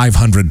not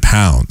 500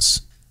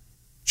 pounds.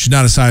 She's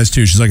not a size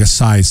 2. She's like a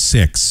size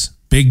 6.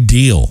 Big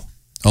deal.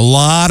 A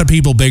lot of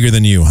people bigger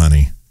than you,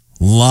 honey.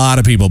 A lot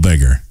of people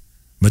bigger.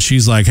 But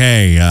she's like,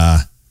 hey,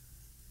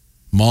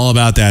 I'm all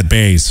about that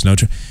bass.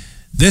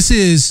 This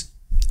is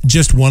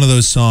just one of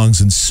those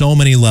songs in so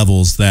many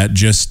levels that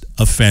just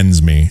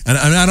offends me. And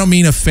I don't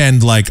mean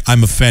offend like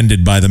I'm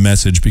offended by the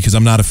message, because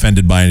I'm not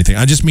offended by anything.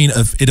 I just mean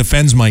it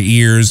offends my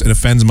ears. It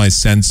offends my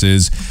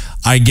senses.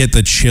 I get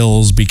the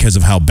chills because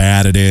of how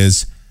bad it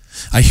is.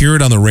 I hear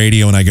it on the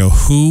radio and I go,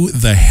 who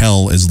the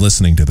hell is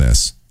listening to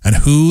this? And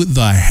who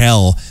the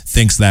hell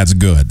thinks that's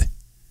good?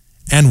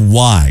 And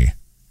why?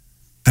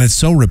 And it's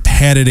so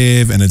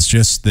repetitive, and it's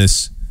just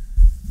this.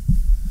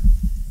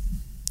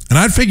 And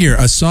I'd figure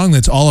a song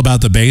that's all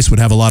about the bass would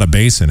have a lot of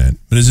bass in it.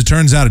 But as it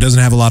turns out, it doesn't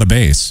have a lot of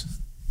bass.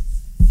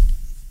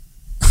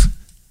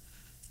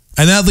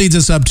 And that leads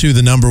us up to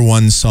the number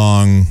 1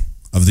 song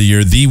of the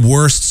year, the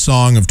worst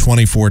song of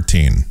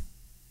 2014.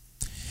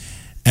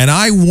 And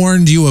I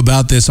warned you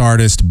about this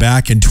artist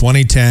back in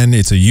 2010.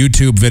 It's a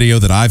YouTube video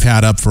that I've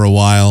had up for a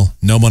while.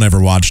 No one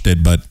ever watched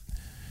it, but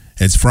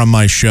it's from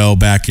my show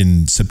back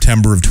in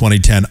September of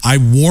 2010. I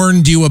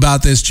warned you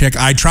about this chick.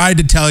 I tried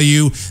to tell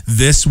you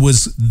this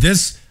was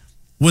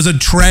a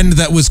trend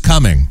that was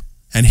coming.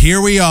 And here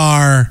we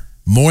are,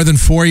 more than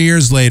 4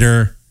 years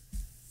later,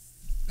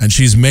 and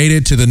she's made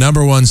it to the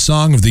number 1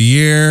 song of the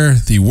year,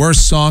 the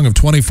worst song of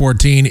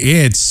 2014.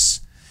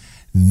 It's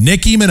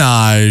Nicki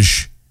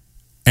Minaj,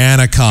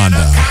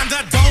 Anaconda.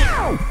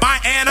 My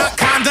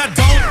anaconda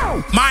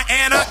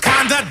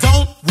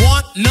don't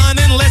want none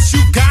unless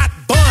you got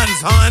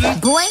buns, hun.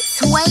 Boy,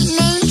 toy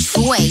named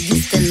Troy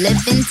used to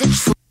live in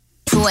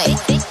Detroit.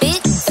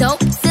 Big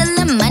dope,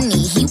 selling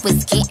money, he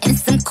was getting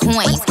some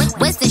coins.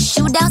 Was the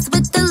shootouts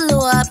with the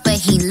law, but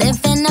he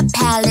lived in a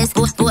palace.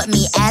 Bought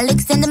me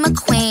Alexander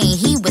McQueen,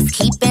 he was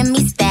keeping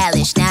me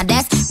stylish. Now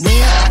that's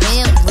real.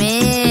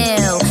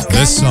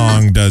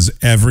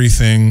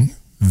 everything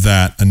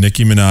that a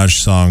Nicki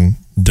Minaj song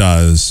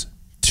does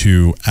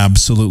to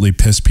absolutely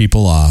piss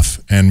people off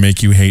and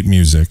make you hate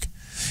music,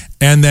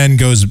 and then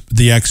goes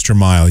the extra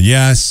mile.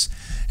 Yes,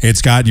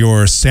 it's got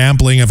your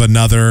sampling of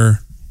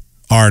another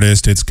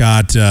artist. It's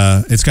got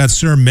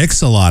Sir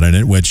Mix-a-Lot in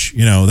it, which,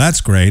 you know,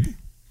 that's great. I'm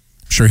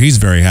sure he's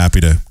very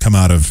happy to come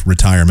out of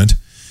retirement.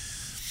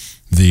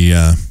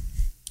 I'm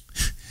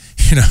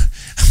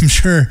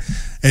sure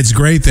it's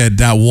great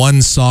that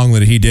one song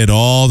that he did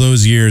all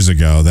those years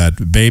ago,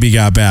 that Baby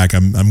Got Back,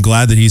 I'm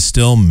glad that he's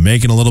still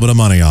making a little bit of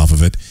money off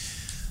of it.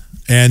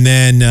 And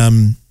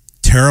then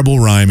terrible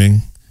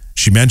rhyming.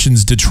 She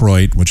mentions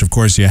Detroit, which of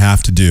course you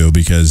have to do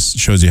because it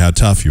shows you how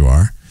tough you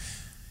are.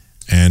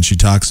 And she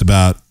talks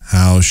about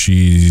how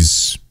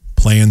she's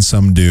playing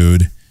some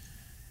dude.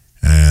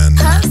 And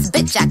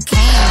bitch, I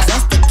came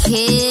just to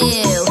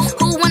kill.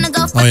 Who wanna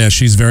go? Oh yeah,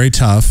 she's very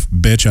tough.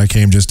 Bitch, I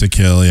came just to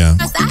kill. Yeah.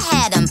 First I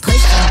had them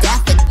pushing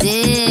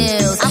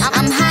daffodils.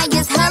 I'm high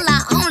as hell.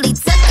 I only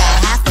took a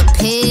half a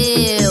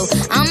pill.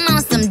 I'm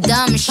on some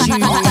dumb shit.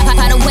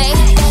 By the way,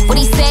 what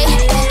he say?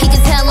 He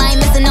can tell I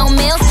ain't missing no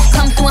meals.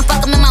 Come through and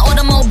fuck him in my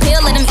automobile.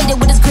 Let him eat it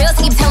with his grills.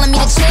 He keep telling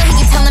me to chill. He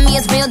keep telling me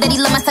it's real that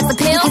he love my sex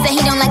appeal. He said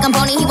he don't like I'm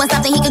bony. He wants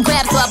something he can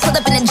grab. So I pull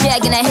up in a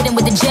jag and I hit him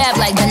with the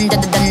jab like dun dun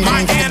dun dun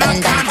dun dun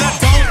dun dun.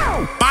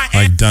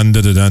 Like dun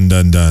dun dun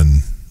dun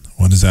dun.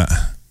 What is that?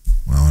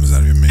 Well, what does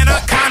that even mean?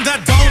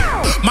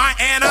 My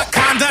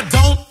anaconda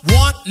don't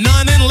want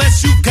none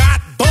unless you got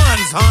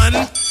buns, hun.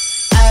 Oh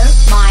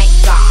my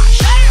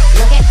gosh,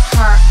 look at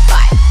her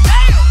butt.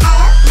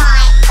 Oh my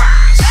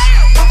gosh,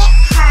 look at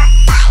her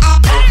butt.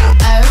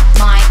 Oh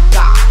my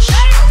gosh.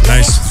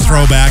 Nice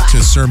throwback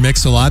to Sir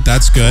Mix-a-Lot.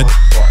 That's good.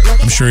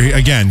 I'm sure,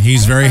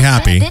 he's very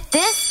happy.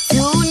 This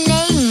dude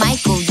named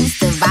Michael used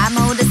to ride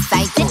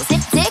motorcycles.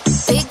 Dick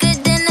bigger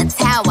than a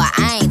tower.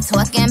 I ain't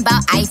talking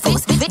about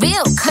Eiffels.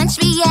 Real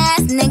country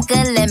ass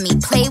nigga, let me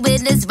play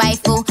with his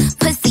rifle.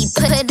 Pussy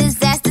put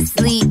his ass to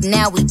sleep.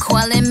 Now we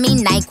calling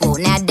me NyQuil.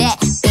 Now that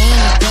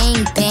bang,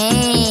 bang,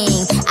 bang.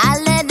 I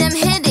let him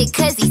hit it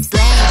cause he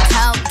slang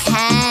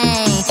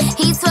cocaine.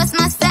 He twists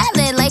my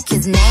salad like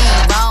his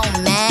name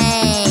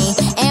Romaine.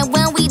 And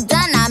when we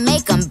done, I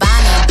make him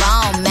Bonnie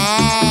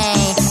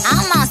Romaine.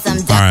 I'm on some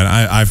All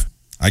right,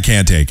 I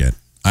can't take it.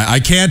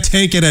 I can't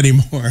take it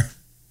anymore.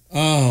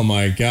 Oh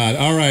my God.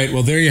 All right,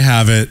 well, there you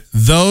have it.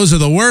 Those are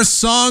the worst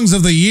songs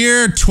of the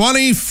year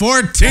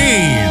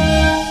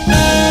 2014.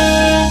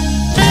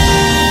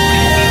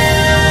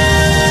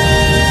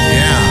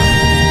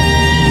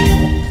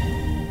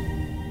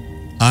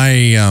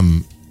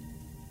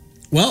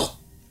 Well,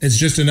 it's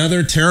just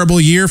another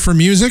terrible year for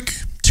music,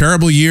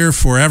 terrible year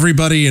for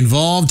everybody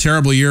involved,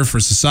 terrible year for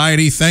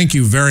society. Thank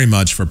you very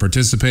much for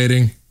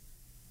participating.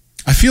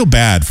 I feel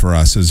bad for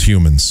us as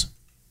humans.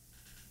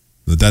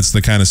 That's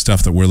the kind of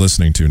stuff that we're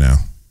listening to now.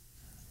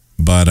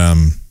 But I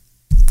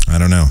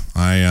don't know.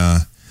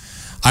 I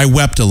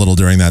wept a little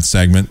during that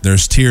segment.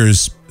 There's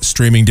tears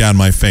streaming down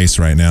my face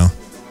right now.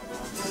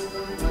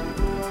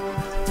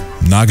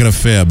 I'm not gonna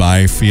fib.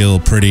 I feel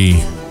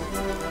pretty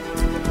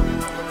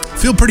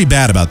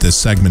bad about this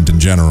segment in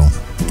general.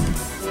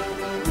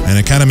 And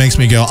it kind of makes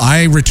me go,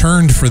 I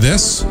returned for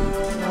this?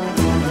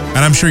 And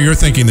I'm sure you're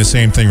thinking the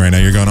same thing right now.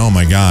 You're going, oh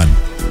my God.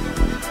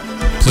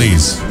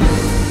 Please.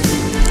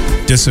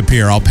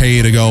 Disappear. I'll pay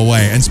you to go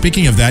away. And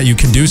speaking of that, you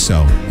can do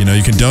so. You know,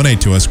 you can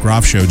donate to us,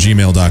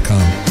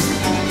 groffshow@gmail.com.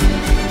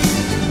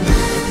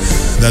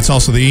 That's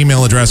also the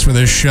email address for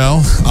this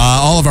show.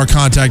 All of our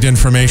contact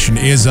information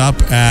is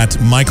up at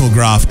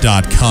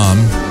michaelgroff.com.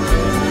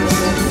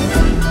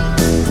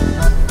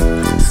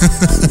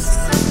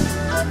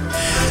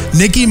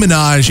 Nicki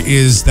Minaj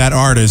is that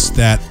artist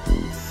that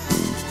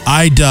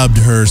I dubbed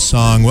her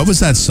song. What was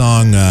that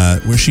song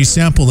where she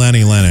sampled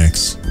Annie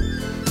Lennox?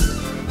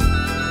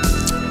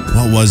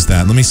 What was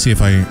that? Let me see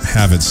if I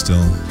have it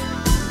still.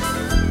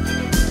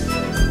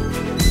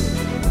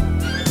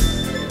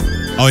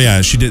 Oh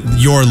yeah, she did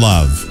Your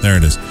Love. There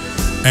it is.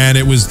 And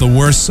it was the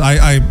worst.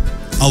 A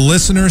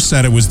listener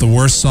said it was the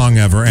worst song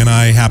ever, and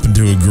I happen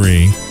to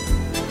agree.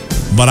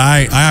 But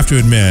I have to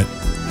admit,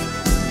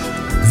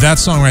 that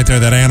song right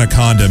there, that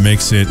Anaconda,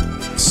 makes it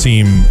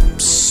seem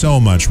so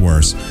much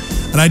worse.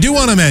 And I do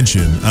want to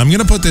mention, I'm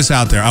going to put this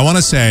out there. I want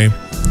to say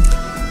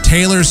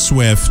Taylor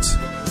Swift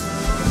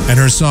and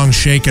her song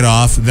Shake It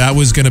Off, that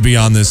was going to be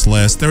on this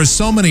list. There were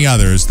so many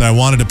others that I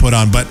wanted to put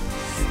on, but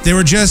they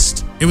were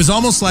just, it was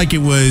almost like it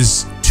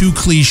was too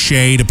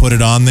cliche to put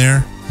it on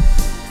there.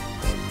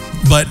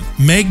 But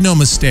make no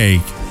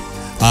mistake,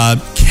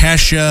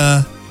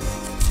 Kesha,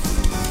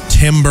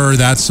 Timber,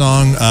 that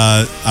song,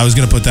 I was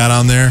going to put that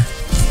on there.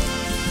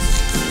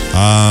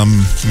 Let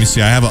me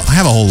see. I have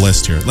a whole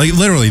list here. Like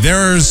literally,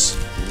 there's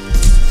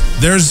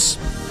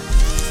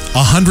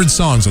 100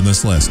 songs on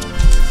this list,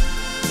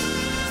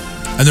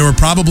 and there were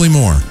probably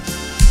more.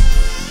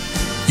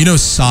 You know,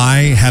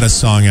 Psy had a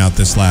song out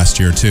this last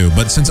year too,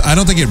 but since I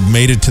don't think it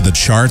made it to the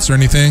charts or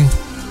anything,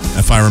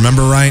 if I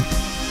remember right,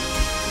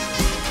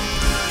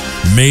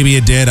 maybe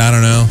it did. I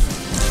don't know.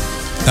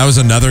 That was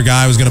another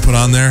guy I was going to put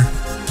on there.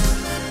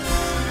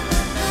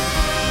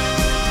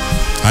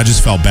 I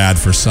just felt bad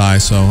for Cy,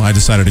 so I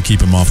decided to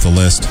keep him off the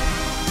list.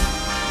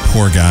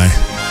 Poor guy.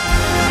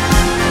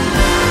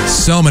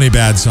 So many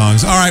bad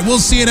songs. All right, we'll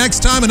see you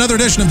next time. Another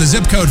edition of the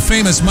Zip Code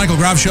Famous Michael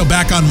Groff Show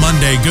back on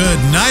Monday. Good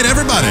night,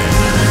 everybody.